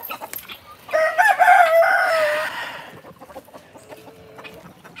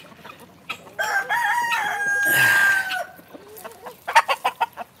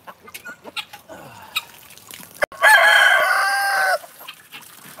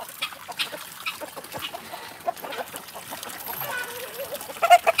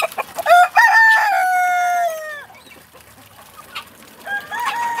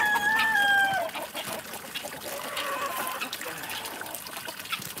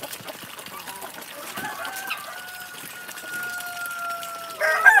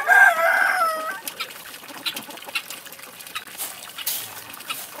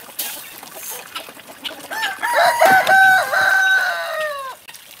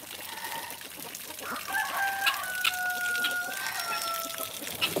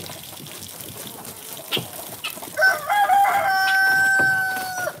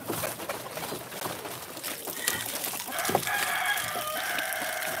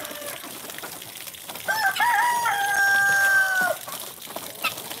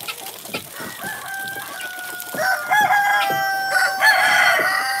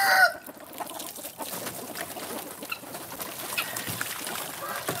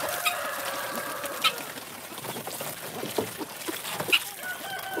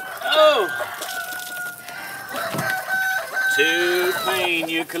 Two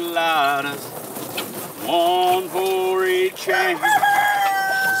pina coladas, one for each hand.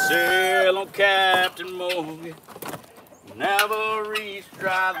 Sail on Captain Morgan, never reach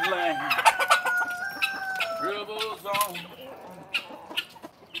dry land. Troubles on. Here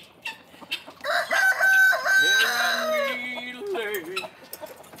I need a lady.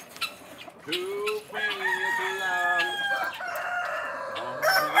 Two pina coladas.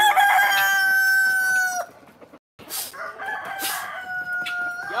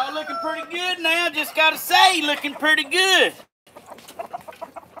 Y'all looking pretty good now, just gotta say, looking pretty good.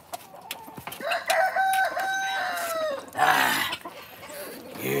 Ah,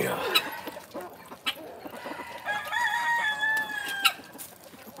 yeah.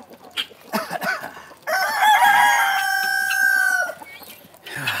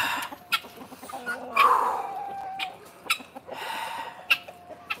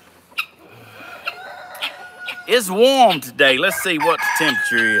 It's warm today. Let's see what the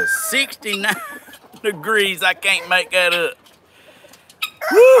temperature is. 69 degrees. I can't make that up.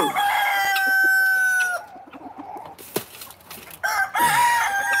 Woo!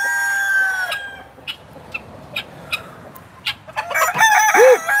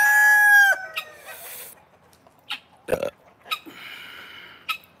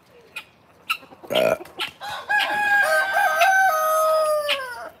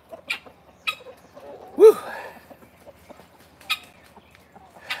 Woo!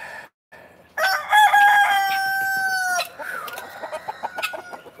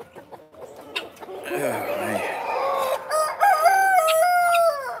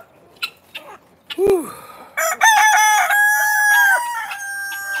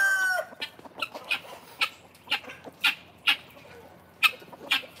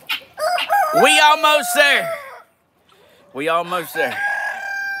 We almost there. We almost there.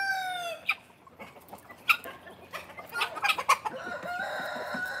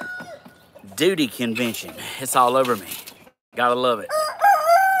 Duty convention. It's all over me. Gotta love it.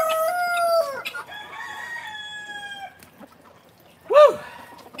 Woo!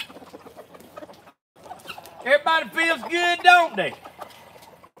 Everybody feels good, don't they?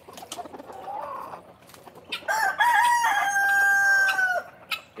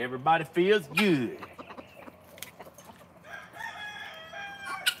 Everybody feels good.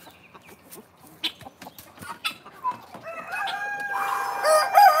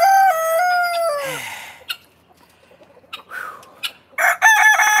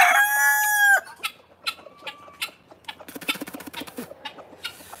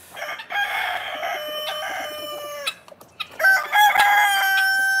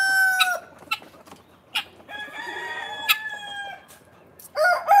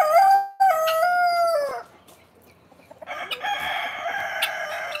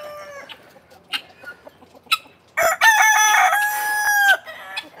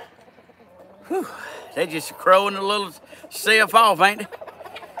 They just crowing a little self off, ain't they?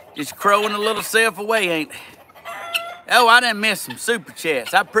 Just crowing a little self away, ain't they? Oh, I done missed some super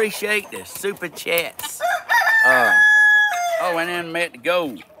chats. I appreciate this. Super chats. Oh, and then met the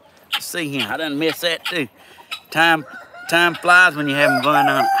gold. Let's see him. I done missed that too. Time flies when you're having fun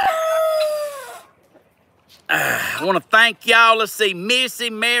on it. I want to thank y'all. Let's see. Missy,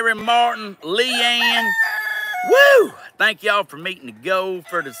 Mary Martin, Leanne. Woo! Thank y'all for meeting the goal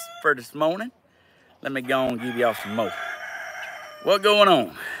for this morning. Let me go and give y'all some more. What going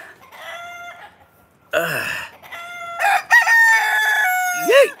on?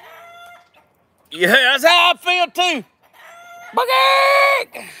 Yeah, that's how I feel too.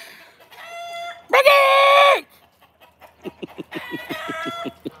 Boogie! Boogie!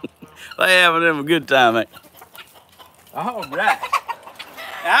 They having them a good time, mate. All right.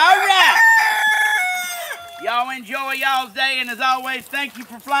 All right. Y'all enjoy y'all's day, and as always, thank you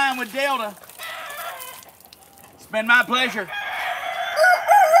for flying with Delta. It's been my pleasure.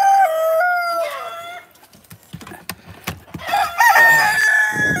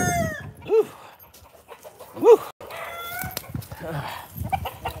 Woo.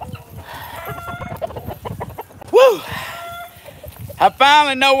 Woo. I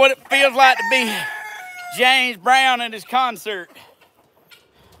finally know what it feels like to be James Brown at his concert.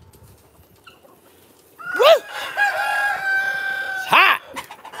 Woo. It's hot.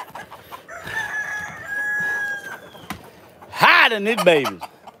 Hot in these babies.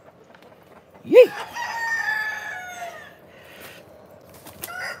 Yeah.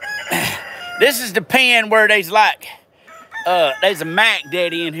 This is the pen where there's like, there's a Mac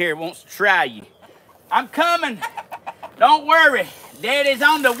Daddy in here that wants to try you. I'm coming. Don't worry. Daddy's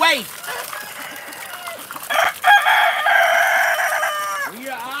on the way. We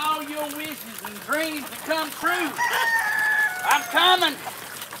are all your wishes and dreams to come true. I'm coming.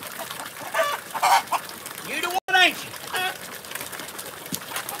 You the one, ain't you?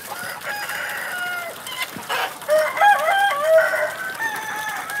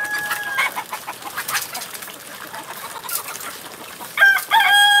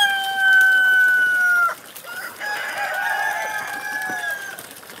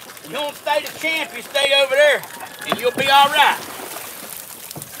 You don't stay the champ, you stay over there, and you'll be all right.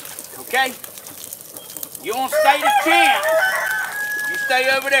 Okay? You won't stay the champ, you stay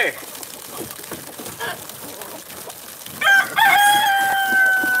over there.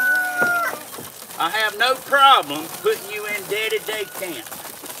 I have no problem putting you in day-to-day camp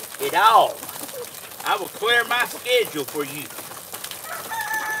at all. I will clear my schedule for you.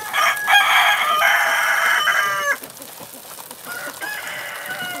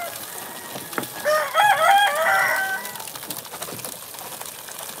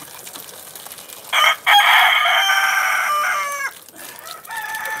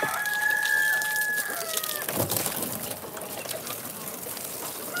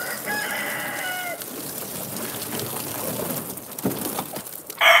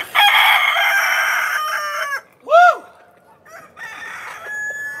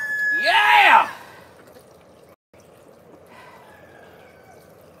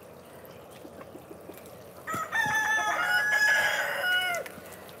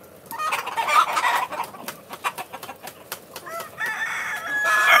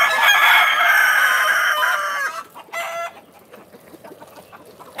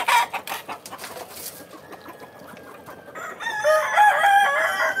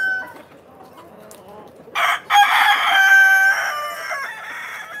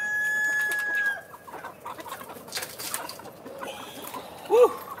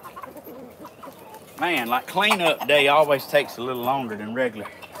 Man, like cleanup day always takes a little longer than regular.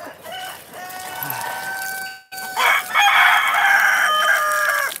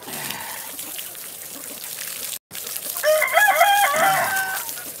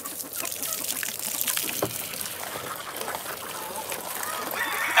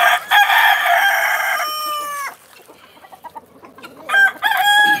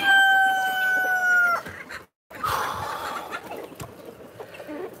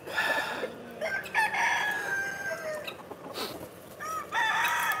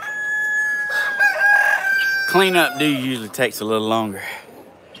 Cleanup day usually takes a little longer.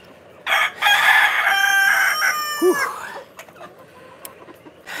 Whew.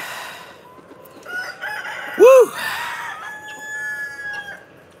 Woo!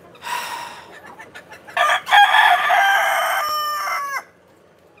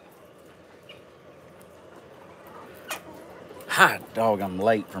 Hot dog, I'm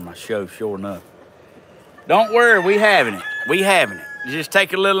late for my show, sure enough. Don't worry, we having it. We having it. It just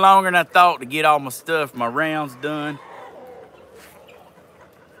take a little longer than I thought to get all my stuff, my rounds done.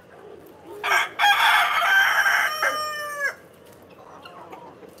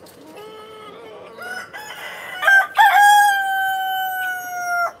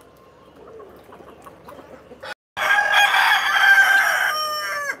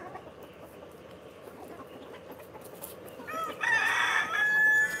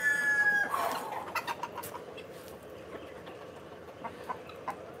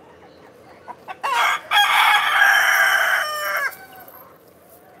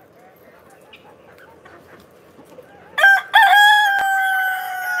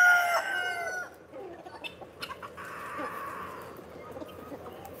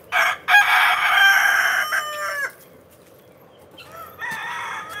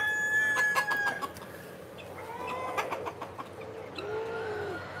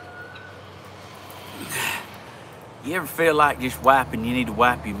 You ever feel like just wiping, you need to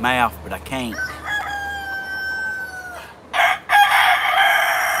wipe your mouth, but I can't?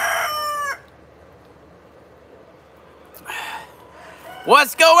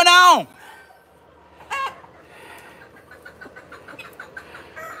 What's going on?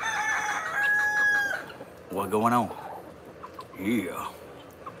 What's going on? Yeah.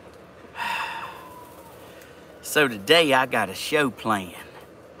 So today I got a show planned.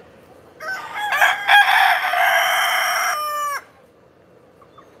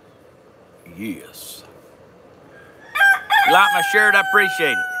 Yes. You like my shirt? I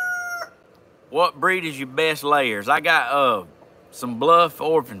appreciate it. What breed is your best layers? I got some Buff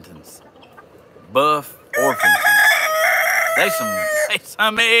Orpingtons. Buff Orpingtons. They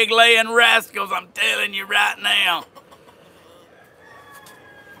some egg-laying rascals, I'm telling you right now.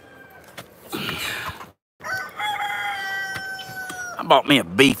 I bought me a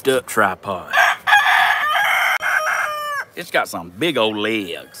beefed up tripod. It's got some big old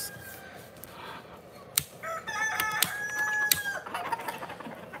legs.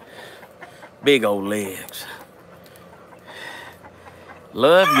 Big old legs.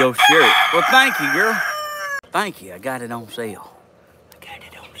 Love your shirt. Well, thank you, girl. Thank you. I got it on sale. I got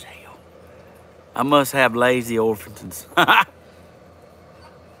it on sale. I must have lazy Orpingtons.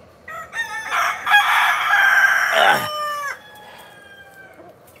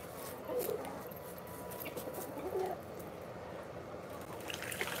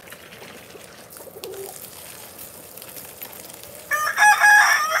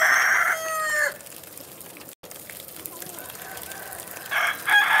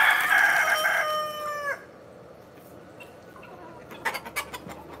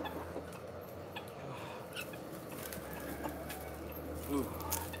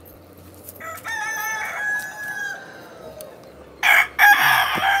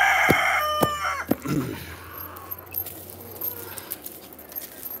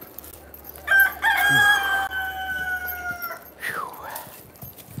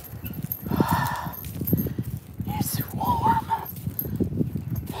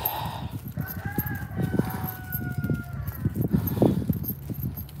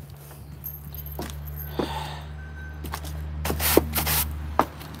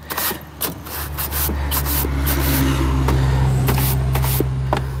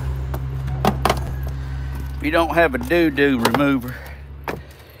 If you don't have a doo-doo remover,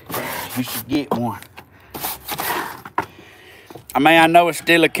 you should get one. I mean, I know it's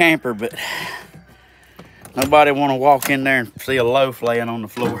still a camper, but nobody want to walk in there and see a loaf laying on the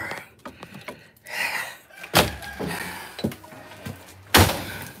floor.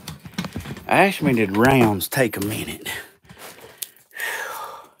 Ask me, did rounds take a minute?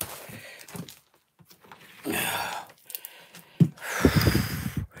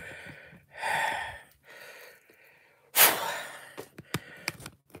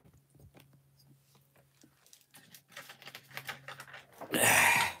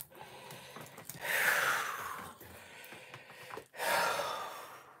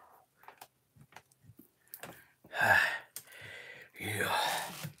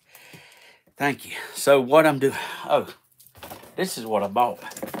 Thank you. So what I'm doing, oh, this is what I bought.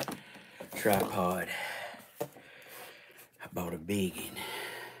 Tripod. I bought a big one.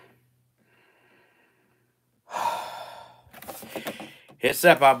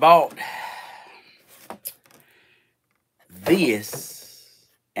 Except I bought this,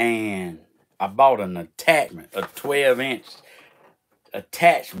 and I bought an attachment, a 12-inch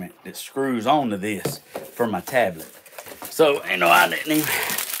attachment that screws onto this for my tablet. So, you know, I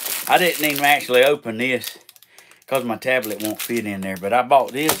didn't even actually open this because my tablet won't fit in there. But I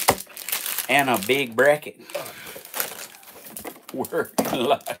bought this and a big bracket. Working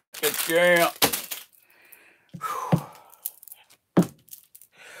like a champ.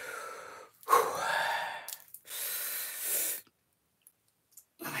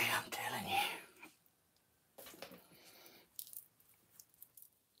 I'm telling you.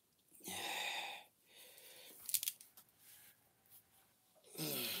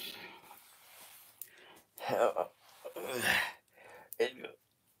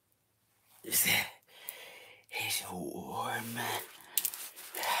 It's warm.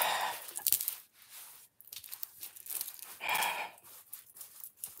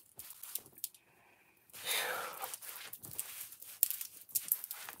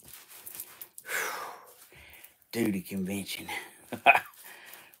 Duty convention.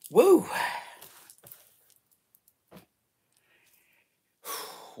 Woo.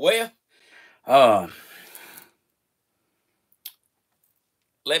 Well,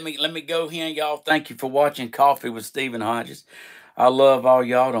 let me go here, y'all. Thank you for watching Coffee with Stephen Hodges. I love all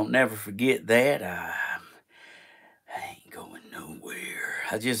y'all. Don't never forget that. I ain't going nowhere.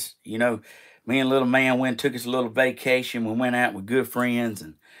 I just, you know, me and little man took us a little vacation. We went out with good friends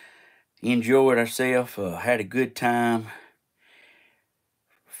and enjoyed ourselves. Had a good time.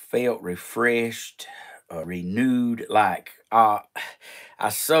 Felt refreshed, renewed. Like I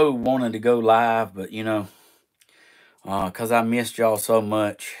so wanted to go live, but you know, cause I missed y'all so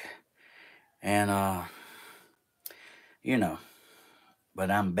much, and you know, but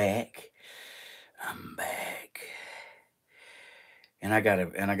I'm back. I'm back, and I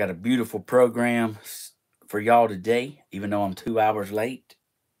got a beautiful program for y'all today. Even though I'm 2 hours late.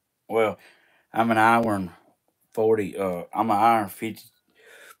 Well, I'm an hour and 40. I'm an hour and 50.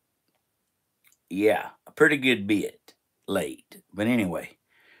 Yeah, a pretty good bit late. But anyway,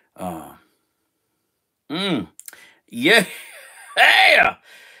 uh, yeah, yeah,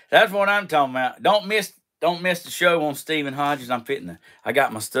 that's what I'm talking about. Don't miss the show on Stephen Hodges. I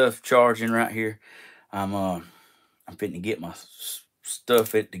got my stuff charging right here. I'm fitting to get my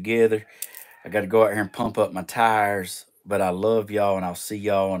stuff together. I got to go out here and pump up my tires. But I love y'all, and I'll see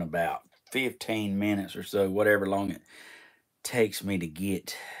y'all in about 15 minutes or so, whatever long it takes me to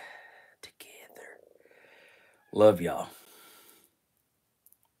get together. Love y'all.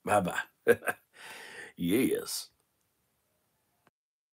 Bye-bye. Yes.